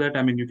 so that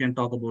you can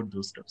talk about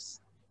those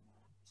stuffs.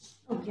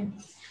 Okay.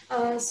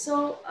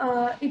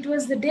 It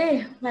was the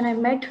day when I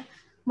met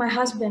my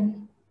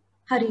husband,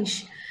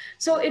 Harish.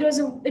 So it was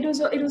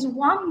a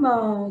warm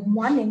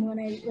morning when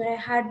I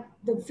had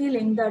the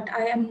feeling that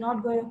I am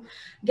not going to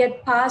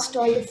get past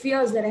all the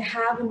fears that I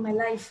have in my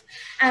life.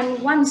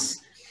 And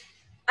once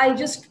I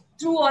just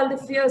threw all the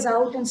fears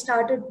out and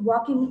started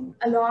walking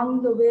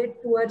along the way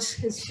towards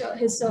his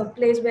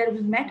place where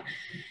we met.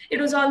 It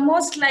was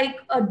almost like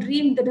a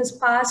dream that has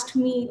passed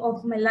me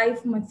of my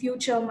life, my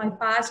future, my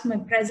past, my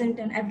present,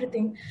 and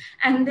everything.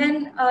 And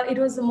then it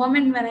was the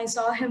moment when I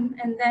saw him,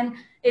 and then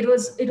it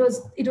was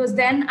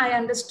then I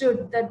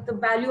understood that the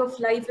value of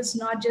life is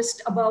not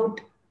just about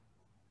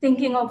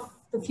thinking of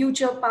the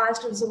future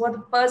past as what a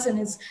person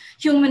is.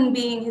 Human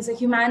being is a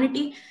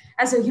humanity.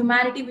 As a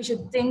humanity, we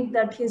should think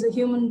that he's a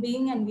human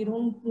being, and we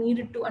don't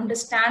need to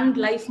understand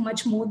life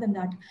much more than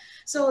that.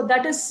 So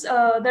that is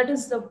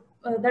the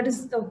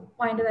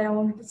point that I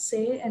wanted to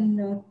say.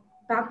 And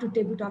back to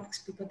table topic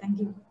speaker. Thank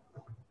you.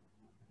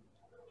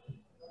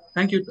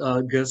 Thank you,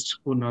 guest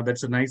Purna.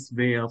 That's a nice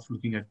way of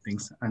looking at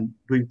things and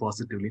doing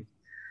positively.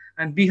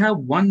 And we have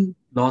one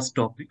last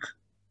topic.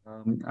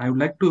 I would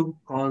like to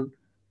call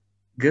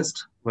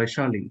guest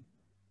Vaishali.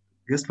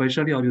 Guest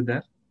Vaishali, are you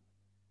there?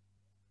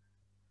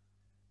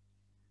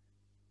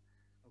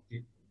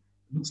 Okay.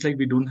 Looks like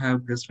we don't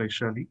have guest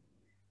Vaishali.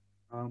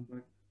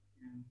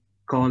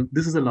 But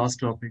this is the last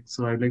topic,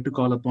 so I'd like to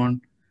call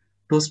upon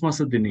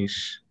Toastmaster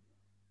Dinesh.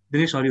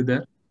 Dinesh, are you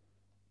there?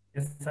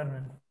 Yes,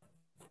 sir.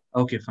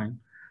 Okay, fine.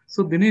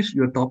 So Dinesh,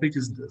 your topic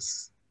is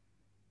this: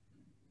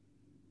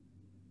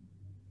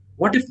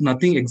 what if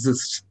nothing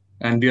exists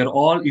and we are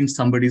all in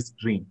somebody's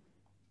dream?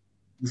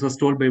 This was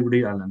told by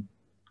Woody Allen.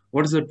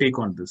 What is your take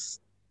on this?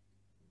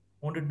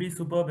 Won't it be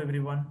superb,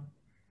 everyone?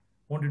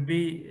 Won't it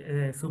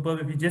be superb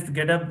if you just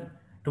get up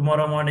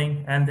tomorrow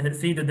morning and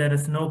see that there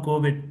is no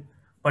COVID?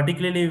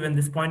 Particularly when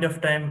this point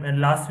of time, and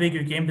last week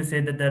you came to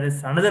say that there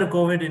is another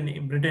COVID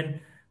in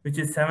Britain, which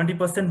is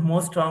 70%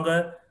 more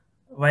stronger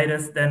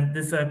virus than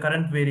this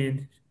current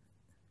variant.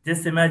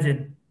 Just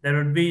imagine, there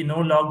would be no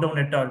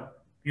lockdown at all.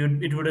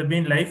 It would have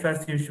been life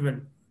as usual.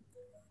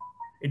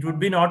 It would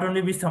be not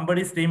only be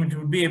somebody's dream, it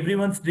would be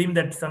everyone's dream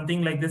that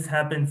something like this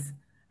happens,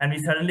 and we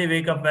suddenly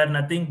wake up where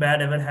nothing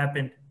bad ever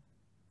happened.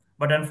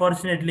 But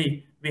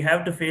unfortunately, we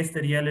have to face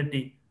the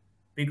reality,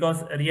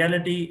 because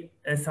reality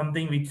is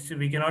something which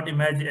we cannot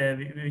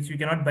imagine, which we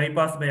cannot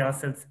bypass by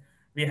ourselves.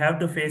 We have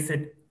to face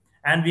it,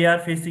 and we are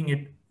facing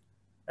it.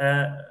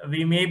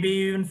 We may be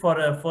even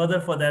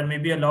further for there may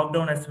be a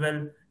lockdown as well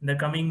in the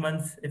coming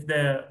months if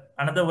the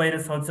another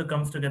virus also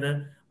comes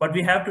together. But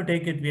we have to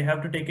take it. We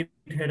have to take it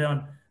head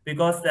on,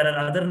 because there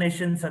are other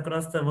nations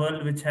across the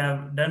world which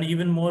have done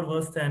even more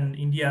worse than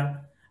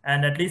India,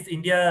 and at least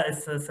India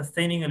is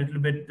sustaining a little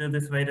bit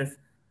this virus.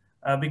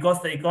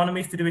 Because the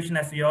economic situation,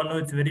 as we all know,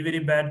 it's very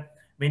bad.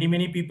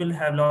 Many people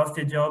have lost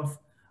their jobs.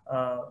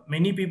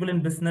 Many people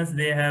in business,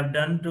 they have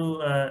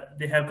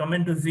come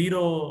into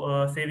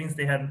zero savings.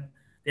 They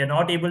are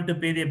not able to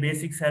pay their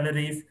basic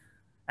salaries.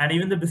 And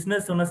even the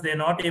business owners, they're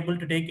not able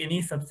to take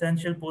any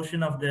substantial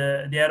portion of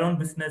their own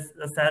business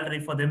salary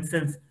for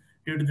themselves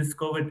due to this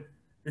COVID.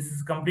 This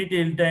is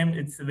completely ill-timed.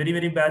 It's a very,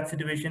 very bad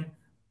situation.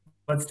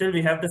 But still,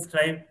 we have to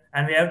strive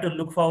and we have to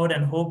look forward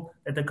and hope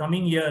that the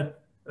coming year,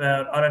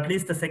 or at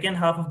least the second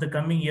half of the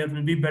coming year,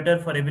 will be better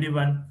for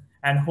everyone.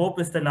 And hope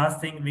is the last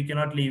thing we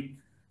cannot leave.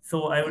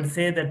 So I would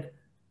say that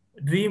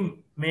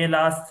dream may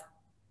last,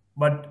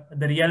 but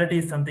the reality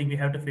is something we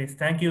have to face.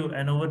 Thank you,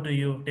 and over to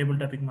you, Table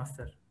Topic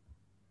Master.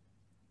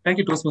 Thank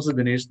you, Toastmaster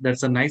Dinesh.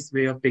 That's a nice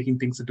way of taking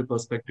things into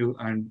perspective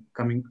and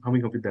coming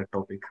up with that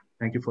topic.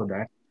 Thank you for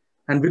that.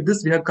 And with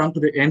this, we have come to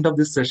the end of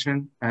this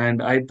session,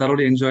 and I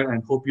thoroughly enjoyed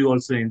and hope you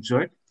also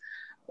enjoyed.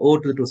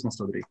 Over to the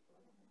Toastmaster of the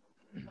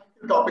day.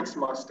 Topics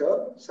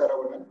Master,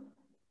 Saravanan.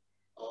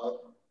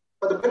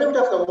 For the benefit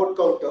of the vote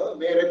counter,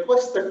 may I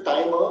request the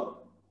timer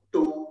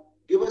to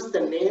give us the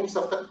names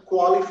of the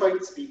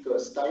qualified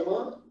speakers.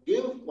 Timer,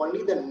 give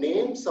only the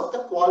names of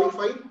the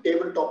qualified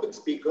table topic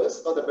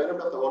speakers for the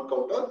benefit of the vote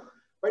counter.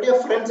 My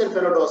dear friends and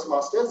fellow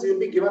Toastmasters, you will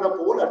be given a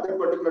poll at that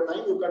particular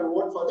time. You can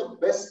vote for the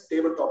best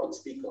table topic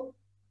speaker.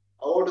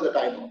 Over to the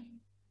timer.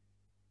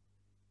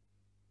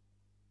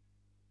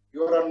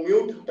 You are on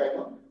mute,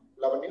 timer.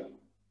 Lavanya.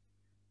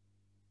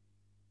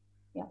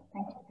 Yeah,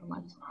 thank you so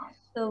much.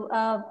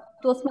 So,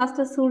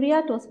 Toastmaster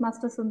Surya,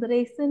 Toastmaster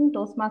Sundaresan,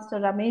 Toastmaster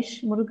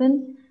Ramesh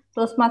Murugan,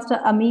 Toastmaster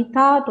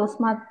Amita,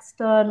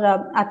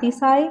 Toastmaster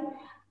Atisai,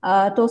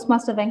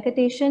 Toastmaster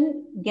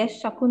Venkateshan,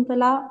 Guest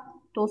Shakuntala,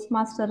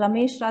 Toastmaster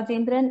Ramesh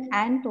Rajendran,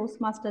 and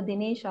Toastmaster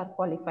Dinesh are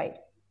qualified.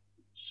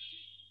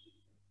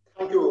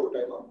 Thank you,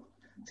 timer.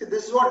 See,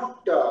 this is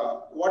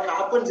what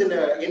happens in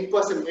an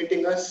in-person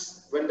meeting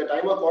is when the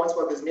timer calls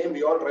for this name,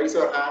 we all raise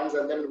our hands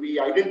and then we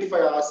identify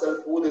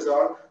ourselves who these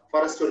are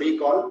for us to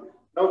recall.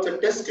 Now it's a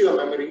test to your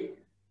memory,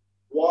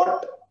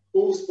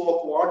 who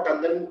spoke what,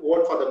 and then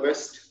vote for the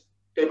best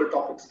table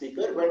topic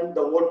speaker when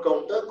the vote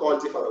counter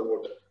calls you for the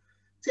vote.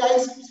 See, I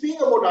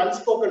speak about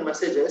unspoken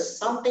messages.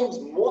 Sometimes,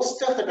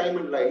 most of the time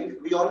in life,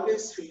 we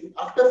always feel,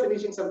 after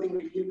finishing something,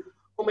 we feel,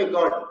 oh my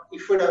God,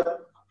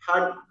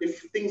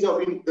 if things have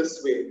been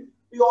this way.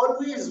 We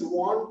always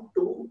want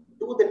to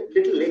do that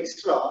little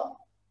extra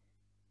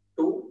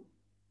to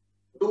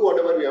do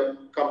whatever we have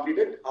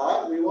completed,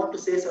 or we want to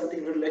say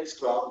something little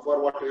extra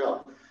for what we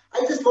have.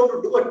 I just want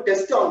to do a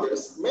test on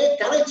this.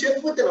 Can I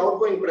check with an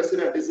outgoing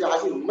president? Has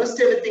he missed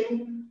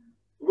anything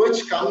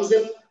which comes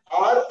in,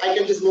 or I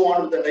can just move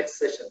on to the next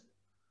session?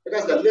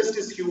 Because the list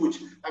is huge.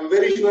 I'm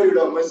very sure you'd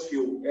have missed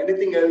few.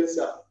 Anything else?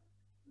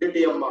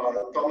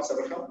 DTM Thomas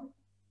Abraham?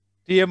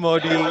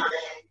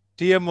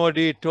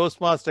 TMOD,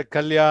 Toastmaster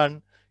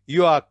Kalyan,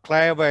 you are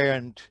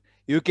clairvoyant.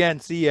 You can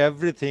see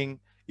everything.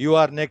 You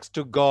are next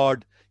to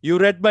God. You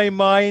read my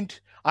mind.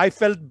 I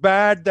felt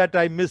bad that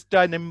I missed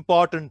an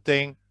important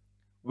thing,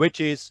 which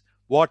is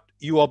what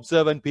you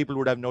observant people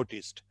would have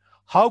noticed.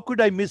 How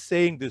could I miss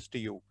saying this to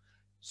you?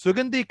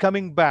 Sugandhi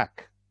coming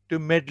back to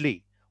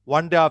Medley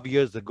 1.5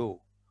 years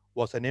ago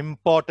was an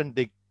important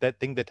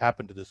thing that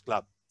happened to this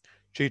club.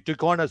 She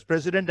took on as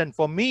president, and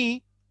for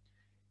me,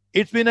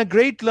 it's been a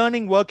great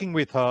learning working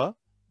with her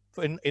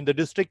in the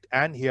district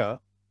and here.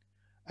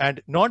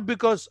 And not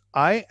because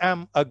I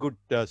am a good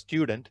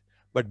student,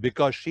 but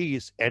because she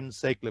is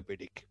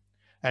encyclopedic.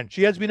 And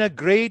she has been a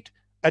great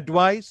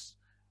advice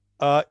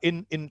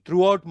in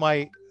throughout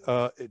my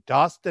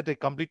task that I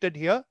completed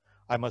here.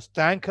 I must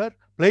thank her.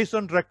 Place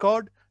on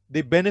record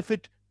the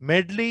benefit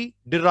Medley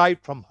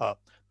derived from her.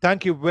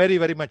 Thank you very,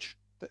 very much,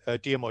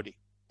 TMOD.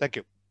 Thank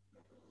you.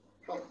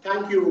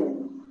 Thank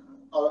you,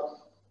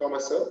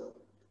 Thomas sir.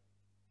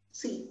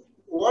 See,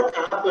 what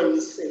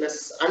happens in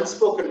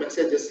unspoken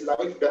messages,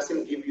 life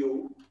doesn't give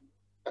you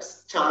a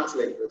chance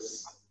like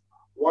this.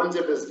 Once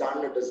it is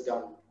done, it is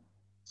done.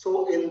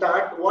 So in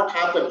that, what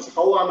happens?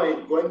 How am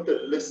I going to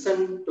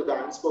listen to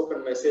the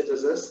unspoken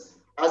messages is,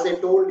 as I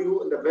told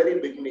you in the very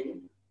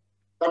beginning,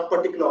 that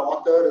particular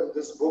author in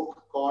this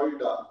book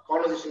called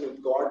Conversation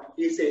with God,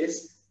 he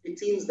says, it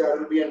seems there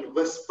will be a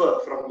whisper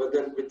from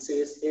within which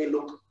says, hey,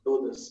 look,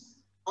 do this.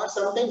 Or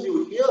sometimes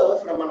you hear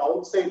from an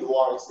outside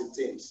voice, it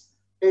seems,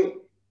 hey,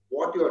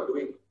 what you are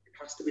doing, it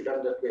has to be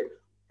done that way.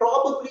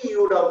 Probably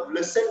you would have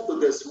listened to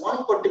this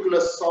one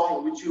particular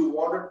song which you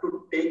wanted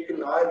to take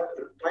in or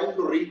trying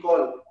to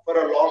recall for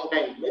a long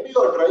time. Maybe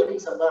you are driving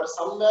somewhere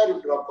it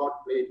would have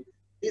got played.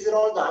 These are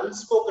all the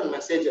unspoken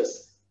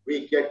messages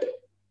we get.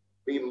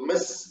 We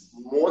miss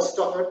most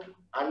of it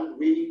and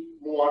we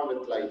move on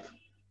with life.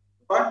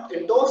 But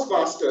in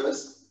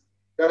Toastmasters,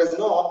 there is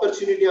no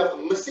opportunity of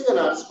missing an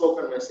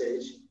unspoken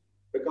message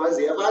because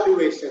the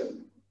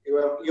evaluation,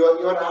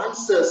 your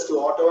answers to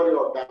whatever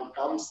you have done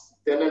comes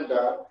then and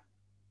there.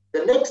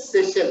 The next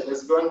session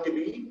is going to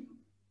be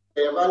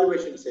the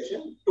evaluation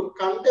session. To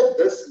conduct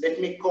this,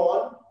 let me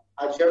call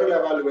our general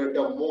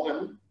evaluator,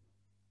 Mohan,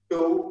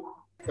 to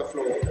the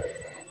floor.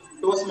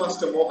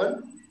 Toastmaster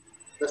Mohan,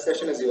 the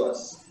session is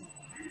yours.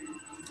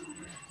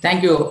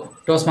 Thank you,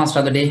 Toastmaster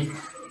of the day.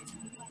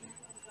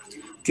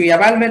 To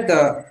evaluate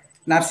the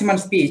Narasimhan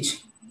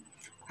speech,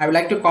 I would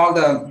like to call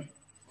the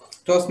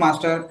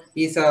Toastmaster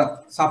is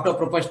a software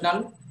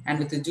professional and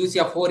with a juicy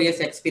of 4 years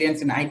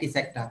experience in IT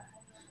sector.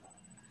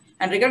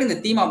 And regarding the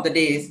theme of the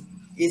day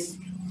is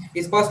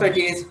his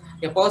perspective is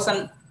a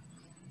person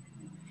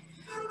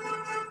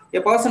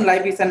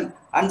life is an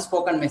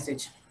unspoken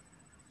message.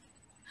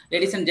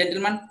 Ladies and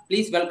gentlemen,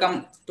 please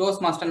welcome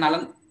Toastmaster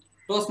Nalan,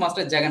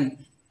 Toastmaster Jagan.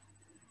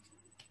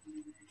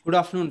 Good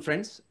afternoon,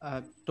 friends.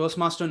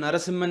 Toastmaster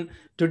Narasimhan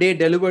today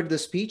delivered the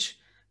speech,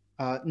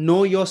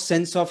 Know Your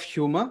Sense of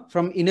Humor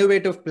from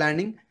Innovative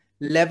Planning,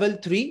 Level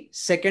 3,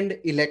 Second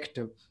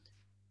Elective.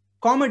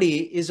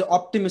 Comedy is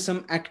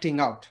optimism acting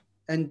out.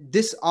 And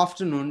this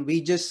afternoon,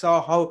 we just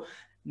saw how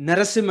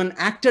Narasimhan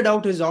acted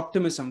out his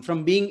optimism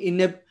from being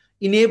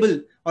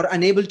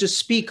unable to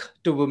speak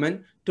to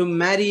women to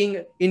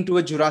marrying into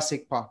a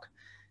Jurassic Park.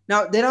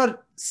 Now, there are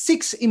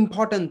 6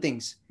 important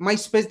things.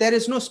 There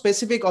is no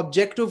specific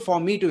objective for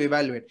me to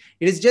evaluate.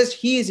 It is just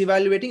he is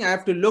evaluating. I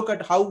have to look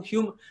at how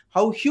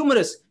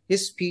humorous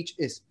his speech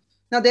is.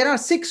 Now, there are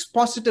 6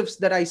 positives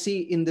that I see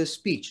in this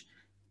speech.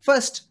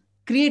 First,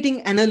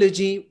 creating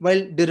analogy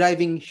while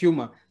deriving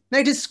humor. Now,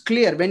 it is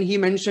clear when he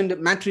mentioned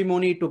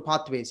matrimony to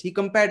pathways. He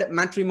compared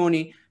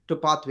matrimony to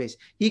pathways.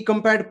 He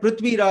compared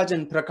Prithvi Raj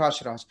and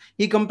Prakash Raj.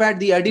 He compared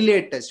the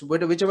Adelaide test,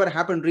 whichever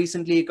happened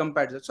recently, he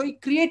compared it. So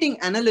creating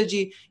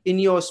analogy in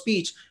your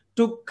speech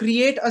to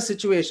create a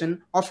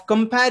situation of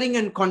comparing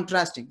and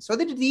contrasting so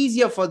that it's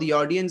easier for the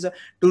audience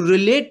to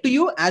relate to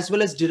you as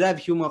well as derive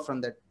humor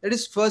from that. That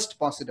is first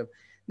positive.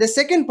 The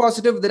second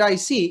positive that I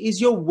see is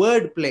your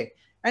wordplay.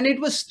 And it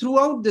was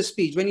throughout the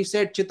speech when he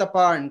said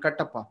Chitapa and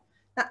Kattapa.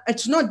 Now,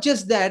 it's not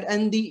just that,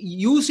 and the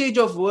usage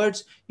of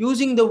words,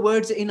 using the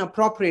words in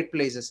appropriate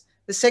places.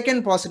 The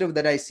second positive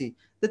that I see.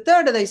 The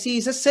third that I see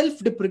is a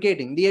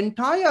self-deprecating. The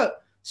entire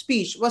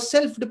speech was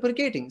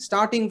self-deprecating,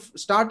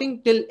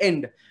 starting till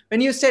end.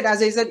 When you said,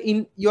 as I said,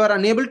 you are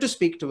unable to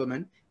speak to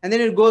women, and then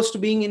it goes to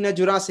being in a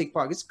Jurassic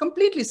Park. It's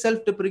completely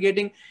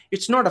self-deprecating.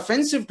 It's not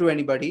offensive to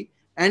anybody.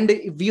 And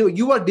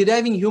you are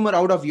deriving humor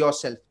out of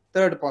yourself.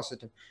 Third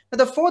positive.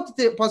 Now, the fourth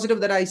positive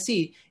that I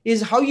see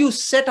is how you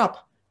set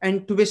up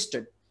and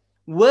twisted.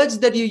 Words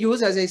that you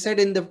use, as I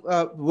said, in the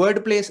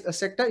wordplay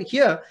sector,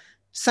 here,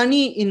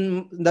 sunny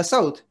in the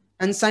south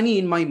and sunny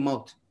in my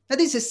mouth.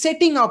 That is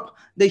setting up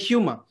the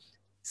humor.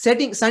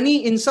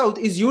 Sunny in south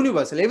is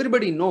universal.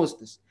 Everybody knows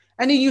this.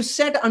 And you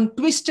set and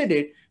twisted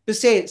it to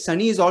say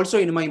sunny is also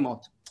in my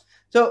mouth.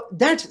 So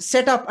that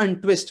setup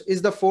and twist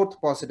is the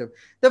fourth positive.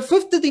 The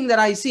fifth thing that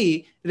I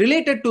see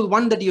related to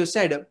one that you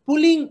said,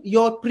 pulling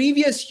your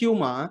previous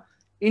humor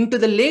into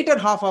the later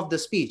half of the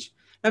speech.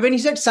 Now, when you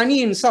said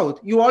sunny in south,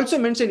 you also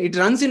mentioned it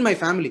runs in my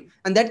family.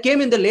 And that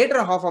came in the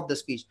later half of the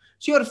speech.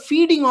 So you're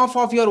feeding off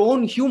of your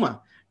own humor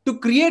to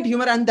create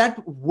humor, and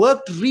that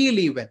worked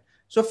really well.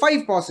 So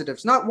 5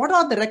 positives. Now, what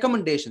are the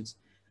recommendations?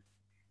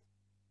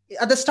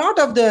 At the start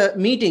of the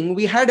meeting,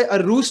 we had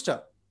a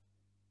rooster.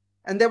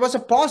 And there was a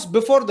pause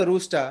before the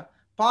rooster,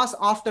 pause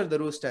after the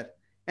rooster.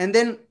 And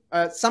then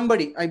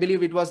somebody, I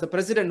believe it was the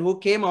president, who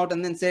came out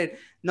and then said,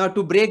 now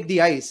to break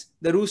the ice,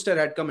 the rooster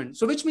had come in.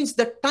 So which means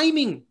the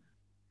timing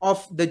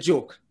of the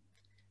joke.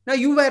 Now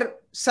you were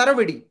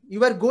Saravadi, you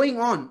were going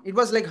on. It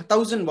was like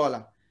 1,000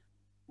 wala.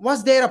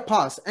 Was there a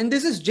pause? And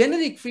this is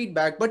generic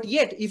feedback, but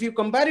yet if you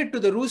compare it to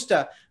the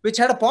rooster, which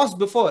had a pause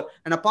before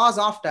and a pause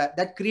after,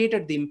 that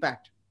created the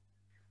impact.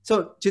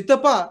 So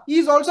Chittappa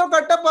is also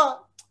Kattappa.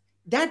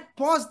 That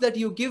pause that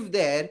you give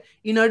there,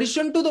 in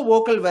addition to the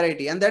vocal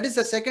variety, and that is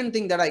the second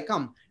thing that I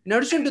come, in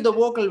addition to the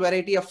vocal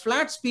variety, a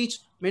flat speech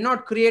may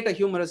not create a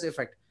humorous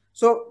effect.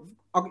 So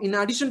in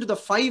addition to the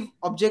 5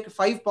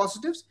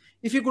 positives,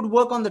 if you could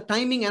work on the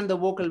timing and the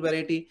vocal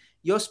variety,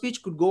 your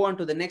speech could go on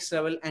to the next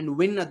level and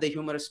win at the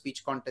humorous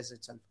speech contest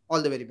itself.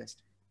 All the very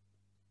best.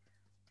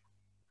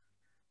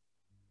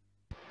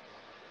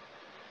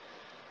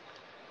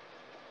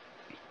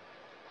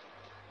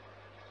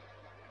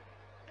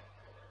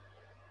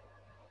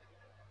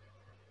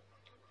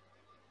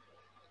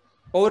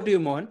 Over to you,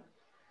 Mohan.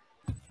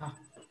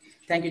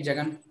 Thank you,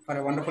 Jagan, for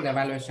a wonderful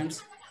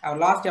evaluations. Our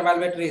last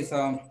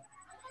evaluator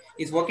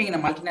is working in a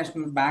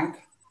multinational bank.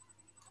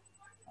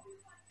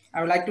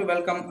 I would like to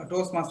welcome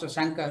Toastmaster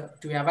Shankar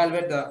to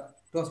evaluate the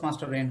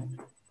Toastmaster Renu.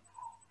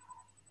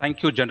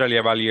 Thank you, General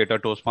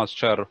Evaluator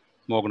Toastmaster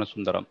Mogana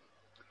Sundaram.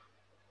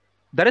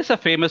 There is a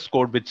famous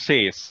quote which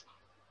says,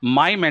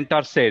 my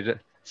mentor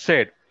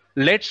said,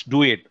 let's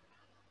do it,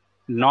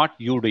 not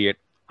you do it.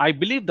 I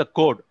believe the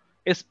quote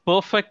is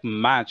perfect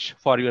match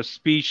for your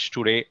speech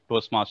today,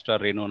 Toastmaster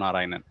Renu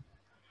Narayanan.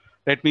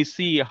 Let me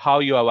see how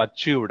you have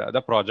achieved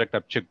the project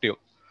objective.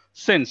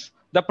 Since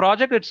the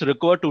project is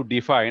required to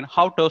define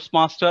how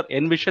Toastmaster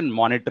envision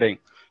monitoring,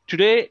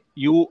 today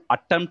you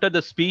attempted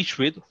the speech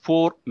with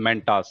 4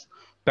 mentors.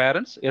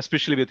 Parents,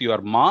 especially with your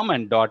mom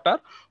and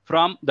daughter.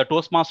 From the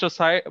Toastmaster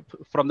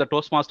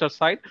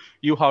side,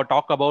 you have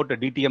talked about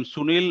DTM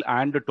Sunil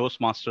and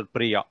Toastmaster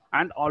Priya.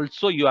 And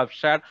also you have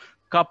shared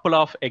couple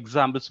of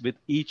examples with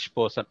each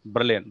person.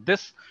 Brilliant.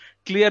 This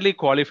clearly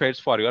qualifies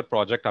for your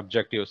project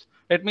objectives.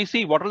 Let me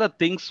see what are the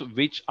things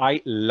which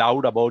I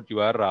loved about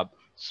your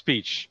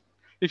speech.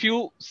 If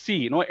you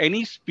see,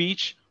 any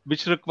speech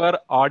which require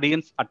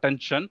audience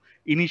attention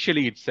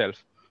initially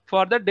itself,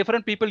 for that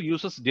different people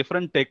uses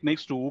different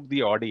techniques to hook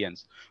the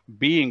audience.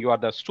 Being you are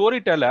the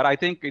storyteller, I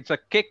think it's a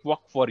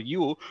cakewalk for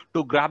you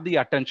to grab the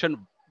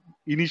attention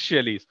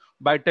initially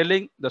by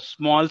telling the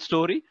small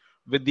story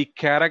with the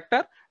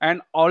character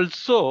and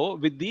also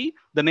with the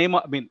name,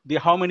 I mean the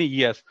how many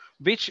years,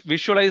 which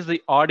visualize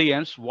the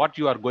audience what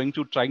you are going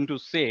to trying to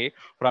say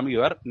from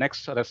your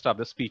next rest of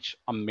the speech.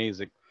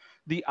 Amazing.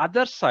 The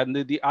other side,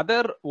 the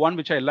other one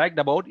which I liked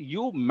about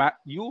you,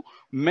 you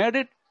made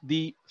it,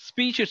 the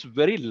speech is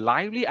very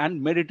lively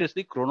and made it is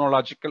the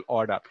chronological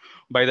order.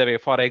 By the way,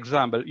 for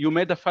example, you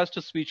made the first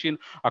speech in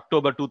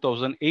October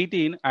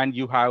 2018 and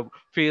you have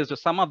faced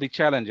some of the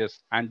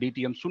challenges, and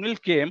DTM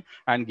Sunil came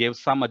and gave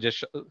some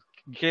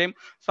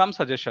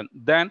suggestion.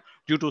 Then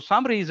due to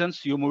some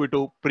reasons you moved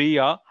to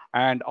Priya,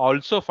 and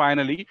also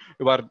finally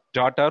your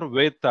daughter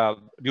with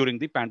during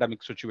the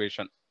pandemic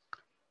situation.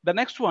 The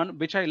next one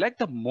which I like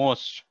the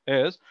most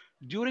is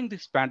during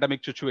this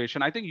pandemic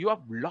situation, I think you have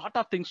a lot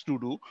of things to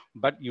do,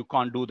 but you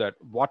can't do that.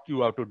 What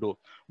you have to do,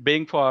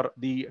 being for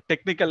the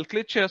technical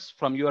glitches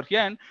from your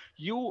end,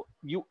 you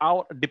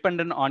are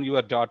dependent on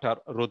your daughter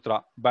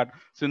Rudra. But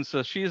since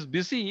she is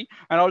busy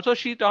and also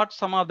she taught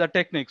some of the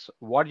techniques,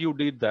 what you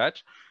did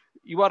that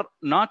you are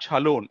not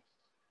alone.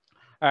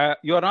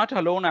 You are not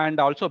alone, and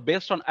also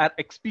based on our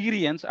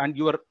experience and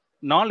your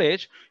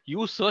knowledge,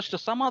 you searched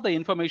some of the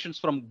informations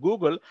from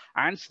Google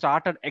and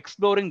started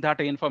exploring that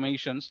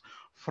informations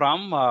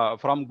from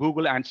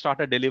Google and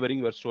started delivering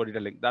your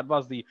storytelling. That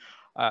was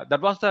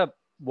the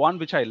one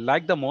which I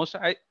like the most.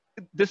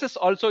 This is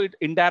also, it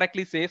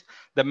indirectly says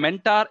the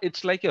mentor,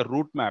 it's like a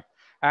route map.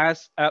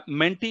 As a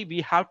mentee, we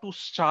have to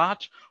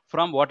start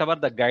from whatever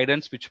the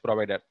guidance which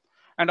provided.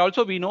 And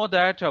also we know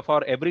that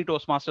for every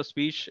Toastmaster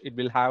speech, it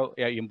will have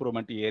a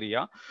improvement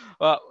area.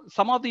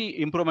 Some of the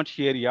improvement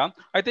area,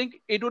 I think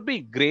it would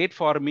be great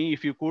for me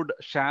if you could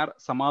share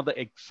some of the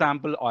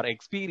example or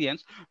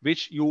experience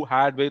which you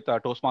had with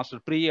Toastmaster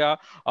Priya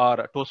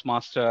or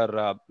Toastmaster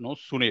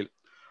Sunil.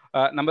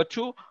 Number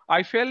two,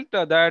 I felt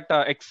that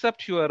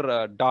except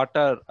your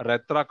daughter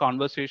Retra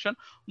conversation,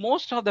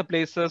 most of the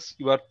places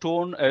your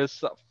tone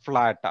is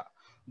flat.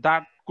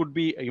 That could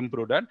be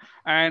improved.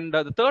 And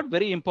the third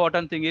very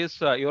important thing is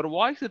your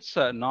voice, it's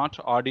not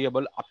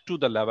audible up to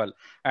the level.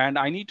 And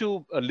I need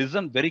to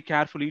listen very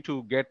carefully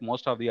to get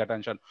most of the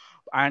attention.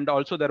 And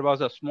also there was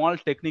a small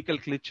technical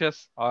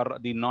glitches or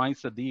the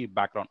noise at the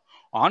background.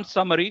 On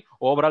summary,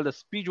 overall, the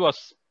speech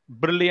was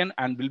brilliant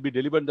and will be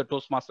delivered in the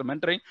Toastmaster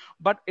mentoring,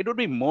 but it would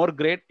be more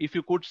great if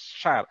you could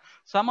share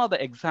some of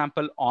the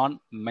example on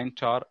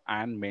mentor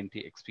and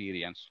mentee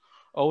experience.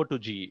 Over to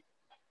GE.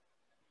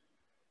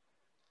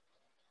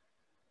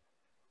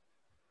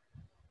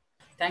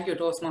 Thank you,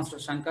 Toastmaster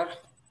Shankar.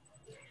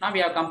 Now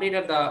we have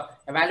completed the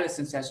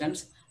evaluation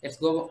sessions. Let's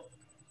go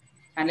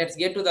and let's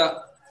get to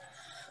the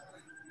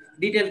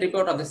detailed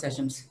report of the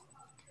sessions.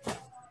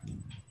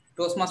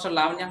 Toastmaster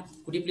Lavanya,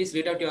 could you please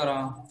read out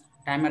your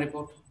timer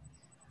report?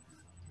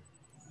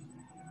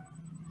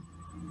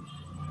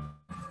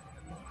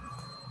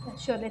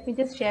 Sure, let me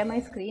just share my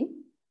screen.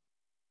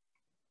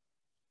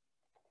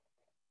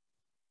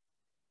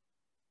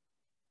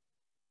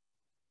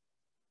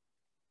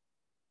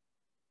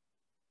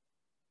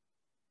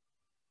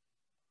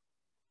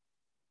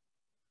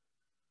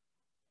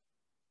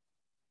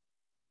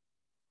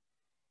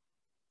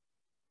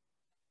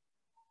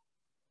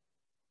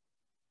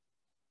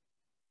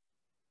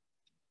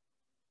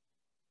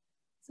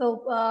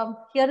 So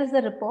here is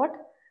the report.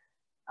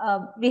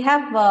 We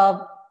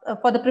have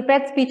for the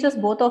prepared speeches,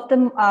 both of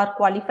them are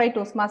qualified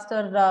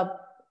Toastmaster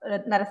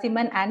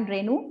Narasimhan and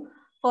Renu.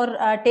 For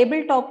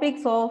table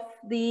topics of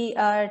the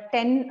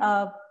 10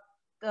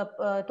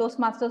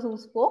 Toastmasters who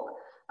spoke,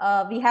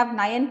 we have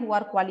 9 who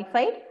are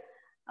qualified.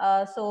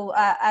 So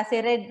as I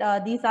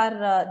read, these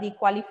are the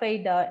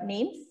qualified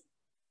names.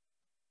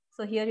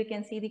 So here you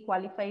can see the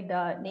qualified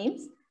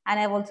names, and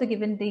I've also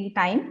given the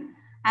time.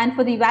 And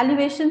for the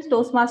evaluations,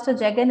 Toastmaster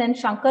Jagan and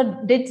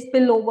Shankar did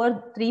spill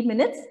over 3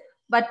 minutes,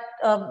 but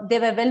they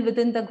were well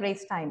within the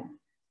grace time.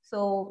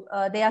 So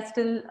they are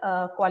still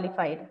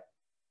qualified.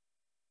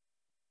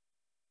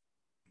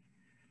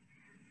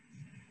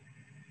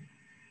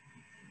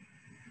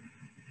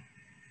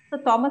 So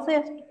Thomas,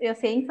 you're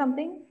saying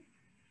something?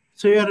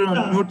 So you're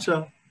on mute,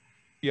 sir.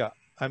 Yeah,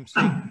 I'm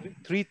saying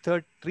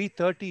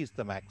 330 is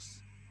the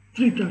max.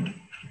 330.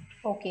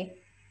 Okay.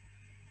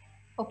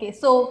 Okay,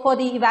 so for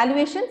the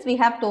evaluations, we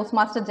have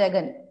Toastmaster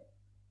Jagan,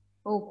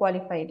 who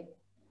qualified.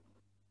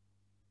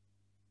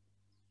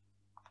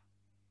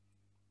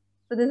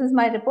 So this is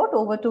my report.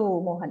 Over to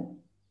Mohan.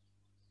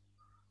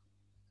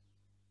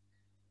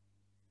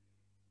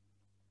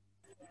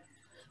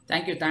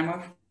 Thank you,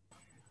 timer.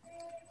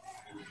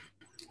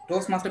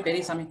 Toastmaster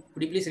Perry Sami,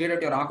 could you please read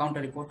out your account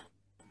report?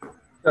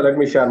 Let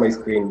me share my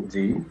screen,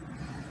 G.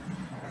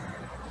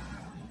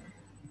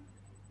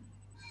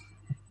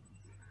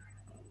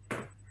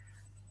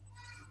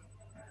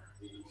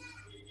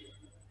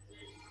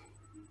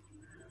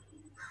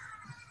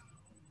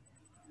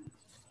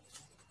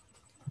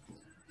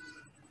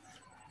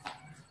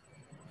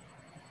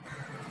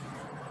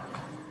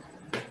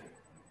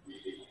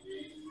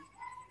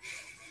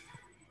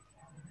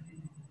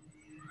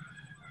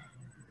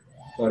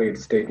 Sorry,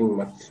 it's taking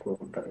much more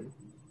time.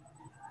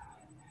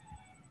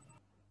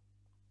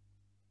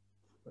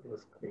 That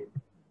was great.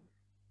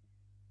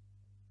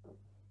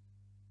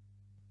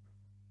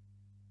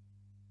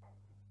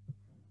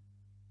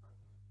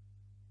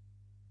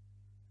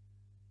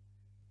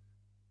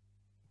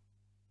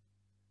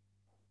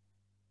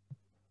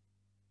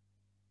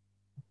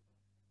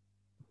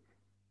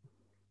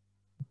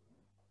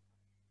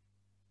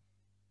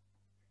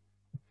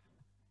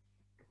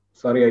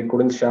 Sorry, I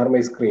couldn't share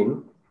my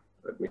screen.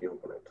 Let me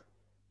open it.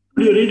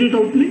 Could you read it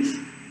out, please?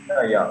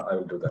 Yeah, I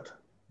will do that.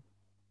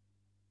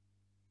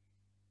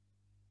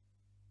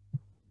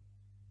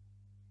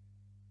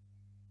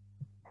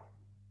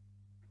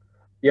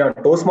 Yeah,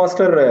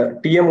 Toastmaster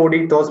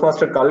TMOD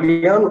Toastmaster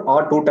Kalyan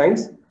or 2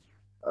 times.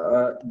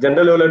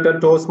 General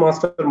Evaluator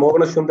Toastmaster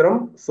Mohana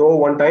Sundaram, so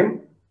 1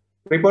 time.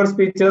 Prepared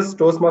speeches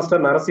Toastmaster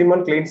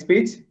Narasimhan, clean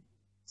speech.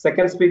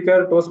 Second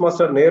speaker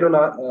Toastmaster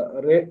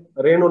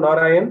Renu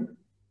Narayan,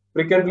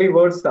 frequently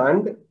words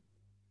and.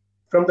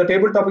 From the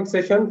table topic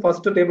session,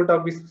 first table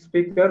topic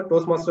speaker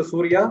Toastmaster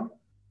Surya,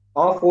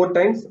 or 4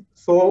 times,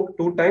 so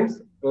 2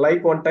 times,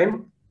 like 1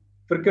 time.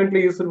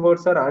 Frequently used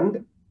words are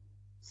and.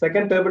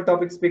 Second table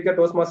topic speaker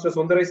Toastmaster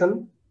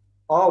Sundaresan,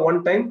 or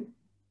 1 time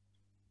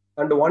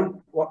and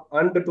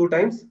 2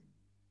 times.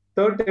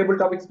 Third table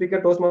topic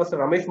speaker Toastmaster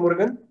Ramesh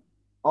Murugan,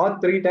 or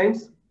 3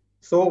 times,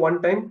 so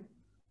 1 time.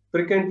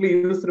 Frequently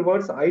used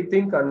words I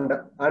think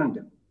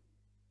and.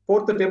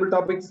 Fourth table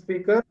topic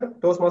speaker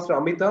Toastmaster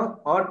Amita,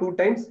 or 2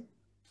 times,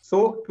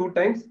 so 2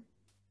 times.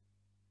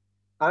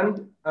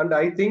 And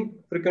I think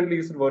frequently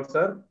used words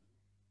are.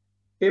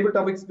 Table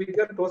topic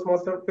speaker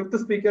Toastmaster, fifth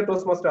speaker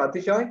Toastmaster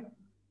Atishai,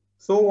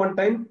 so 1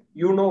 time,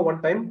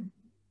 1 time.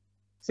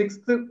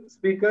 Sixth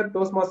speaker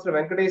Toastmaster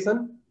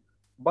Venkatesan,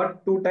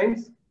 but 2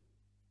 times.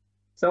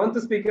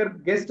 Seventh speaker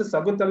guest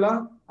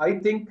Saguntala, I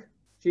think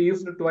she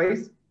used it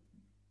twice.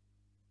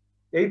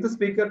 Eighth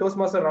speaker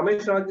Toastmaster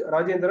Ramesh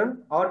Rajendran,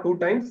 or 2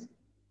 times.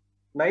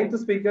 Ninth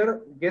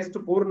speaker guest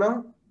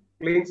Purna,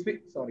 clean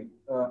speech,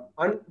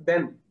 and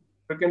then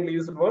frequently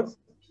used words.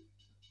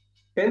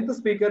 10th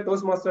speaker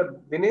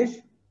Toastmaster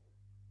Dinesh,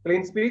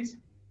 clean speech.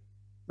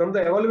 From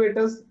the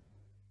evaluators,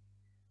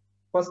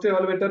 first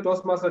evaluator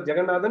Toastmaster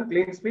Jagannathan,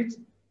 clean speech.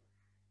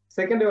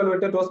 Second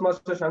evaluator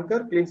Toastmaster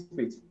Shankar, clean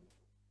speech.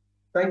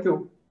 Thank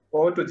you.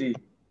 Over to G.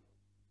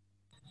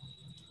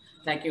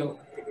 Thank you,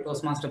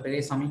 Toastmaster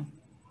Pereswamy.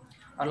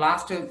 Our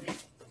last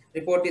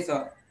report is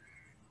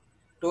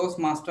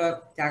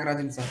Toastmaster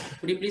Tyagarajan sir.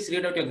 Could you please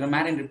read out your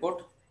grammarian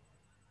report?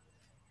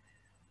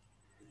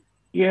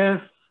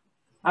 Yes.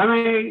 Am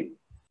I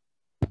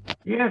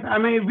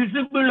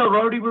visible or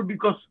audible,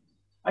 because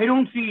I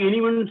don't see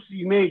anyone's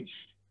image?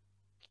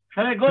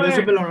 Shall I go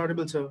Visible ahead? and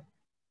audible, sir.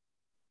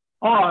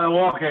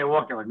 Oh, okay.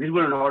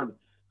 Visible and audible.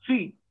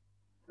 See,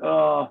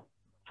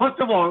 first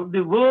of all,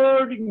 the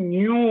word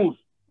news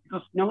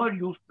was never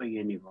used by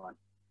anyone.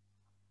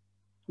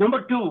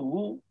 Number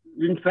two,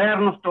 in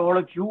fairness to all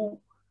of you,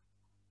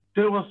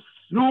 there was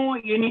no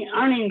any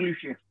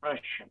un-English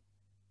expression.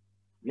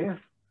 Yes.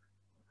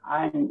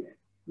 And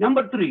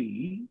number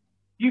three,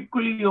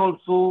 equally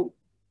also,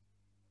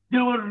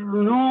 there were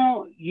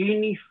no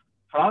any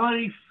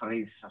flowery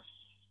phrases.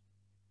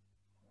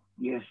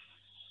 Yes.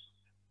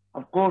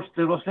 Of course,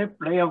 there was a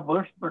play of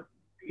words, but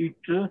it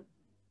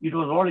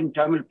was all in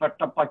Tamil.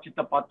 Pattappa,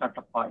 chittappa,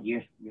 tattappa.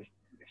 Yes.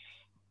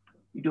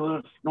 It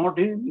was not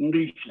in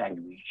English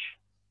language.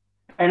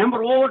 And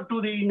over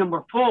to the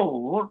number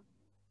 4,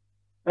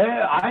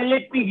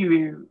 let me give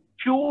you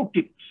a few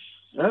tips.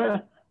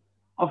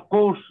 Of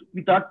course,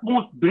 with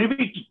utmost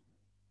brevity.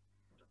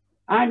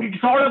 And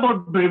it's all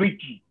about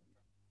brevity.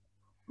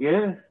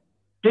 Yes.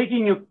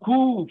 Taking a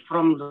cue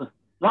from the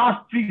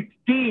last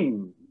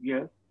 15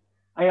 years,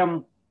 I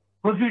am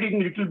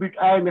proceeding a little bit,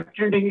 I am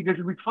extending it a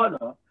little bit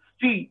further.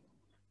 See,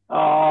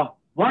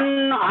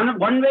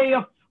 one way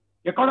of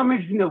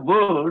economizing the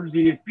words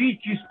in a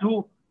speech is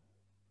to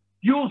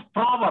use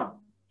proverbs.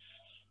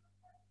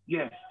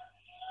 Yes.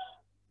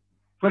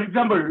 For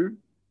example,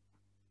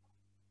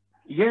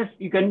 yes,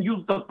 you can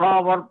use the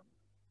proverb,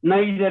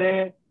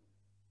 neither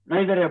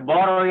a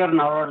borrower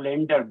nor a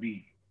lender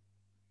be,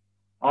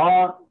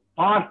 or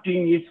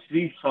parting is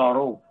sweet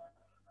sorrow,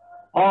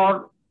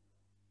 or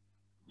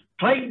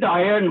strike the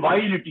iron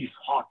while it is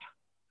hot.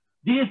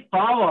 These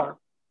proverbs,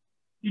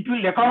 it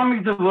will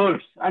economize the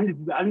words,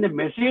 and the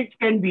message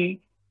can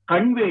be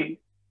conveyed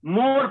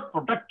more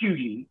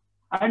productively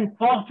and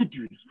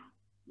positively.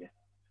 Yes.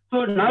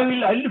 So now I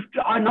will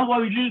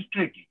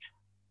illustrate it.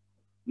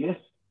 Yes.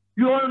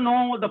 You all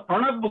know the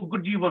Pranab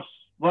Mukherjee was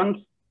once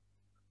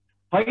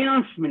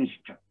finance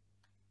minister.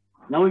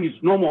 Now he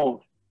is no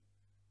more.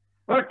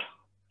 But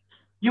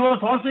he was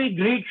also a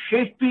great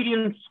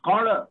Shakespearean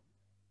scholar.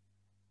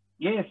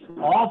 Yes,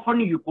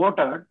 often he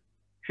quoted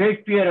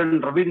Shakespeare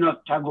and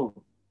Rabindranath Tagore.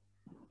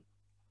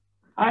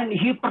 And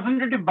he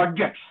presented a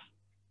budget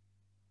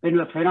when he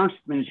was finance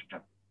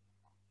minister.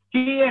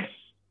 He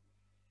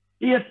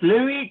has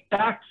levied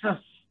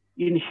taxes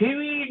in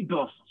heavy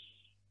doses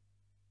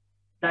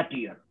that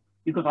year.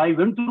 because I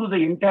went through the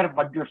entire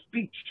budget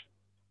speech.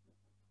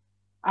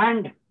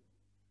 And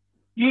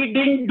he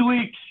didn't do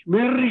it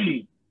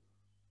merrily.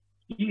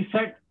 He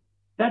said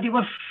that he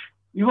was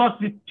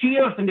with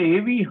tears and a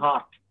heavy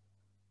heart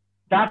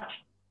that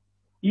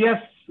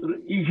yes,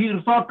 he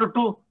resorted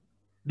to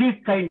this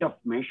kind of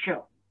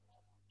measure.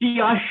 He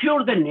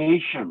assured the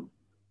nation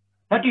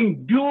that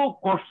in due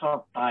course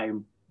of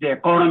time, the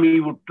economy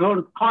would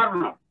turn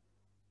corner.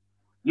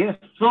 Yes,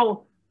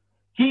 so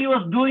he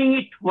was doing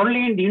it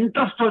only in the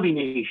interest of the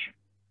nation.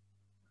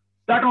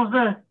 That was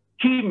the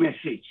key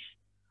message.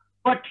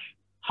 But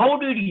how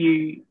did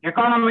he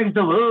economize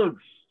the words?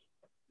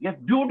 Yes,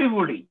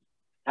 beautifully.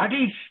 That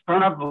is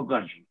Pranab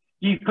Mukherjee.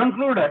 He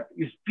concluded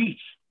his speech.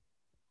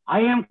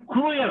 I am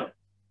cruel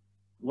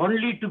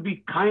only to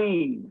be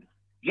kind.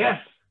 Yes,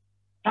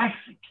 that's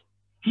it.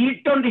 He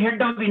hit on the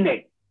head of the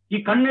neck.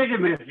 He conveyed a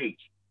message.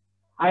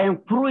 I am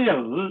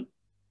cruel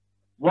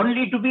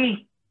only to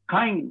be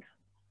kind.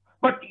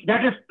 But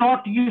that is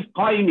not his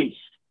coinage.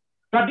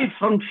 That is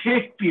from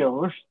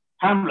Shakespeare's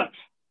Hamlet.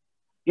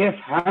 Yes,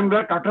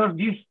 Hamlet utters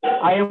this,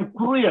 I am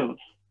cruel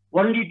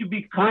only to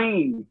be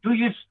kind to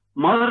his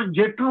mother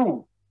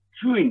Gertrude,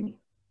 chewing.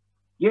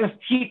 Yes,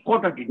 he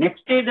quoted it.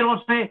 Next day there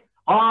was a,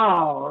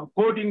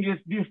 quoting this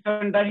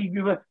and that.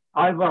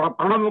 Pranab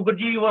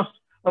Mukherjee was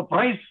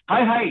priced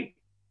sky high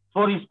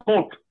for his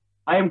quote.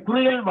 I am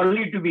cruel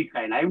only to be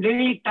kind. I am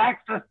daily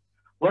taxed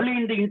only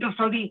in the interest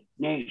of the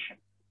nation.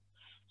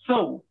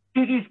 So,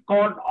 this is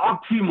called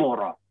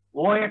oxymoron.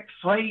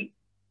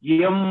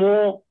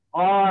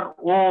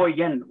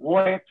 O-X-Y-M-O-R-O-N.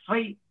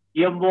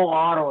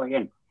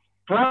 O-X-Y-M-O-R-O-N.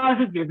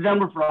 Classic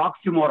example for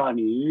oxymoron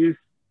is,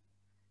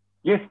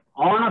 yes,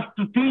 honest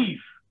to thief.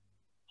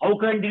 How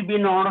can there be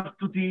an honest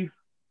to thief?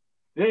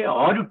 Hey,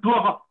 are you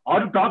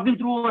talking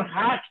through a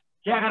hat,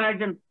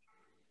 Jagarajan?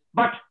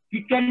 But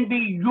it can be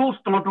used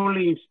not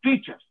only in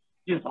speeches,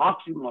 it is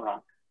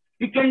oxymoron.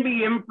 It can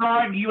be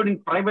employed even in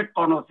private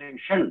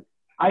conversation.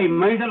 I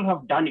myself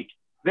have done it.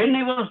 When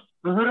I was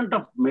president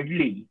of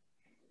Medley,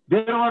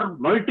 there were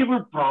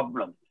multiple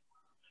problems.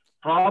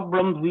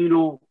 Problems, we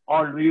know,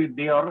 always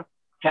they are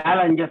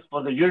challenges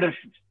for the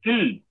leadership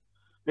still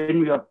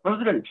when we are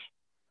president.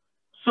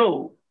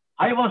 So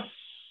I was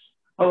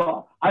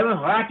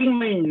racking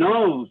my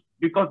nerves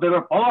because there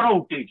were power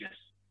outages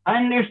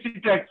and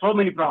it had so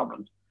many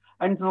problems.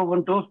 And so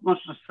when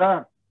Toastmasters,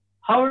 sir,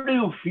 how do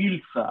you feel,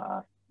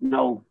 sir,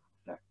 now?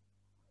 Sir?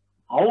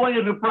 How I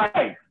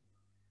replied,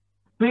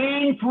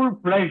 painful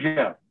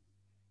pleasure.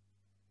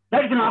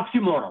 That is an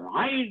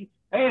oxymoron.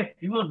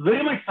 He was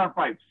very much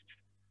surprised.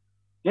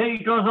 Yeah,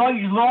 it was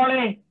all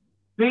a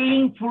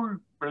painful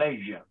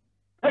pleasure.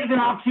 That is an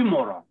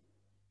oxymoron.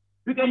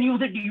 You can use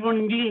it even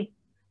in the,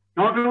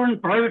 not even in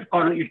private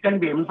corner, it can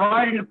be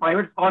employed in the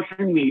private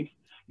caution means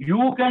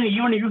you can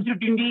even use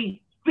it in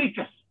the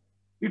speeches.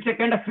 It's a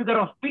kind of figure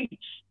of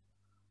speech.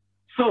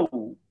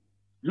 So,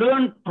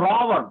 learn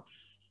proverbs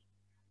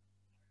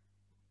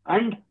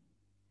and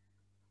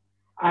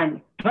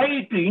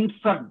try to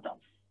insert them.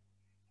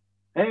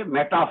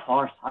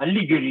 Metaphors,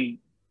 allegory,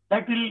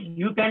 that will,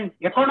 you can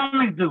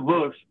economize the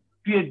words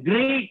to a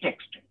great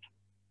extent.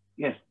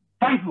 Yes,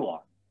 thank you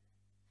all.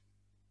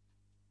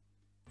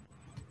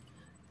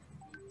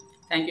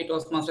 Thank you,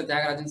 Toastmaster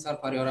Jagarajan sir,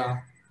 for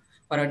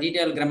your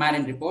detailed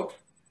grammarian report.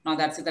 Now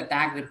that's the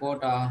tag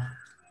report.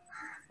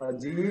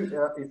 GE,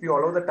 if you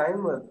allow the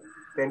time,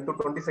 10 to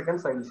 20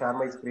 seconds, I will share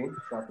my screen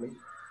shortly.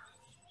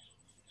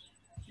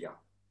 Yeah.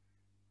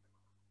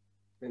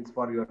 Thanks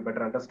for your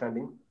better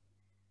understanding.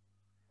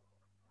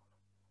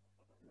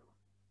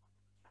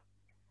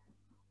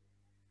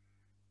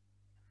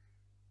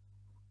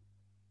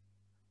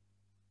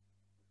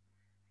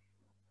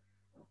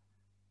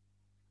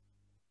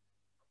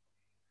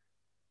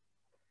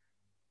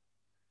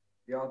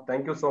 Yeah,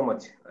 thank you so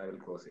much. I will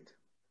close it.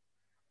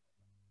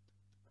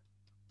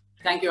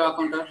 Thank you,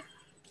 Accountant.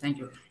 Thank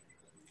you.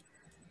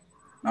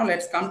 Now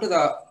let's come to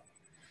the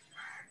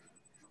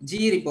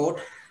GE report.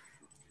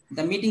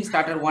 The meeting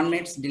started 1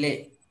 minute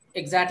delay,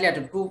 exactly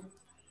at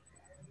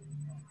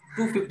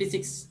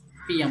 2:56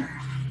 p.m.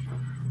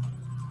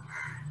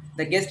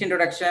 The guest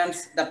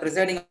introductions, the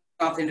presiding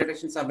of the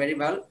introductions are very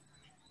well.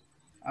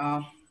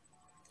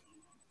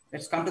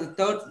 Let's come to the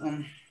third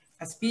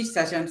speech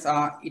sessions.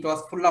 It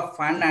was full of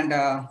fun and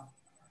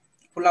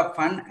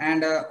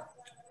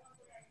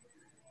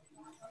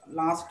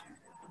last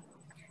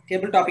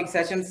table topic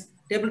sessions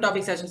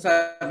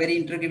are very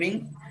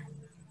intriguing,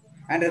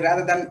 and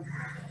rather than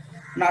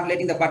not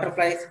letting the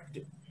butterflies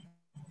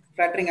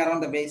fluttering around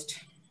the waist,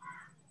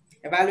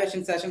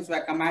 evaluation sessions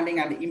were commanding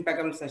and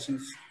impeccable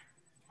sessions.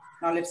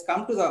 Now let's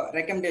come to the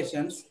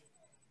recommendations.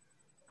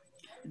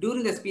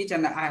 During the speech,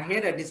 and I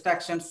heard the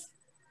distractions.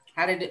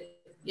 I heard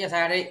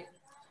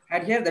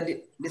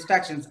the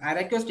distractions. I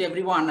request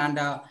everyone and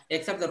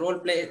except the role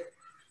play,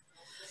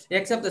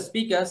 except the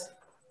speakers,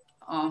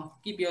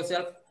 keep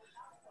yourself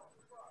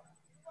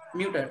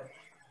muted.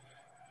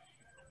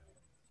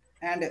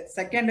 And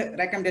second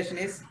recommendation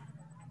is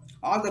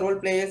all the role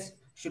players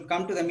should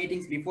come to the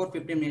meetings before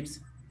 15 minutes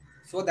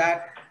so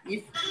that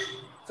if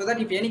so that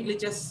if any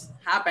glitches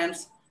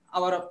happens,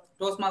 our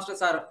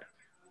Toastmasters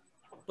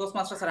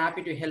are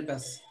happy to help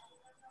us.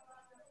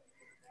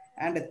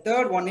 And the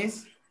third one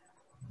is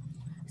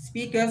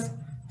speakers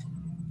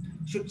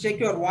should check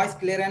your voice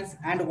clearance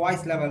and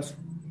voice levels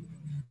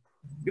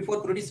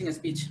before producing a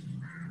speech,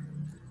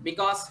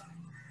 because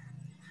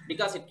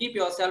it keep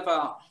yourself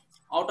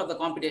out of the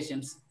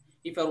competitions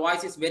if your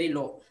voice is very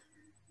low.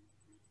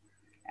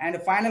 And the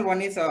final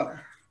one is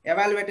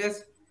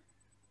evaluators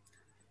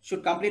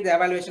should complete the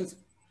evaluations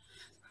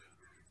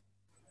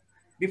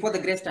before the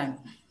grace time.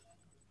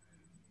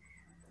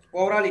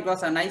 Overall, it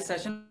was a nice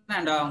session,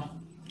 and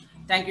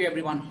thank you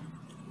everyone.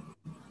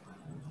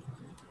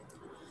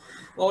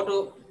 Over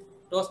to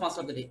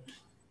Toastmaster of the day.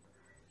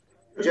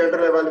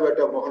 General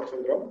Evaluator Mohan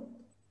Sundaram.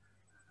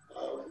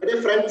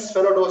 Dear friends,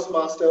 fellow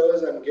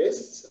Toastmasters and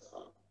guests,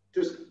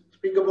 to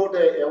speak about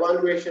the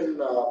evaluation,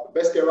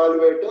 best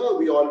evaluator,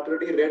 we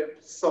already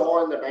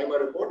saw in the timer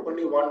report,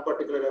 only one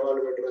particular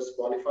evaluator is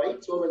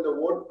qualified. So when the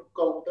vote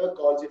counter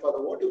calls you for the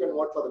vote, you can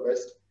vote for the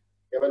best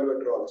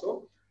evaluator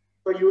also.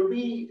 So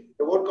the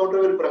vote counter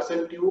will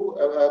present you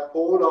a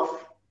poll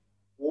of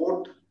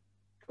vote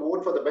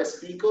for the best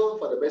speaker,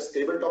 for the best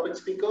table topic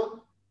speaker,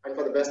 and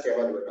for the best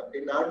evaluator.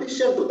 In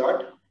addition to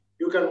that,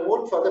 you can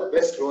vote for the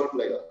best role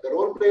player. The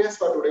role players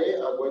for today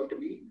are going to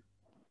be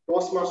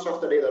Toastmaster of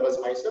the day, that is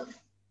myself,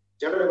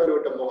 General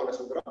Evaluator Mohan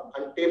Sundaram,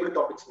 and Table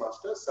Topics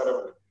Master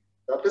Saravanan.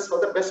 That is for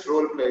the best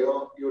role player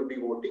you will be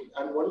voting.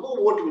 And one more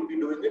vote you will be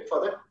doing it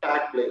for the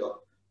tag player.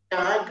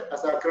 Tag,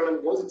 as the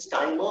acronym goes, it's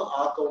timer,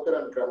 R counter,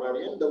 and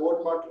grammarian. The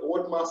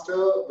vote master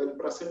will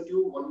present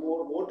you one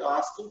more vote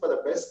asking for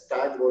the best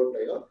tag role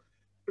player.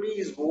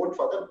 Please vote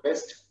for the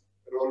best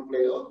role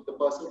player, the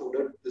person who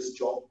did this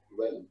job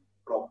well,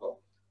 proper.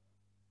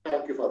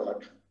 Thank you for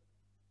that.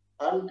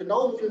 And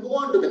now we'll go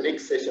on to the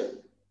next session.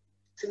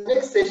 So the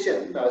next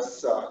session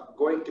is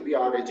going to be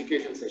our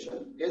education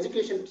session. The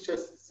education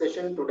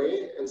session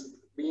today is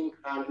being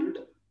handled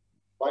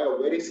by a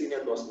very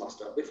senior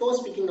Toastmaster. Before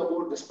speaking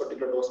about this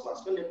particular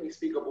Toastmaster, let me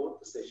speak about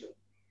the session.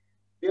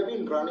 We have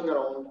been running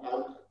around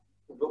and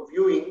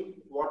viewing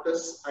what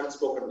is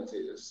unspoken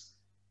messages.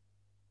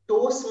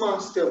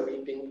 Toastmaster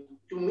meeting,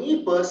 to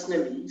me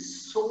personally,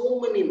 so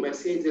many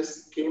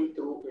messages came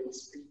through in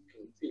speaking.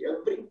 See,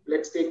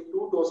 let's take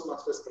 2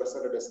 Toastmasters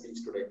presented a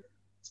speech today.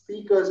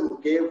 Speakers who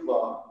gave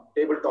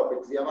table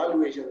topics, the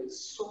evaluations,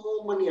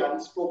 so many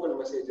unspoken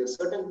messages,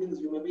 certain things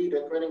you may be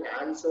requiring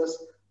answers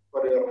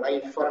for your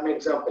life. For an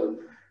example,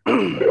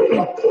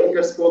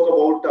 speaker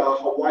spoke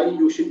about why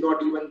you should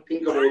not even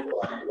think about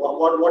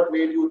what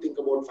made you think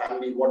about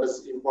family, what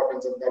is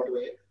importance in that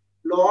way.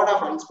 Lot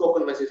of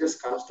unspoken messages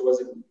comes to us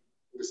in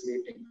this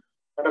meeting.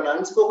 But an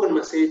unspoken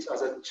message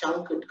as a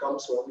chunk, it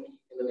comes only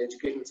in an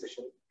education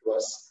session to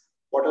us.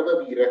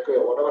 Whatever we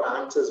require, whatever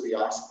answers we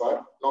ask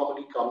for,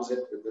 normally comes in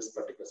with this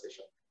particular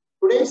session.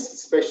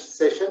 Today's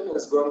session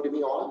is going to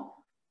be on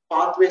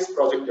Pathways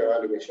Project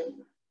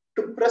Evaluation.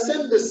 To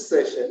present this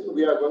session,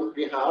 we have a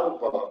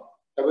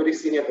very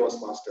senior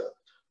Toastmaster.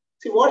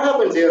 See, what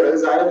happens here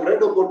is, I have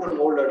read about an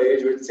old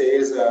adage which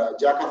says,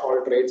 Jack of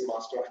all trades,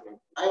 master of none.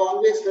 I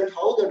always read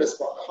how it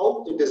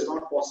is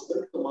not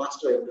possible to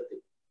master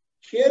everything.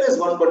 Here is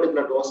one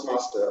particular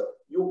Toastmaster.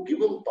 You give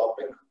him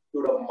topic,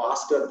 you would have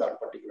mastered that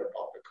particular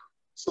topic.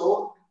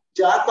 So,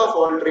 Jack of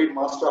all trade,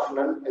 master of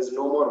none is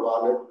no more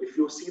valid if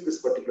you see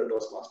this particular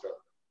Toastmaster.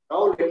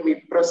 Now, let me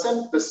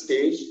present the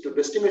stage to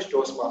distinguished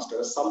Toastmaster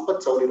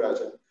Sampath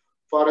Saurirajan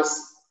for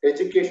his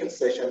education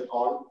session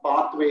on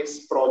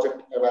Pathways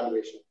Project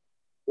Evaluation.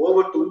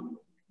 Over to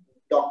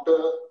Dr.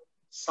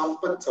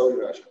 Sampath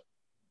Saurirajan.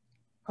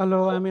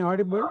 Hello, am I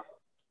audible?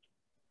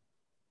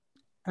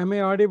 Am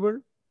I audible?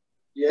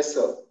 Yes,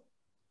 sir.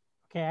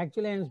 Okay,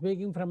 actually I'm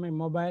speaking from my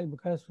mobile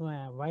because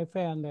my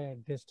Wi-Fi on the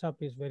desktop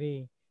is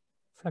very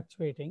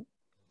fluctuating.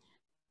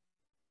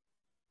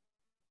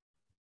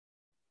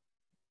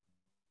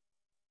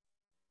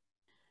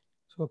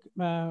 So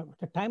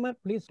the timer,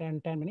 please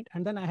 10 minutes,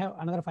 and then I have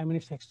another 5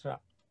 minutes extra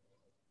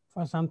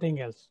for something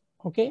else.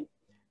 Okay.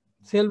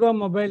 Silva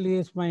Mobile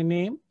is my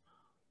name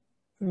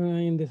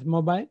in this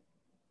mobile.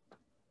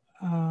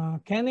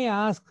 Can I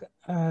ask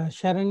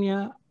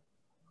Sharanya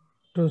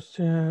to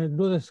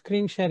do the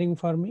screen sharing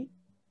for me?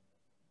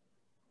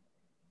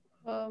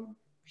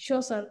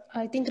 Sure, sir.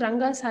 I think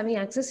Ranga is having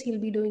access. He'll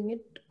be doing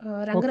it.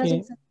 Rangarajan,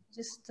 Okay. sir,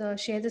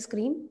 just share the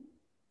screen.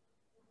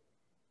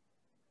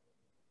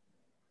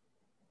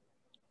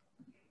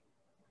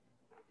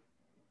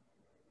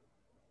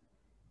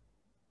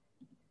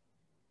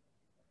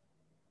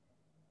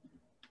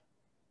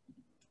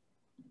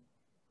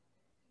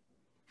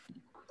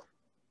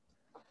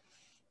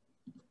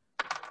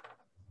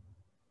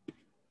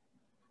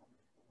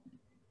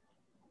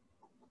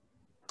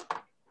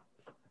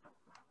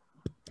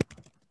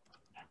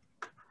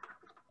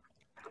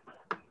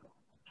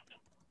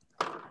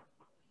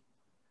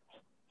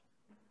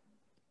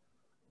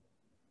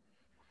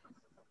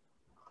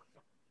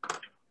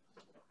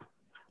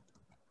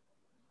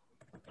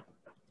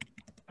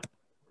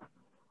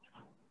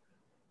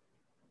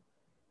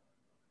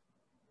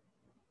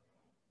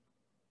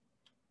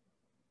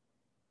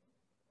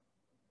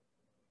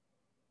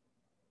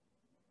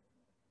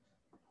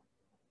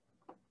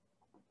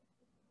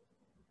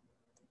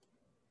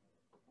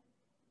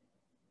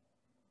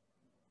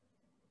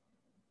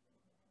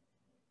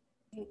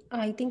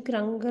 I think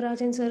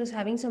Rangarajan sir is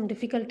having some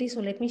difficulty, so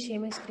let me share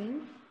my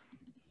screen.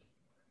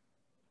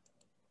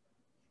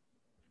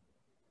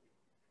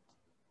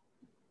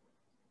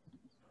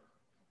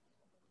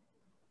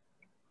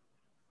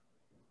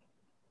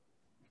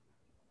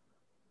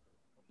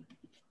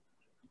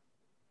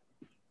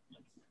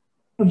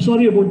 I'm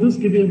sorry about this.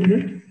 Give me a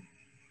minute.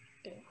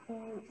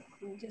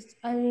 Just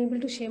I'm able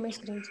to share my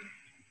screen,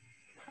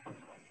 sir.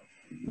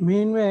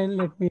 Meanwhile,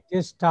 let me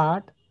just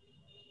start.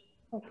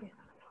 Okay.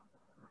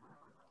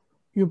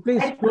 You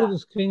please do the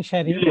screen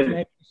sharing. Let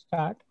me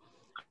start.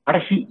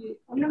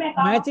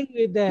 Matching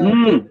with the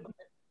theme.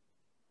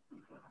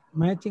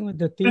 Matching with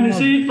the theme. Can you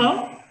see it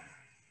now?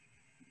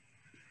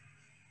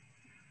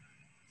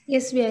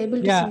 Yes, we are able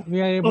to see. Yeah,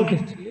 we are able to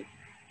see it.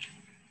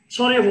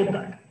 Sorry about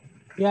that.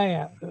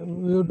 Yeah.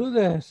 You do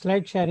the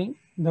slide sharing,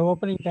 the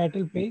opening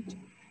title page.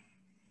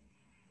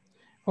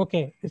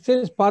 Okay, it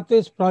says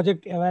Pathways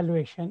Project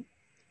Evaluation.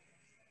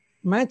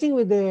 Matching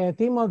with the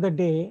theme of the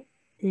day,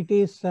 it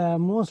is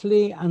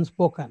mostly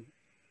unspoken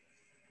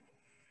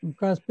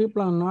because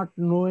people are not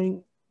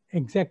knowing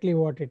exactly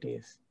what it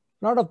is.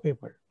 A lot of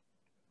people,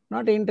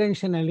 not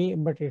intentionally,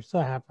 but it so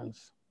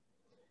happens.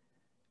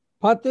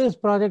 Pathways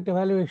Project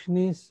Evaluation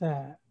is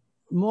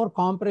more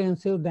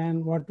comprehensive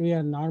than what we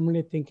are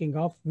normally thinking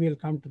of. We'll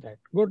come to that.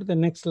 Go to the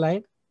next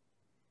slide.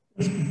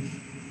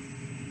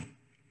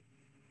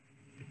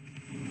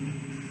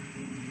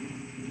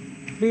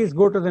 Please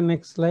go to the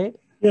next slide.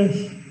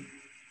 Yes.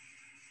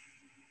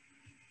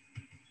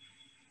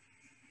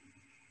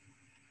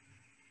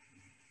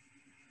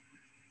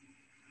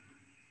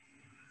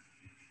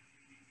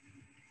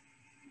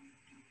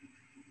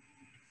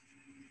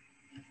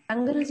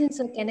 Rangarajan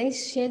sir, can I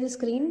share the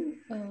screen?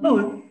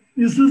 No,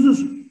 is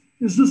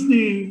this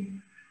the...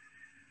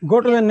 Go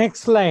to the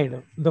next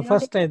slide. The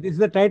first slide. This is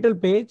the title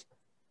page.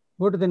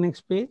 Go to the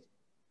next page.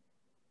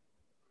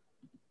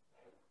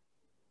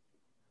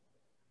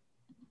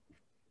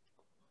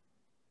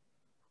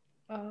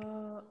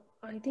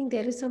 I think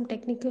there is some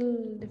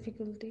technical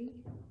difficulty.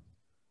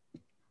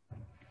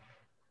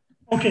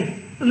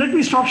 Okay, let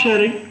me stop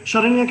sharing.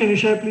 Sharanya, can you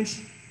share,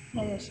 please?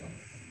 Yeah, sure.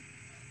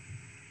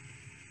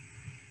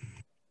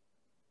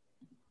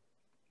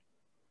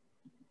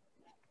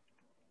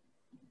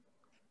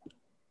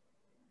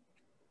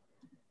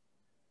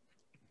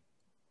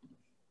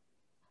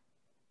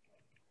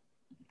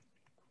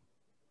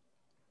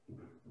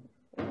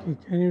 Okay,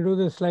 can you do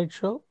the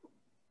slideshow?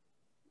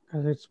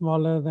 Because it's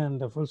smaller than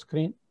the full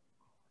screen.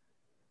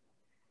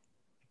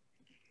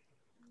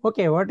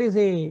 Okay, what is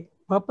the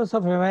purpose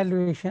of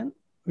evaluation?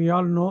 We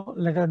all know.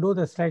 Let us do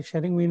the slide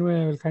sharing.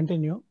 Meanwhile, I will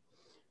continue.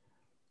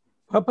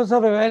 Purpose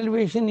of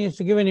evaluation is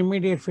to give an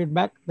immediate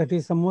feedback. That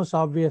is the most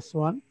obvious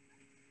one.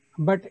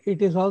 But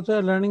it is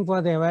also a learning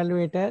for the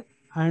evaluator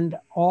and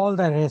all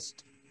the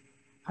rest.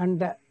 And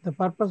the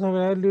purpose of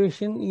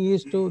evaluation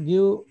is to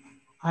give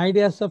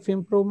ideas of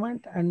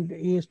improvement and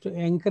is to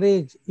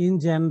encourage in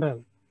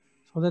general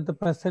so that the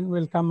person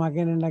will come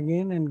again and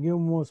again and give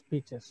more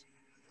speeches.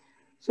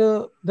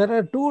 So there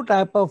are two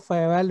types of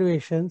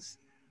evaluations.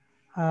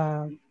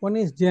 One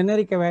is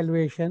generic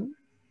evaluation,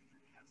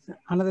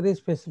 another is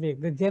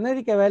specific. The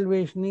generic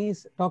evaluation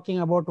is talking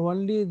about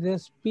only the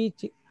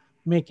speech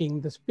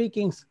making, the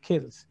speaking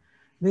skills.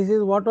 This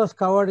is what was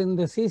covered in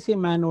the CC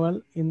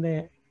manual in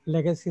the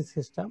legacy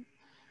system.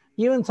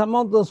 Even some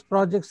of those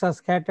projects are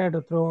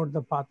scattered throughout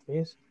the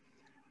pathways.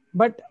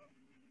 But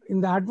in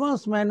the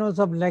advanced manuals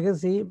of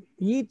legacy,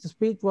 each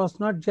speech was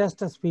not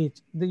just a speech.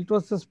 It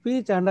was a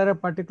speech under a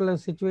particular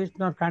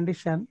situation or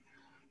condition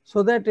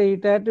so that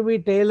it had to be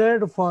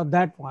tailored for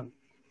that one.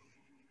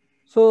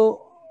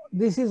 So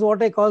this is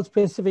what I call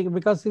specific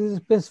because it is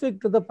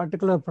specific to the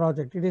particular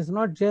project. It is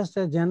not just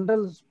a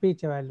general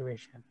speech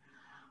evaluation.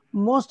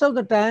 Most of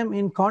the time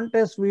in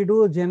contests, we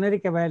do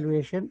generic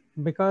evaluation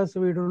because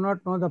we do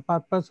not know the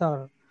purpose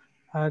or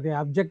the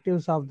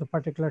objectives of the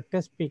particular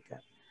test speaker.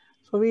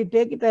 So we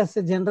take it as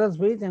a general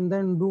speech and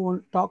then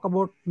talk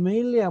about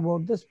mainly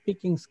about the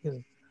speaking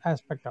skills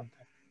aspect of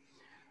that.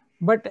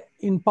 But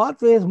in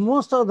pathways,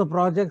 most of the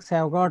projects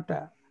have got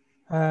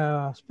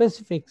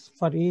specifics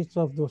for each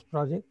of those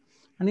projects.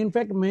 And in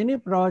fact, many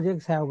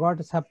projects have got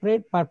a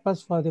separate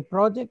purpose for the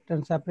project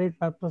and separate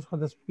purpose for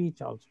the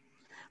speech also.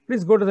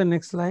 Please go to the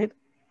next slide.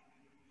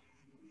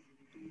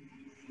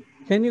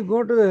 Can you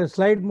go to the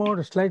slide mode,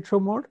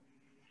 slideshow mode?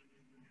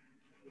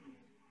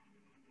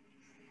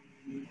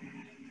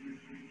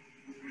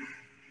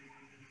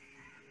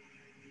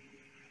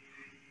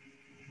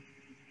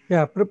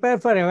 Yeah, prepare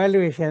for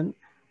evaluation.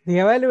 The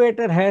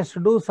evaluator has to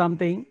do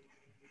something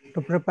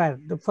to prepare.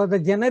 For the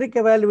generic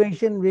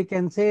evaluation, we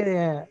can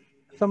say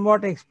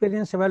somewhat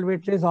experienced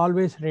evaluator is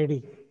always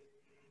ready.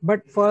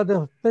 But for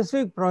the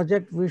specific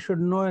project, we should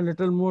know a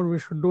little more, we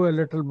should do a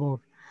little more.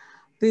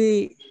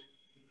 The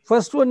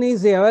first one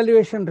is the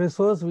evaluation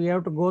resource. We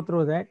have to go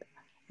through that.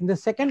 In the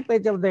second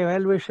page of the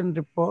evaluation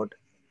report,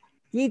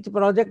 each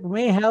project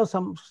may have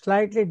some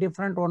slightly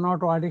different one or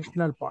two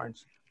additional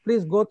points.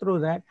 Please go through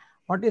that.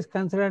 What is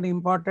considered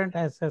important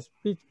as a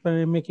speech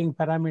making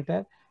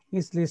parameter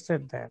is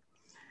listed there.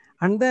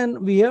 And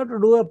then we have to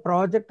do a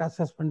project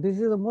assessment. This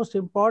is the most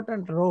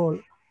important role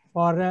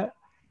for a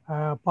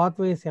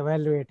pathways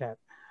evaluator,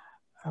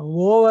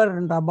 over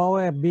and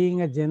above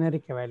being a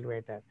generic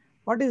evaluator.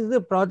 What is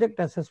the project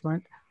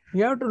assessment?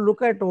 We have to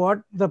look at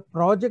what the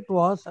project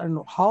was and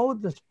how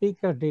the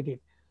speaker did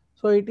it.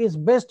 So it is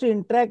best to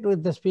interact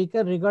with the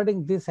speaker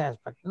regarding this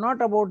aspect,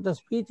 not about the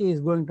speech he is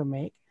going to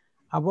make,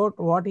 about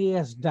what he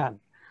has done.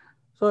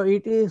 So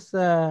it is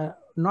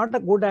not a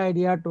good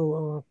idea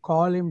to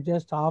call him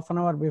just half an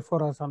hour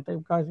before or something,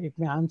 because it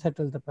may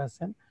unsettle the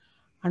person.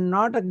 And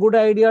not a good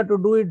idea to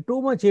do it too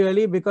much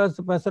early, because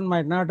the person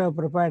might not have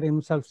prepared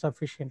himself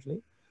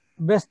sufficiently.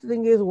 Best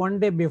thing is one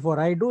day before.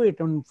 I do it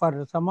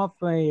for some of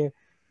my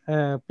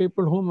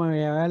people whom I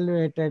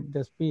evaluated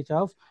the speech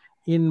of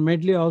in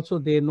Medley also,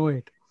 they know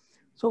it.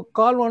 So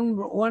call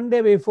one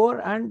day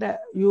before, and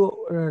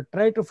you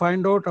try to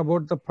find out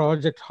about the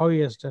project, how he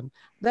has done.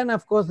 Then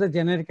of course the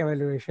generic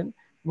evaluation.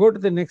 Go to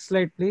the next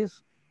slide,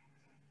 please.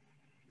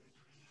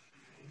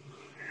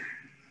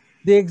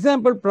 The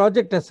example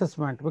project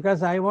assessment,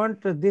 because I want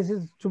this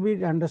is to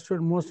be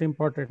understood most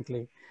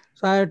importantly.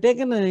 So I have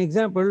taken an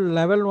example,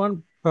 level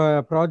 1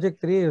 project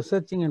 3,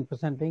 researching and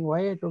presenting.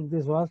 Why I took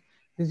this was,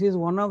 this is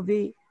one of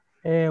the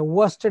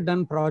worst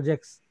done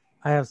projects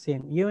I have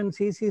seen. Even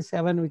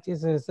CC7, which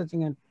is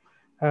researching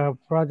and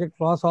project,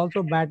 was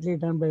also badly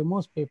done by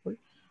most people.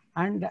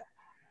 And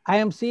I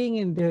am seeing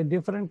in the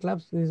different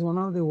clubs, this is one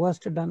of the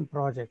worst done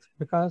projects,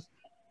 because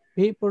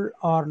people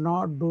are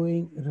not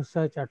doing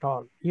research at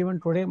all. Even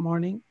today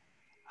morning,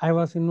 I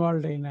was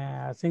involved in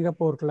a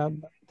Singapore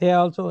club.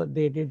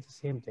 They did the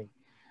same thing.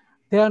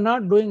 They are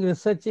not doing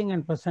researching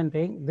and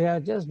presenting. They are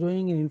just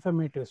doing an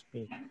informative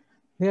speech.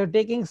 They are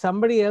taking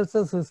somebody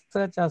else's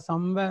research or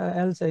somewhere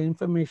else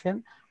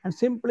information and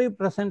simply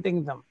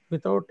presenting them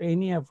without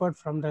any effort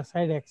from the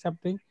side,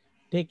 accepting,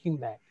 taking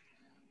that.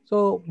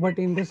 So, but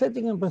in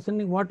researching and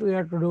presenting, what we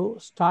have to do,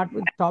 start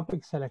with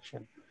topic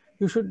selection.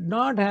 You should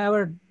not have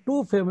a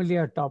too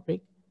familiar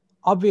topic,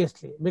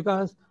 obviously,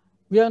 because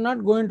we are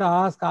not going to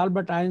ask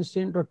Albert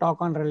Einstein to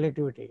talk on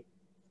relativity.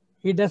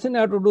 He doesn't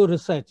have to do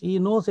research. He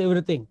knows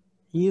everything.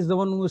 He is the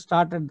one who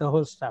started the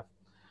whole stuff.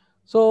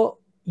 So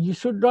you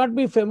should not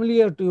be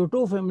familiar to you,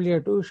 too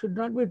familiar to, you should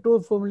not be too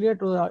familiar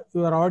to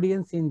your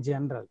audience in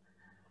general.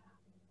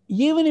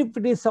 Even if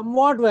it is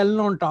somewhat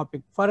well-known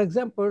topic. For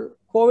example,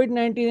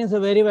 COVID-19 is a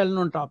very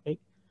well-known topic,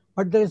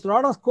 but there is a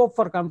lot of scope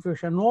for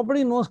confusion.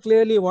 Nobody knows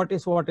clearly what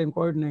is what in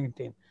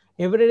COVID-19.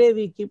 Every day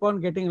we keep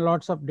on getting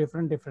lots of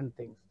different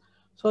things.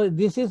 So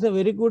this is a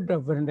very good,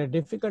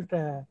 difficult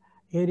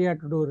area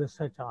to do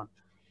research on.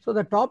 So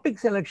the topic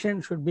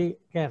selection should be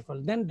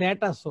careful. Then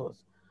data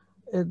source.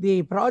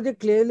 The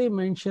project clearly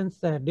mentions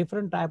the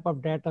different type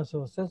of data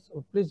sources.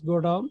 Please go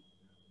down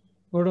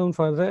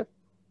further.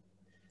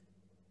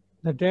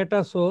 The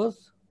data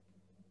source,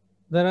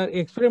 there are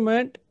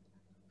experiment,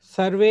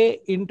 survey,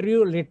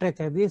 interview,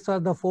 literature. These are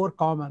the 4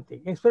 common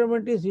things.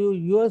 Experiment is you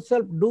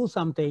yourself do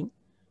something,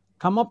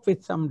 come up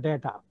with some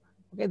data.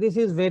 Okay, this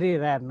is very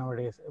rare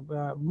nowadays.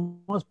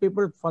 Most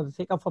people, for the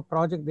sake of a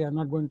project, they are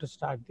not going to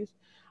start this,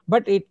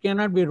 but it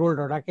cannot be rolled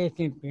out.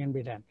 Occasionally it can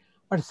be done.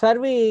 But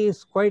survey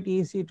is quite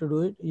easy to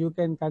do it. You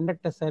can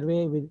conduct a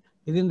survey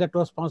within the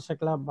Toastmaster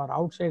Club or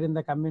outside in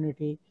the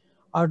community,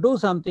 or do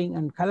something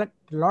and collect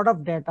a lot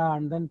of data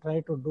and then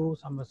try to do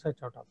some research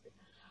out of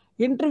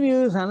it. Interview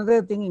is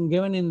another thing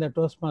given in the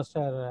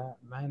Toastmaster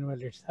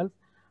manual itself.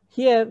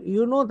 Here,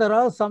 there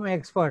are some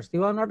experts.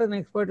 You are not an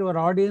expert, your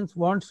audience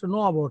wants to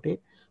know about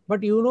it,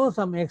 but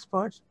some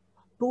experts,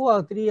 2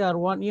 or 3 or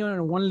 1, even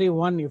only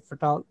 1 if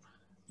at all.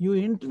 You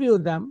interview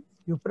them,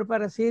 you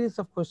prepare a series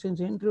of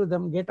questions, interview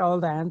them, get all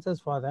the answers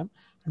for them.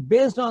 And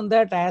based on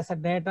that, as a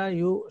data,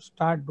 you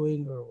start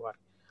doing your work.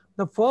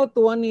 The 4th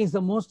one is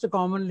the most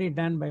commonly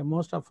done by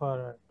most of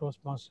our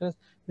Toastmasters.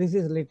 This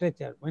is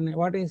literature.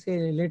 What I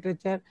say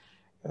literature,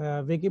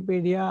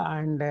 Wikipedia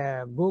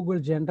and Google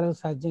general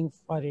searching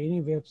for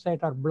any website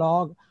or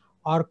blog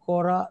or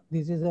Quora,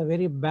 this is a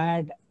very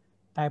bad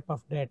type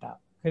of data.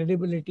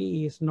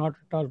 Credibility is not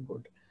at all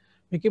good.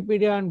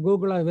 Wikipedia and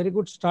Google are very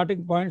good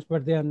starting points,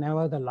 but they are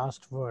never the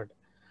last word.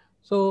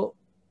 So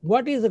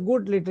what is a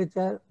good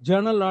literature?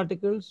 Journal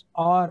articles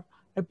or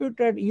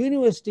reputed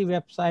university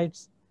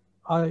websites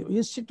or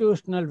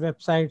institutional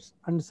websites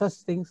and such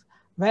things,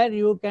 where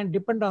you can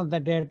depend on the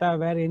data,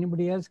 where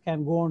anybody else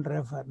can go and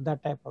refer,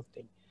 that type of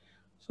thing.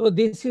 So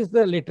this is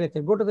the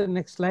literature. Go to the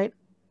next slide.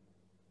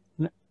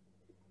 Go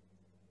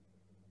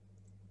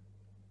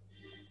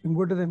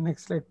to the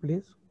next slide,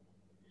 please.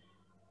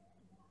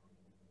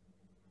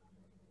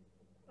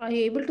 Are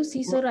you able to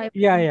see, sir?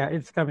 Yeah,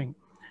 it's coming.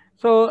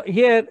 So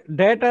here,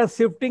 data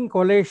sifting,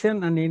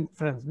 collation, and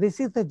inference. This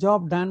is the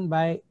job done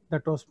by the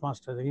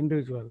Toastmaster, the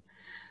individual.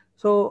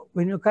 So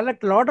when you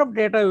collect a lot of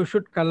data, you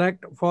should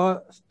collect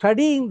for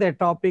studying the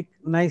topic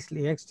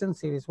nicely,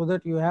 extensively, so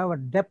that you have a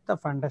depth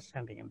of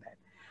understanding in that.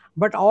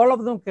 But all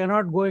of them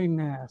cannot go in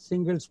a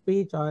single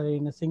speech or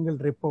in a single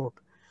report.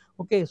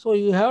 Okay, so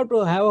you have to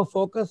have a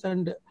focus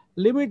and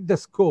limit the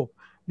scope.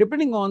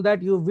 Depending on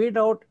that, you weed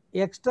out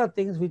extra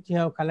things which you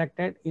have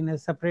collected in a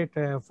separate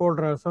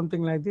folder or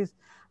something like this.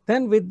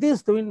 Then with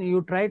this twin,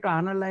 you try to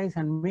analyze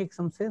and make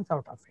some sense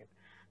out of it.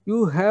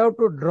 You have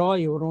to draw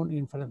your own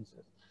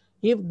inferences.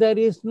 If there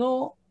is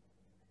no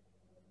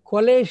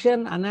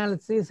correlation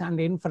analysis and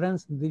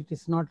inference, it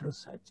is not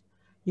research.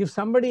 If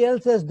somebody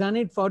else has done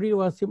it for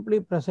you or simply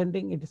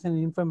presenting, it is an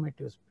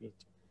informative speech.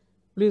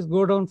 Please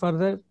go down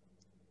further.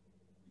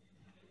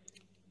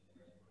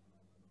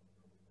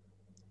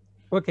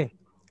 Okay.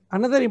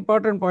 Another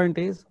important point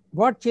is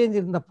what changed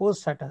in the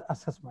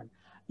post-assessment.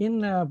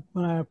 In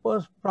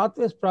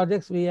post-Pathways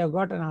projects, we have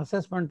got an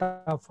assessment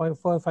of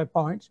 5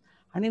 points,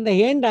 and in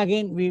the end,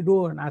 again, we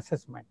do an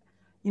assessment.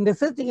 In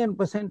researching and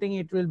presenting,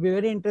 it will be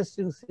very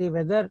interesting to see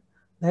whether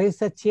there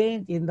is a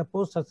change in the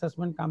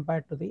post-assessment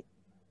compared to the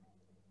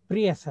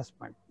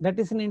pre-assessment. That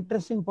is an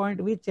interesting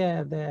point which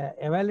the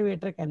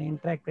evaluator can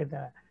interact with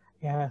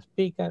the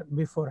speaker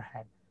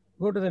beforehand.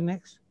 Go to the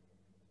next.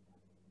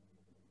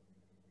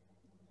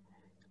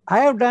 I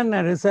have done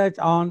a research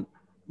on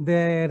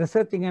the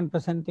researching and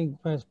presenting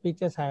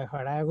speeches I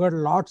heard. I have got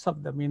lots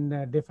of them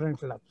in different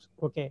clubs.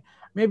 Okay,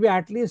 maybe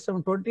at least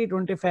some 20,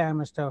 25 I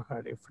must have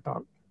heard, if at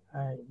all,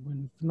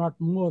 not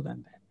more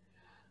than that.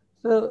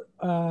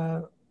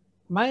 So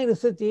my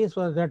research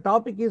the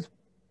topic is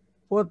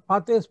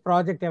Pathways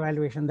project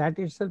evaluation. That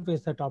itself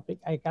is the topic.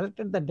 I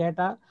collected the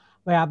data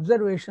by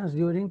observations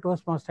during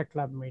Toastmaster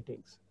Club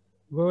meetings.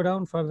 Go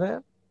down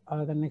further,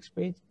 the next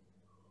page.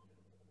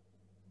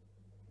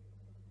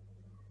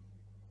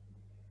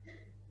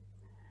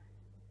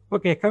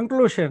 Okay,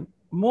 conclusion.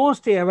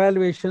 Most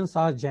evaluations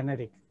are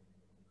generic.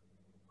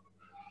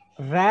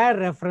 Rare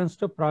reference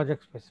to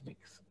project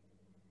specifics.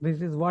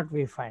 This is what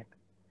we find.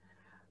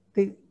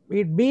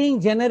 It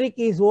being generic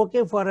is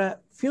okay for a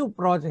few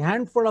projects,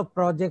 handful of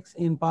projects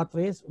in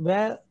Pathways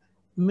where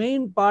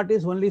main part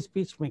is only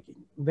speech making.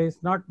 There is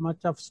not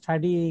much of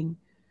studying,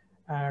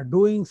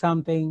 doing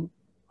something,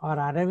 or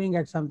arriving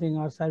at something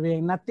or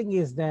surveying. Nothing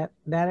is there,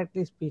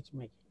 directly speech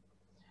making.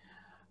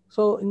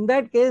 So in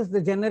that case,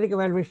 the generic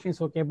evaluation is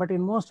okay, but in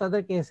most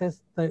other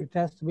cases, it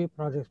has to be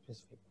project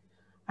specific.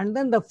 And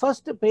then the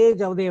first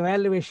page of the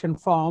evaluation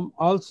form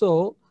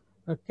also,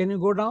 can you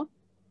go down?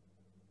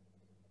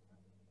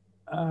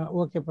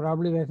 Okay,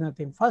 probably there's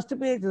nothing. First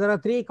page, there are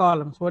 3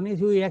 columns. One is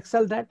you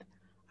excelled at,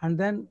 and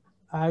then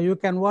you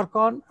can work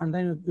on, and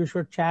then you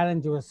should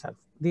challenge yourself,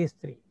 these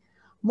 3.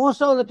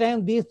 Most of the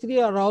time, these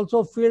 3 are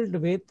also filled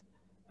with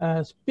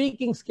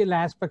speaking skill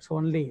aspects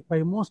only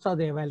by most of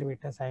the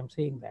evaluators. I am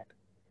saying that.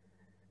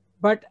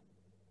 But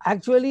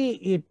actually,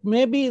 it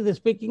may be the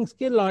speaking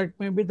skill or it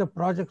may be the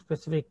project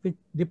specific, which,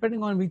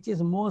 depending on which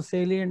is more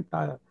salient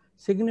or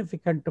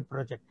significant to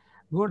project.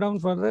 Go down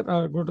further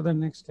or go to the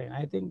next line.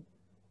 I think,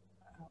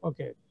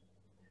 okay.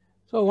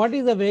 So what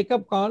is the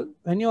wake-up call?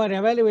 When you are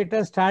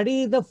evaluator,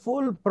 study the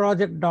full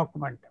project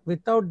document.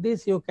 Without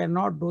this, you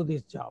cannot do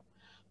this job.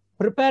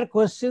 Prepare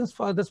questions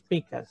for the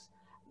speakers.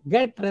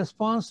 Get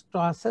response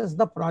to assess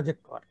the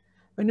project work.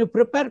 When you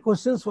prepare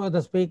questions for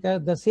the speaker,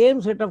 the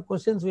same set of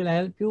questions will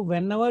help you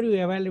whenever you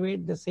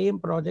evaluate the same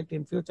project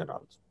in future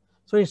also.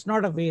 So it's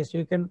not a waste.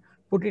 You can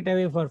put it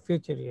away for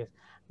future years.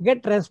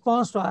 Get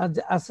response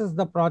to assess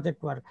the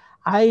project work.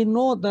 I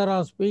know there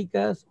are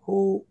speakers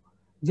who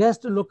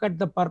just look at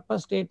the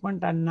purpose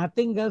statement and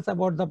nothing else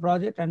about the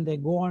project, and they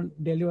go on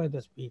deliver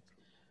the speech.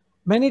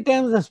 Many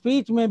times the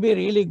speech may be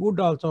really good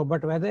also,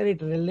 but whether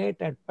it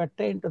related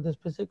pertain to the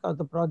specific of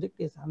the project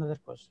is another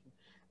question.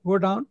 Go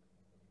down.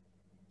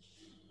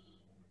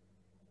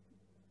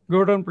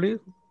 Go down, please.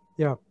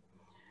 Yeah.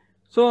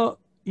 So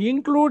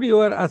include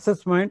your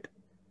assessment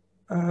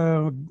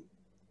in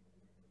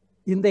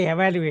the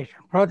evaluation,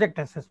 project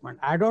assessment.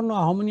 I don't know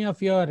how many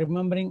of you are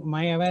remembering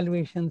my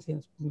evaluations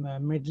in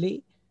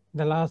Medley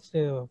the last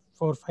 4,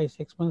 5,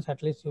 6 months,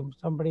 at least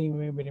somebody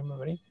may be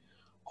remembering.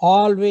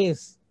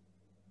 Always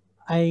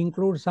I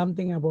include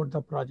something about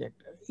the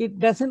project. It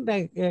doesn't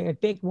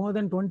take more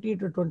than 20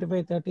 to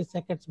 25, 30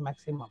 seconds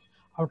maximum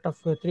out of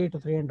 3 to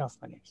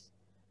 3.5 minutes.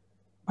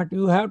 But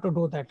you have to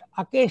do that.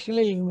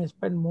 Occasionally, you may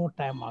spend more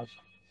time also.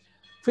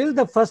 Fill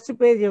the first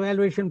page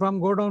evaluation form,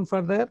 go down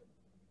further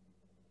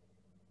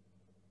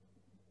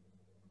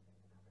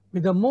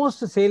with the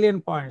most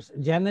salient points,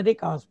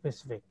 generic or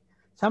specific.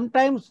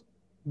 Sometimes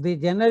the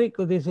generic,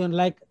 this one,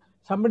 like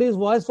somebody's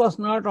voice was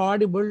not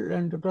audible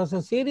and it was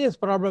a serious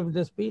problem with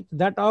the speech,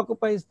 that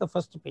occupies the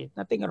first page.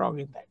 Nothing wrong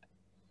in that.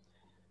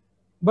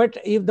 But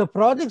if the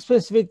project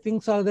specific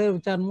things are there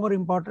which are more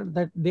important,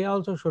 that they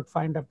also should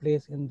find a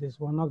place in this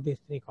one of these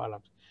 3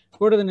 columns.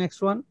 Go to the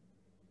next one.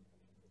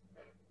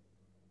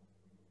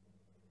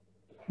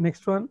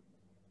 Next one.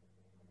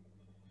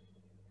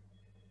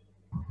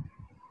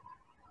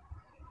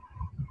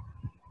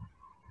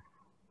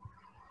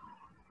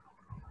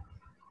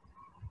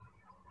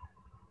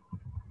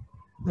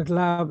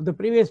 The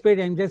previous page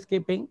I'm just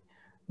skipping.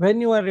 When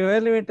you are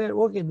evaluated,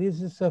 okay,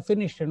 this is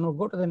finished. No,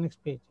 go to the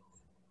next page.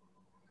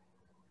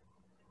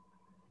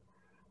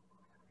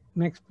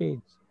 Next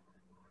page.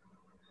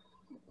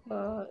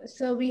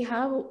 So we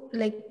have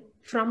like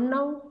From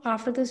now,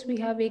 after this, we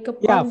have wake up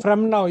Yeah, call.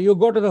 from now. You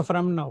go to the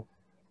from now.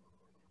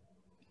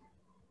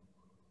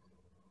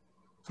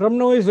 From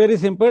now is very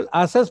simple.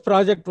 Assess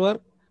project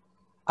work,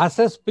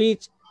 assess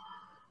speech,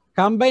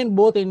 combine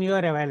both in your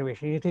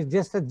evaluation. It is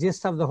just the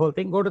gist of the whole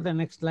thing. Go to the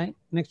next line,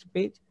 next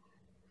page.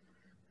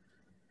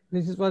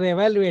 This is for the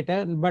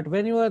evaluator, but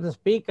when you are the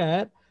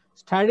speaker,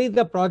 study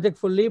the project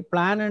fully,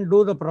 plan and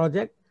do the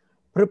project,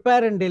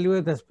 prepare and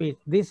deliver the speech.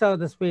 These are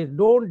the speech.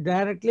 Don't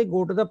directly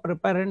go to the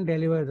prepare and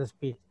deliver the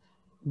speech.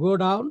 Go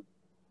down.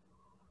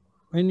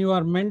 When you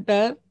are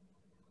mentor,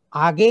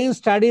 again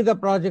study the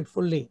project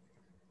fully.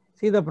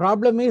 See, the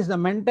problem is the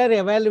mentor,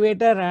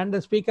 evaluator and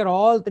the speaker,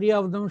 all three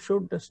of them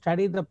should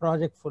study the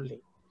project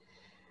fully.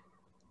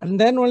 And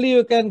then only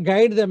you can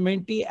guide the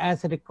mentee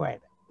as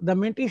required. The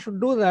mentee should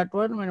do that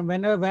one.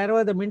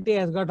 Wherever the mentee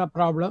has got a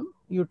problem,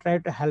 you try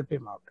to help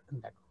him out in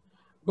that.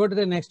 Go to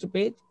the next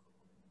page.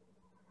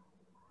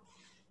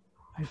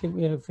 I think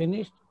we have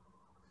finished.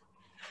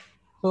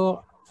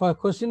 So for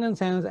question and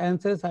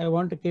answers, I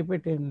want to keep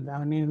it in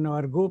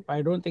our group.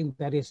 I don't think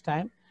there is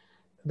time.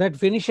 That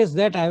finishes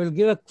that. I will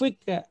give a quick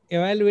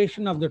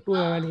evaluation of the two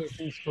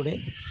evaluations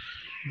today.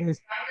 There's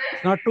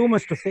not too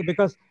much to say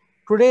because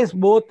today's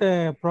both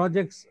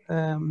projects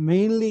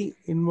mainly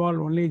involve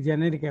only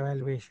generic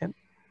evaluation.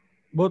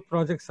 Both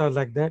projects are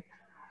like that.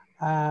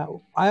 I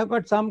have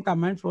got some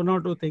comments, one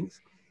or two things.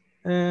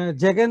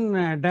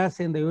 Jagan does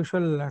in the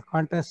usual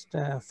contest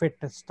fit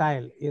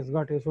style. He's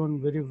got his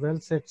own very well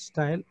set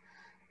style.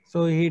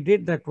 So he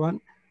did that one.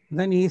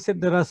 Then he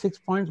said there are 6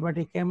 points, but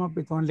he came up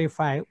with only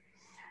 5.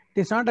 It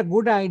is not a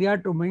good idea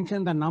to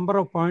mention the number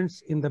of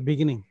points in the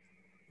beginning.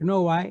 You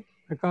know why?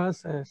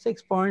 Because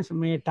 6 points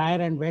may tire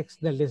and vex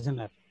the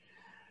listener.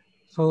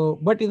 So,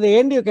 but in the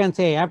end, you can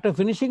say after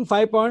finishing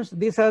 5 points,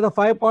 these are the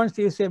 5 points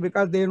you say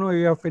because they know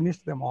you have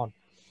finished them all.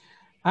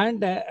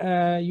 And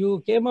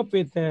you came up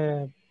with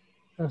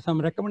some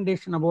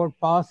recommendation about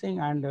pausing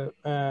and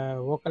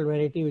vocal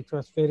variety, which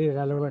was very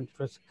relevant. It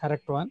was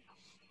correct one,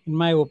 in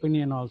my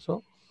opinion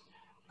also.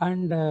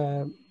 And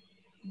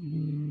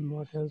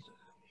what else?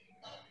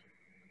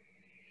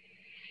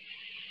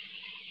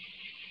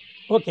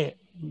 Okay,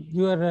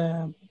 your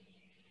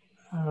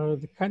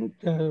the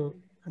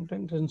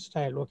content and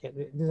style. Okay,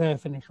 this I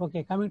finished.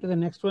 Okay, coming to the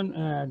next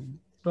one,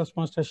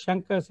 Toastmaster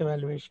Shankar's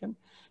evaluation.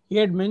 He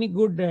had many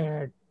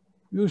good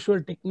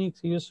usual techniques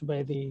used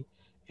by the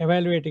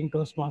evaluating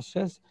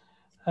Toastmasters,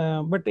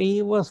 but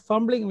he was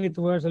fumbling with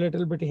words a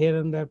little bit here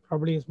and there.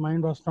 Probably his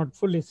mind was not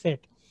fully set.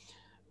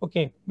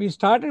 Okay, we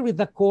started with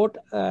the quote.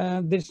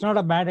 It's not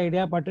a bad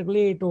idea,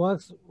 particularly it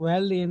works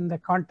well in the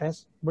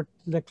contest, but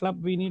the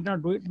club, we need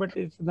not do it, but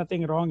it's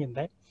nothing wrong in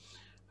that.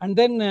 And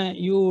then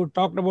you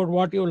talked about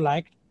what you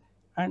liked,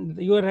 and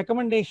your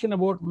recommendation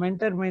about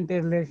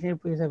mentor-mentee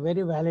relationship is a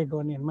very valid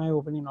one in my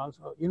opinion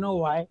also. You know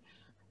why?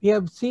 We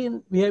have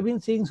been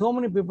seeing so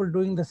many people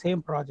doing the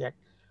same project.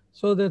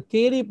 So the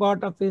theory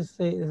part of this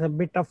is a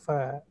bit of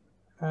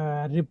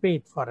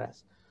repeat for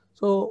us.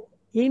 So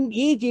in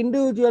each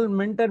individual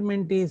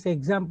mentor-mentees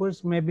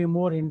examples may be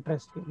more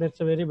interesting. That's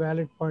a very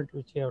valid point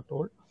which you have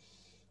told.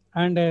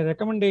 And a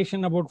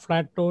recommendation about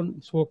flat tone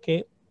is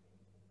okay.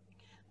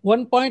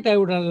 One point I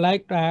would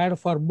like to add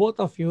for both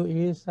of you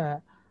is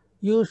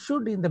you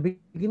should, in the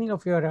beginning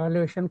of your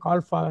evaluation, call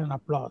for an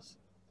applause,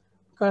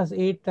 because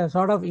it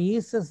sort of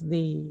eases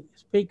the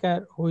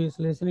speaker who is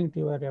listening to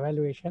your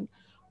evaluation.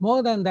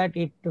 More than that,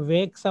 it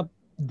wakes up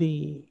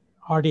the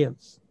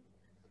audience,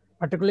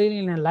 particularly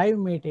in a live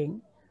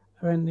meeting.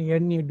 When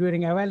you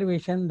during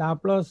evaluation, the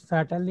applause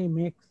certainly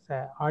makes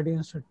the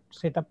audience to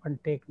sit up and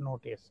take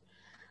notice.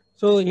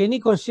 So any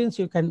questions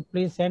you can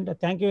please send.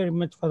 Thank you very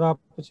much for the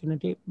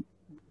opportunity.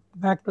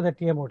 Back to the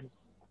TMOD.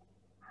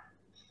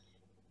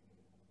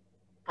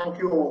 Thank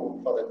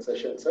you for that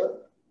session, sir.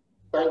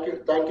 Thank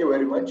you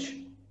very much.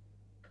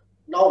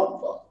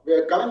 Now we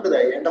are coming to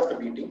the end of the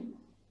meeting.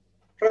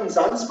 Friends,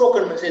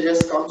 unspoken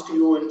messages comes to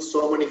you in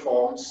so many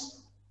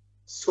forms,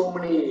 so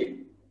many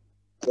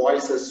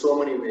voices, so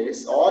many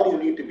ways. All you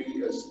need to be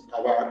is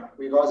aware,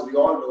 because we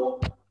all know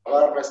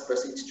awareness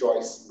precedes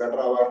choice. Better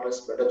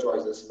awareness, better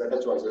choices,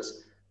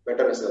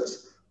 better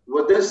results.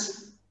 With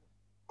this,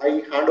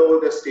 I hand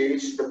over the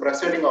stage to the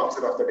presiding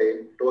officer of the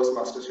day,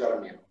 Toastmaster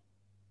Sharanya.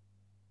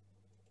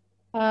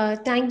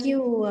 Thank you,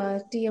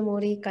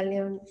 TMOD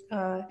Kalyan.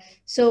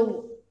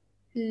 So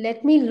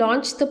let me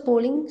launch the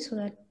polling so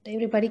that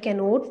everybody can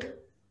vote.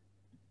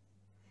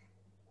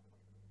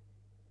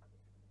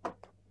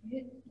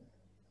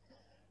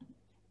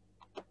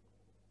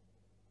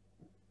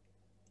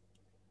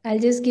 I'll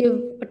just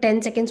give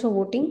 10 seconds for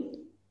voting.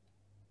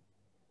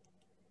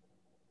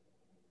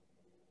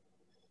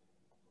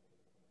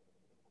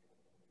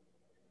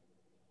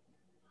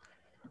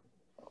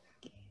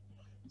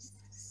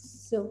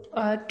 So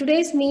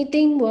today's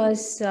meeting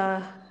was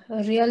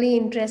really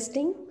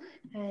interesting,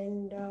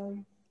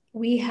 and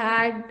we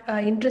had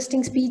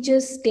interesting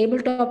speeches. Table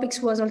topics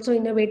was also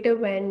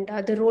innovative, and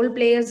the role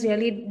players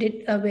really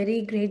did a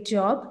very great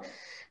job.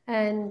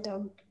 And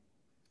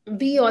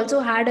we also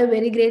had a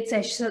very great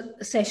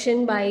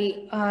session by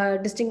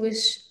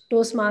distinguished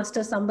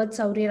Toastmaster Sambat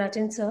Sauri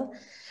Rajan sir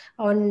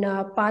on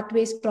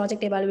pathways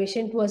project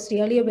evaluation. It was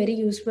really a very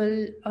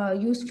useful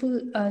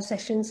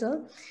session,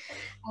 sir.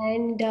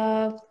 And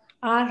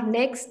our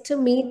next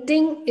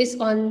meeting is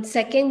on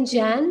 2nd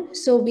Jan.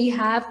 So we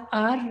have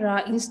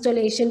our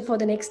installation for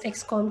the next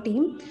XCOM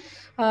team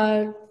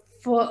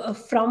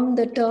from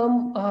the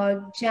term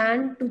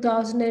Jan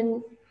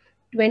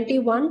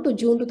 2021 to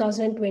June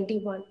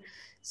 2021.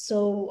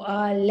 So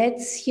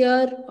let's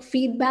hear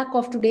feedback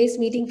of today's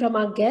meeting from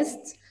our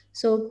guests.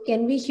 So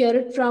can we hear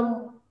it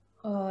from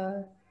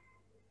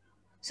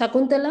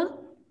Sakuntala?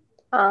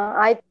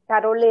 Hi,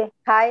 Saranya.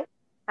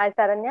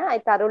 I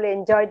thoroughly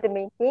enjoyed the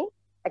meeting.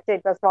 Actually,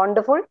 it was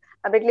wonderful.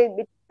 I'm a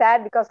bit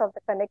sad because of the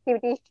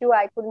connectivity issue.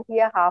 I couldn't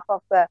hear half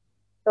of the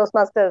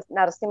Toastmasters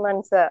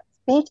Narasimhan's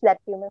speech,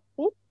 that famous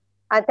speech.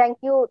 And thank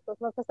you,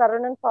 Toastmaster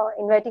Saranan, for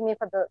inviting me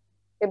for the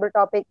table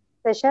topic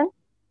session.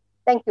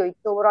 Thank you.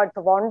 It's overall it's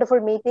a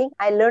wonderful meeting.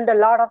 I learned a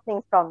lot of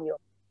things from you.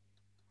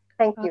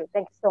 Thank you.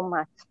 Thank you so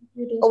much.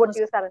 Over to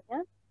you,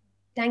 Saranya.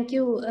 Thank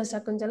you,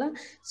 Sakuntala.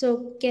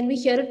 So can we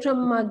hear it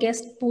from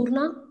guest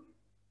Purna?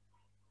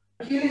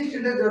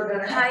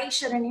 Hi,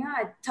 Sharanya.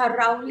 I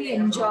thoroughly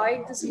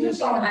enjoyed this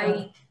meeting.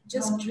 I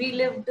just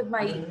relived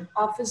my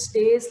office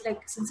days.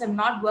 Like, since I'm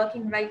not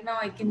working right now,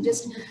 I can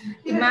just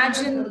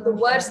imagine the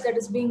words that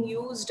is being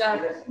used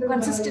are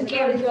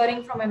consistently I'm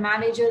hearing from my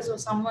managers or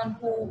someone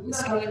who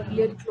is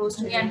really close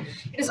to me. And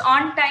it is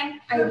on time.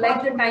 I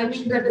like the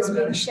timing that is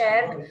being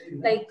shared.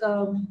 Like,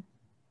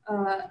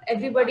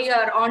 everybody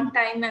are on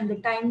time and the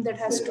time that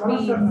has to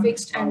be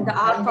fixed and the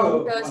hour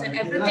counters and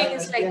everything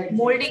is like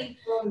molding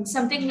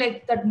something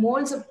like that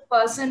molds a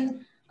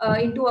person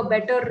into a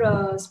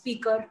better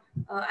speaker.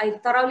 I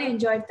thoroughly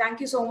enjoyed.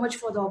 Thank you so much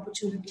for the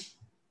opportunity.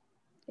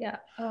 Yeah,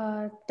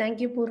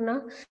 thank you,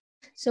 Purna.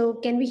 So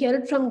can we hear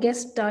it from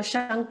guest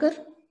Shankar?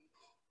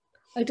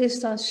 It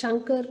is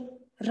Shankar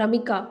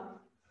Ramika.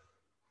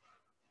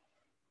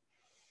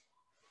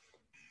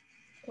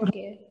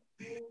 Okay.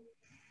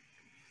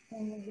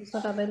 It's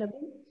not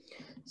available.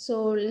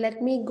 So let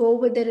me go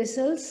with the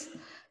results.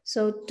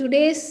 So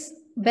today's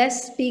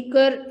best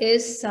speaker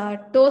is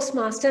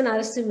Toastmaster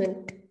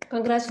Narasimhan.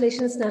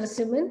 Congratulations,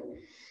 Narasimhan.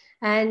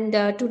 And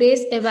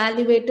today's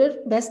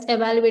best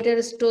evaluator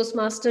is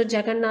Toastmaster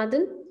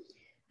Jagannathan.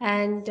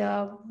 And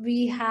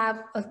we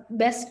have a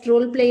best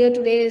role player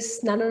today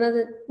is none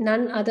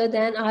other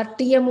than our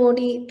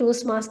TMOD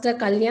Toastmaster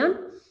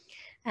Kalyan.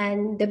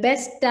 And the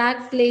best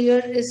tag player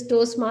is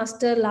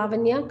Toastmaster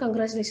Lavanya.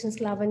 Congratulations,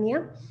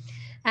 Lavanya.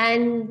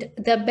 And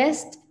the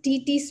best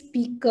TT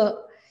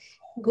speaker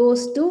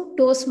goes to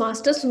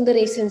Toastmaster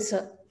Sundaresan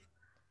sir.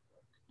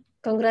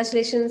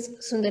 Congratulations,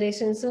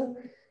 Sundaresan sir.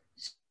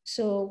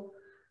 So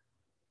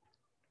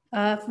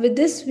with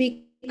this,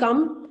 we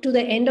come to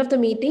the end of the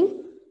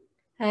meeting.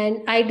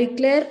 And I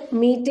declare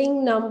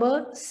meeting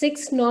number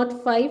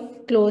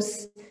 605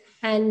 close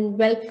and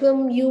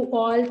welcome you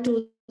all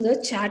to the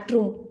chat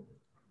room.